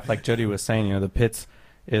aircraft. Like Jodie was saying, the Pitts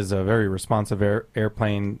is a very responsive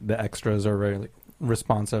airplane. The extras are very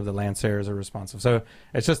responsive. The Lancers are responsive. So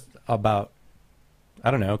it's just about,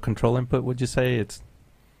 I don't know, control input. Would you say it's?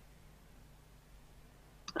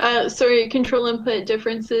 Sorry, control input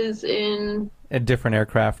differences in... A different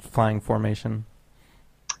aircraft flying formation.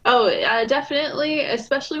 Oh, definitely,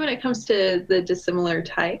 especially when it comes to the dissimilar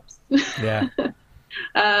types. Yeah.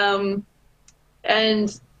 And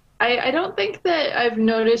I don't think that I've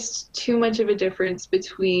noticed too much of a difference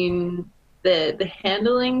between the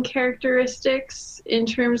handling characteristics in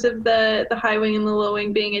terms of the high wing and the low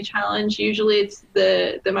wing being a challenge. Usually it's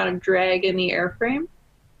the amount of drag in the airframe.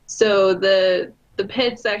 So the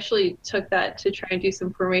Pitts actually took that to try and do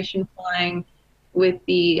some formation flying with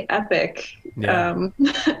the Epic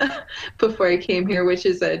before I came here, which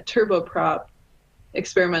is a turboprop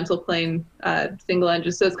experimental plane, single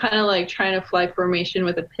engine. So it's kind of like trying to fly formation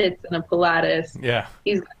with a Pitts and a Pilatus. Yeah.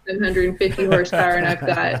 He's got 150 horsepower and I've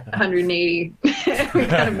got 180. We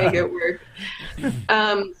gotta make it work.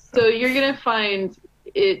 So you're gonna find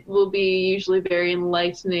it will be usually very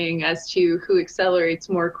enlightening as to who accelerates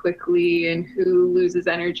more quickly and who loses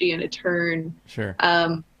energy in a turn. Sure.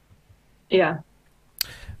 Yeah.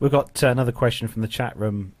 We've got another question from the chat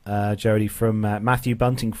room, Jodie, from Matthew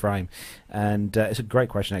Buntingframe, and it's a great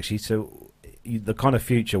question actually. So, the kind of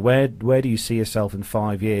future, where do you see yourself in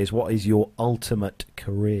 5 years? What is your ultimate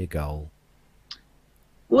career goal?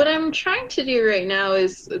 What I'm trying to do right now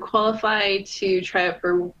is qualify to try out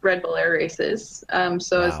for Red Bull Air Races.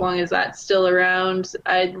 So as long as that's still around,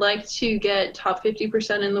 I'd like to get top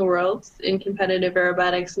 50% in the world in competitive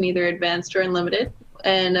aerobatics in either advanced or unlimited,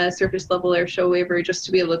 and a surface level air show waiver just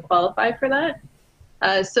to be able to qualify for that.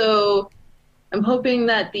 So I'm hoping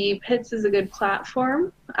that the Pitts is a good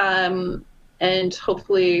platform, and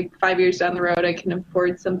hopefully 5 years down the road I can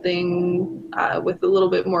afford something with a little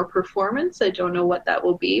bit more performance. I don't know what that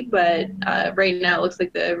will be, but right now it looks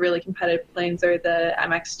like the really competitive planes are the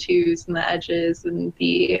MX2s and the Edges, and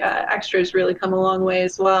the Extras really come a long way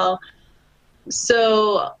as well.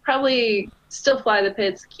 So probably still fly the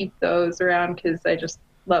Pitts, keep those around because I just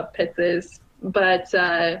love Pittses, but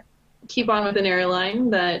keep on with an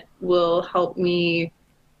airline that will help me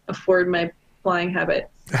afford my flying habits.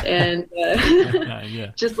 And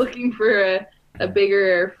just looking for a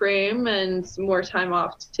bigger airframe and more time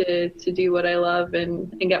off to do what I love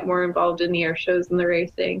and get more involved in the air shows and the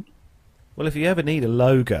racing. Well, if you ever need a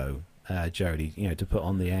logo, Jodie, to put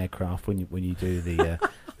on the aircraft when you do the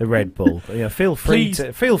Red Bull, feel free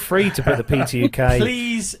to put the PTUK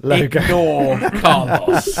please logo. Ignore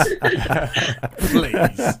Carlos.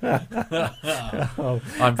 Please.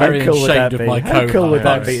 I'm very ashamed of my co-host. How cool would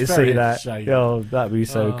that be to see Very that? ashamed. Oh, that'd be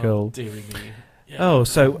so cool. Dearie me. Yeah. Oh,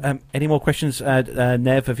 so any more questions?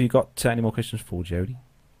 Nev, have you got any more questions for Jodie?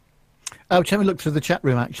 Shall we look through the chat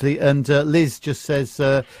room, actually? And Liz just says,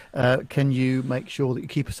 can you make sure that you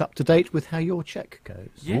keep us up to date with how your check goes?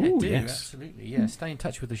 Yeah, Ooh, do, yes. absolutely. Yeah, stay in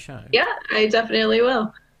touch with the show. Yeah, I definitely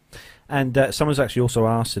will. And someone's actually also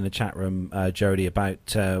asked in the chat room, Jodie,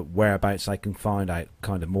 about whereabouts they can find out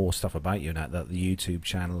kind of more stuff about you and at the YouTube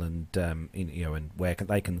channel, and and where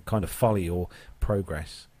they can kind of follow your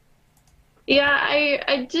progress. Yeah,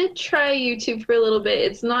 I did try YouTube for a little bit.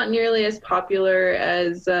 It's not nearly as popular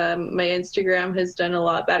as my Instagram has done a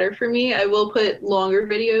lot better for me. I will put longer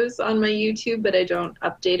videos on my YouTube, but I don't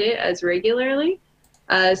update it as regularly.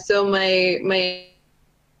 So my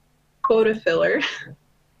quota filler,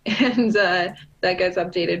 and that gets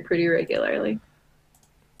updated pretty regularly.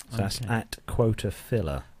 So that's at quota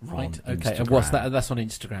filler. Right, on okay. Instagram. And what's that? That's on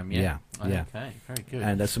Instagram, yeah? Yeah. Okay, very good.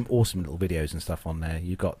 And there's some awesome little videos and stuff on there.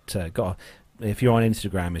 You got if you're on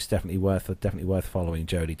Instagram, it's definitely worth following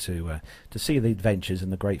Jodie to see the adventures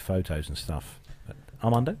and the great photos and stuff. But,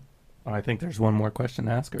 Armando? I think there's one more question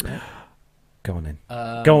to ask her, right? Go on then.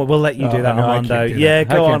 Go on, we'll let you do that, no, Armando. yeah,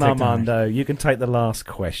 go on, Armando. You can take the last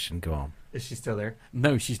question. Go on. Is she still there?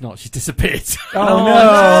 No, she's not. She's disappeared. Oh,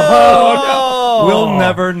 no! We'll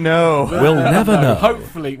never know. We'll never know.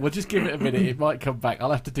 Hopefully, we'll just give it a minute. It might come back.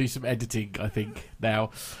 I'll have to do some editing, I think,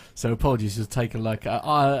 now. So apologies. Just take a look.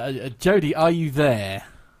 Jodie, are you there?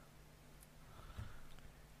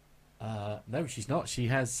 No, she's not. She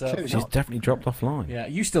has. She's definitely dropped offline. Yeah,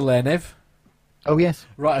 you still there, Nev? Oh, yes.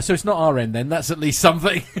 Right, so it's not our end then. That's at least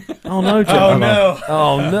something. Oh, no, Oh, no.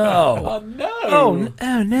 Oh, no. Oh, no. Oh,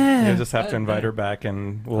 no. You'll just have to invite her back,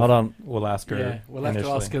 and we'll, Hold on. we'll ask her. Yeah, we'll have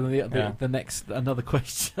initially. to ask her the next another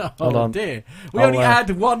question. Oh, Hold on. dear. We I'll, only had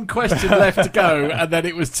one question left to go, and then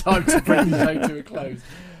it was time to bring the show to a close.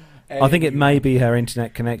 I think it may be her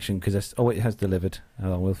internet connection because it has delivered.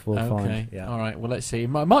 Hold on, we'll find. Okay. Yeah. All right. Well, let's see. It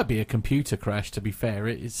might be a computer crash. To be fair,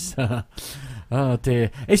 it's. Oh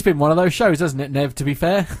dear. It's been one of those shows, hasn't it, Nev? To be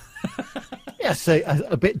fair. Yeah, Yes,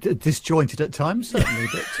 a bit disjointed at times, certainly.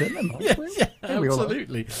 But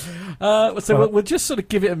absolutely. So we'll just sort of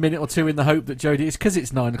give it a minute or two in the hope that Jodie, it's because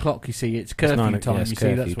it's 9 o'clock, you see, it's curfew time, you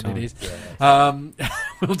see, that's what it is.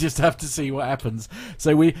 We'll just have to see what happens.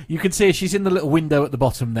 So you can see her, she's in the little window at the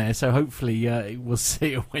bottom there, so hopefully we'll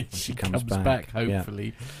see her when she comes back,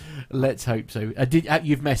 hopefully. Yeah. Let's hope so.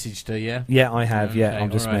 You've messaged her, yeah? Yeah, I have, yeah.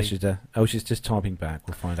 I've just messaged her. Oh, she's just typing back.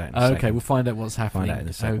 We'll find out in a second. Okay, we'll find out what's happening. Find out in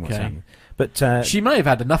a second what's happening. But she may have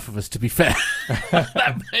had enough of us, to be fair.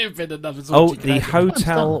 That may have been enough. The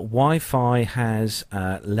hotel Wi-Fi has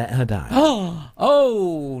let her down.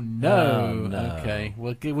 Oh no! Okay,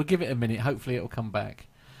 we'll give it a minute. Hopefully, it'll come back.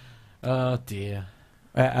 Oh dear.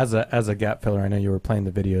 As a gap filler, I know you were playing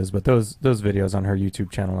the videos, but those videos on her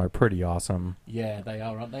YouTube channel are pretty awesome. Yeah, they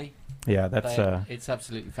are, aren't they? Yeah, that's it's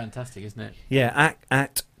absolutely fantastic, isn't it? Yeah,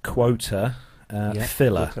 at Quota.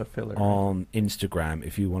 Filler on Instagram.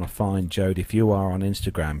 If you want to find Jodie, if you are on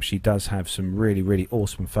Instagram, she does have some really, really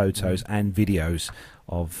awesome photos and videos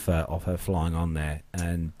of her flying on there.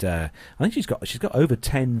 And I think she's got over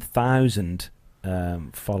 10,000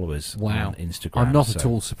 followers on Instagram. I'm not at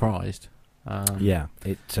all surprised. Yeah,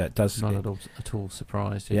 it does. Not at all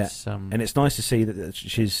surprised. It's, and it's nice to see that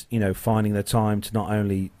she's finding the time to not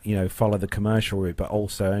only follow the commercial route, but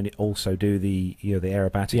also do the the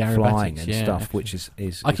aerobatic flying and stuff, which is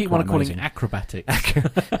I keep wanting to call it acrobatics.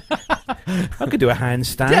 I could do a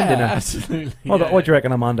handstand. Absolutely. What do you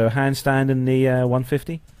reckon, Armando? A handstand in the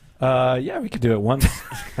 150? Yeah, we could do it once.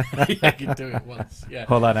 You could do it once. Yeah.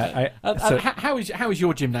 Hold on. How is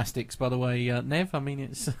your gymnastics, by the way, Nev? I mean,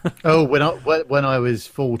 it's. when I was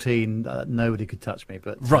 14, nobody could touch me.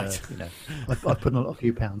 But right, I've put on a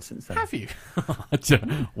few pounds since then. Have you?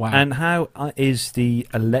 Wow. And how is the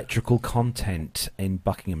electrical content in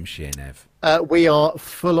Buckinghamshire, Nev? We are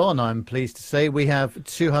full on, I'm pleased to say. We have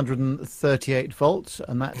 238 volts,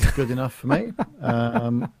 and that's good enough for me.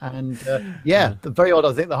 Very odd.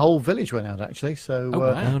 I think the whole village went out, actually. So,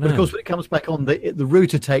 but of course, when it comes back on, the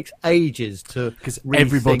router takes ages to because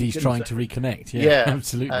everybody's trying to reconnect. Yeah,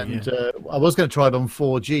 absolutely. And I was going to try it on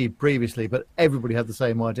 4G previously, but everybody had the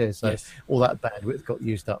same idea. So all that bandwidth got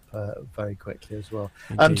used up very quickly as well.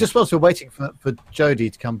 Just whilst we're waiting for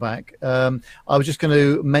Jodie to come back, I was just going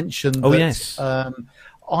to mention that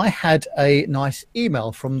I had a nice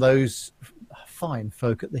email from those fine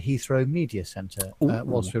folk at the Heathrow Media Centre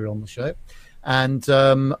whilst we were on the show. And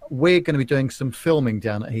we're going to be doing some filming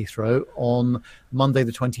down at Heathrow on Monday,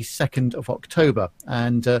 the 22nd of October.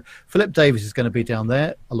 And Philip Davis is going to be down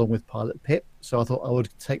there along with Pilot Pip. So I thought I would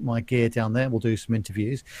take my gear down there and we'll do some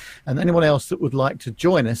interviews. And anyone else that would like to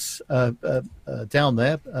join us down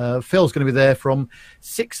there, Phil's going to be there from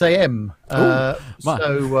 6 a.m.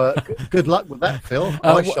 So good luck with that, Phil.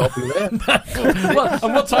 I shall be there. And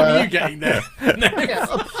what time are you getting there?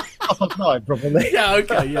 Up at 9, probably. Yeah,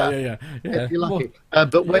 okay, yeah. If you're lucky.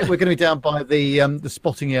 But we're going to be down by the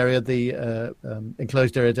spotting area, the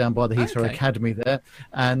enclosed area down by the Heathrow Academy there.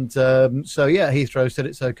 And Heathrow said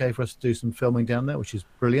it's okay for us to do some filming down there, which is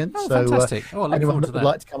brilliant. Fantastic. Anyone that would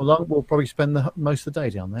like to come along, we'll probably spend most of the day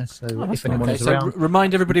down there. So if anyone is around.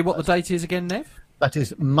 Remind everybody what the date is again, Nev? That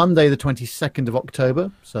is Monday, the 22nd of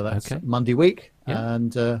October. So that's Monday week. Yeah.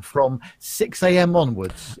 And from 6 a.m.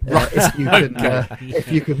 onwards,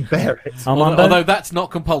 if you can bear it. Although that's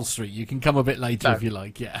not compulsory. You can come a bit later if you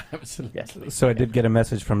like. Yeah, absolutely. Yes. So I did get a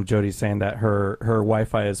message from Jodie saying that her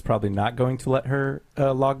Wi-Fi is probably not going to let her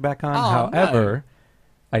log back on. However,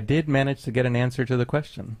 I did manage to get an answer to the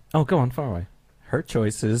question. Oh, go on, far away. Her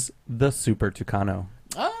choice is the Super Tucano.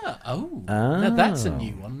 Now that's a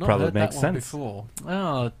new one. Not Probably heard makes that one sense. before.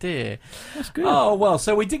 Oh dear, that's good. Oh well,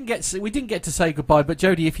 so we didn't get to say goodbye. But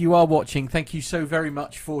Jodie, if you are watching, thank you so very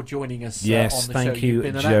much for joining us. Yes, on the thank show. you, You've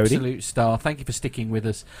been an Jodie. absolute star. Thank you for sticking with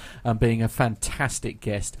us and being a fantastic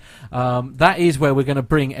guest. That is where we're going to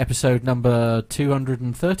bring episode number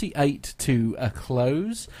 238 to a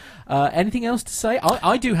close. Anything else to say?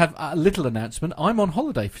 I do have a little announcement. I'm on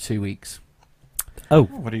holiday for 2 weeks. Oh,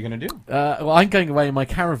 what are you going to do? Well, I'm going away in my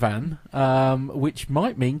caravan, which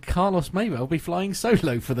might mean Carlos may well be flying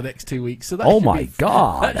solo for the next 2 weeks. So that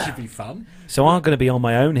God, that should be fun. So I'm going to be on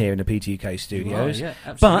my own here in the PTUK studios. Yeah,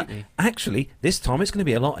 absolutely. But actually, this time it's going to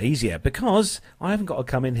be a lot easier because I haven't got to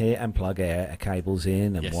come in here and plug air cables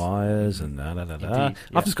in and wires and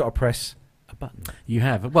I've just got to press a button. You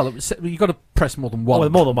have. Well, you've got to press more than one. Oh,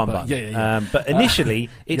 more than one button. Yeah. But initially,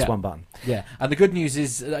 it's one button. Yeah. And the good news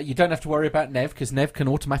is you don't have to worry about Nev because Nev can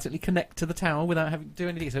automatically connect to the tower without having to do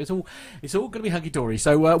anything. So it's all going to be hunky dory.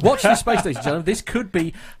 So watch this space station, gentlemen. This could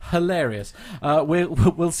be hilarious.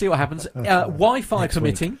 We'll see what happens. Wi-Fi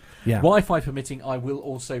permitting. Yeah. Wi-Fi permitting, I will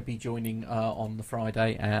also be joining on the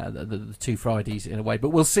Friday, the 2 Fridays in a way. But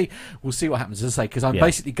we'll see what happens, as I say, because I'm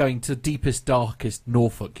basically going to deepest, darkest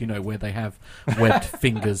Norfolk, where they have webbed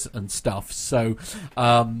fingers and stuff. So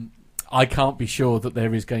I can't be sure that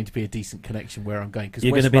there is going to be a decent connection where I'm going. Cause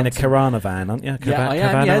You're going to be in a Caravan, aren't you? I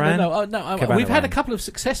am. Yeah, no. We've had a couple of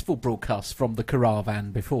successful broadcasts from the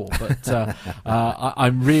Caravan before, but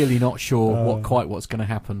I'm really not sure what's going to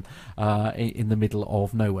happen in the middle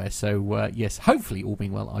of nowhere. So yes, hopefully, all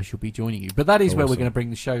being well, I shall be joining you. But that is where we're going to bring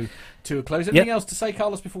the show to a close. Anything else to say,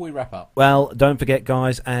 Carlos, before we wrap up? Well, don't forget,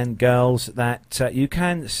 guys and girls, that you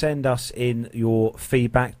can send us in your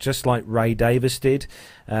feedback, just like Ray Davis did.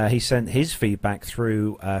 He sent his feedback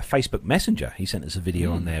through Facebook Messenger. He sent us a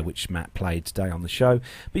video on there, which Matt played today on the show.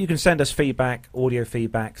 But you can send us feedback, audio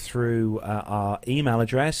feedback, through our email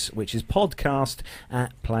address, which is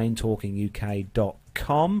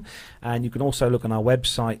podcast@plaintalkinguk.com. And you can also look on our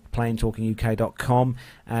website, plaintalkinguk.com,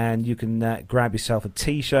 and you can grab yourself a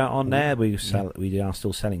T-shirt on there. We are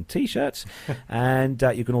still selling T-shirts. And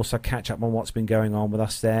you can also catch up on what's been going on with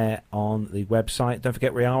us there on the website. Don't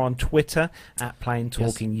forget, we are on Twitter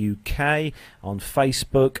 @PlainTalkingUK, on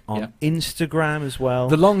Facebook, on Instagram as well.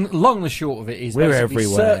 The long and the short of it is we're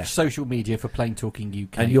everywhere. Search social media for Plain Talking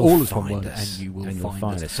UK, and you'll all as find one word, us. and you will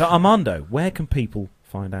find us. So, Armando, where can people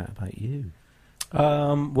find out about you?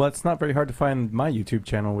 Well, it's not very hard to find my YouTube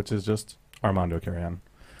channel, which is just Armando Carrion.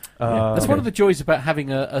 That's one of the joys about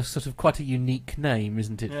having a sort of quite a unique name,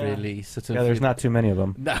 isn't it? Really, sort of. Yeah, there's not too many of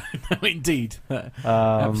them. No, indeed.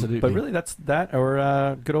 Absolutely. But really, that's that,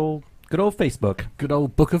 or good old Facebook. Good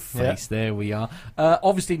old Book of Face. Yeah. There we are.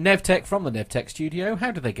 Obviously, NevTech from the NevTech studio.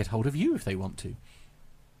 How do they get hold of you if they want to?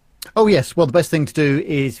 Oh, yes. Well, the best thing to do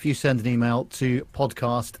is if you send an email to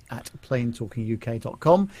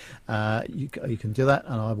podcast@plaintalkinguk.com, you can do that,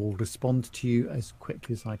 and I will respond to you as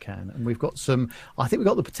quickly as I can. And we've got I think we've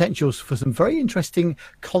got the potentials for some very interesting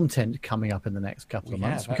content coming up in the next couple of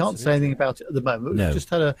months. We can't say anything about it at the moment. We've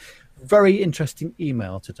just had a very interesting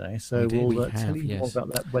email today, so we'll tell you more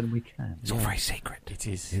about that when we can. It's all very secret. It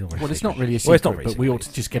is. Well, it's not really a secret, but we ought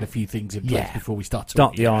to just get a few things in place before we start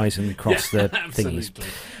dot the I's and cross the thingies.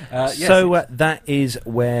 Yes, that is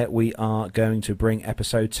where we are going to bring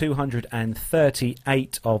episode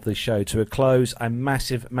 238 of the show to a close. A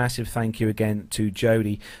massive thank you again to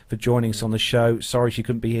Jodie for joining us on the show. Sorry she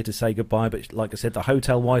couldn't be here to say goodbye, but like I said, the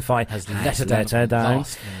hotel Wi-Fi has let her down.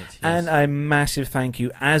 And a massive thank you,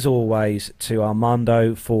 as always, to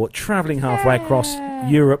Armando for travelling halfway across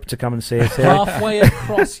Europe to come and see us here. Halfway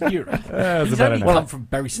across Europe. He's only come from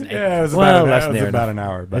Bury St. That's about an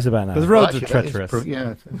hour. It's about an hour. The roads are treacherous.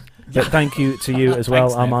 But thank you to you as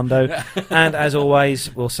well, Armando. And as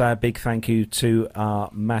always, we'll say a big thank you to our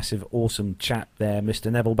massive, awesome chap there, Mr.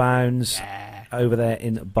 Neville Bounds, over there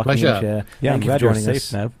in Buckinghamshire. Yeah, thank you for joining us.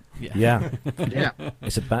 Safe, Nev. Yeah.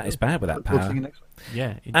 It's bad with that power.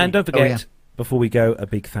 Yeah, and don't forget, before we go, a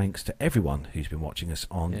big thanks to everyone who's been watching us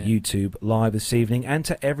on YouTube live this evening, and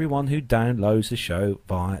to everyone who downloads the show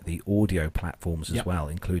via the audio platforms as well,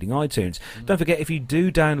 including iTunes. Don't forget, if you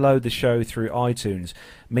do download the show through iTunes,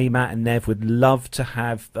 me, Matt and Nev would love to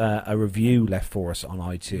have a review left for us on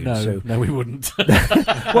iTunes. No, we wouldn't.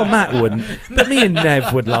 Well, Matt wouldn't, but me and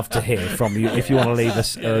Nev would love to hear from you if you want to leave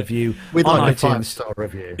us a review with on like iTunes. A 5-star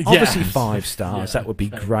review. Obviously 5 stars, that would be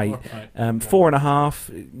great.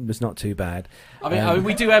 4.5 was not too bad. I mean,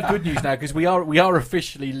 we do have good news now, because we are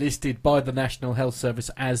officially listed by the National Health Service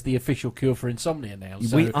as the official cure for insomnia now.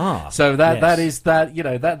 So, we are. So that is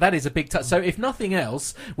a big touch. So if nothing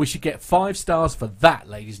else, we should get 5 stars for that,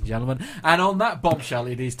 ladies and gentlemen. And on that bombshell,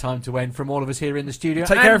 it is time to end from all of us here in the studio.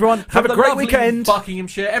 Take care, everyone. Have a great weekend.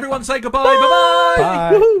 Buckinghamshire. Everyone say goodbye.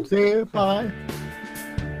 Bye-bye. Bye. See you. Bye.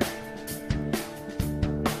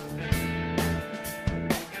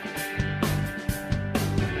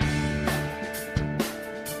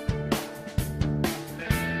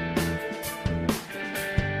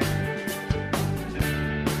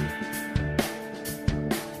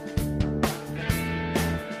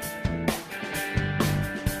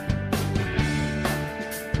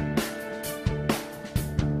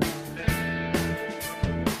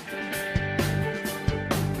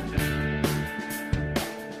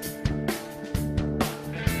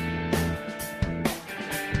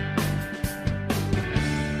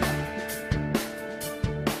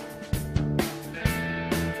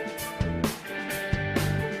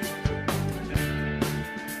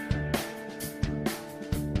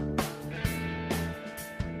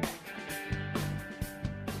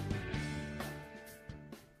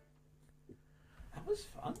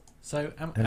 So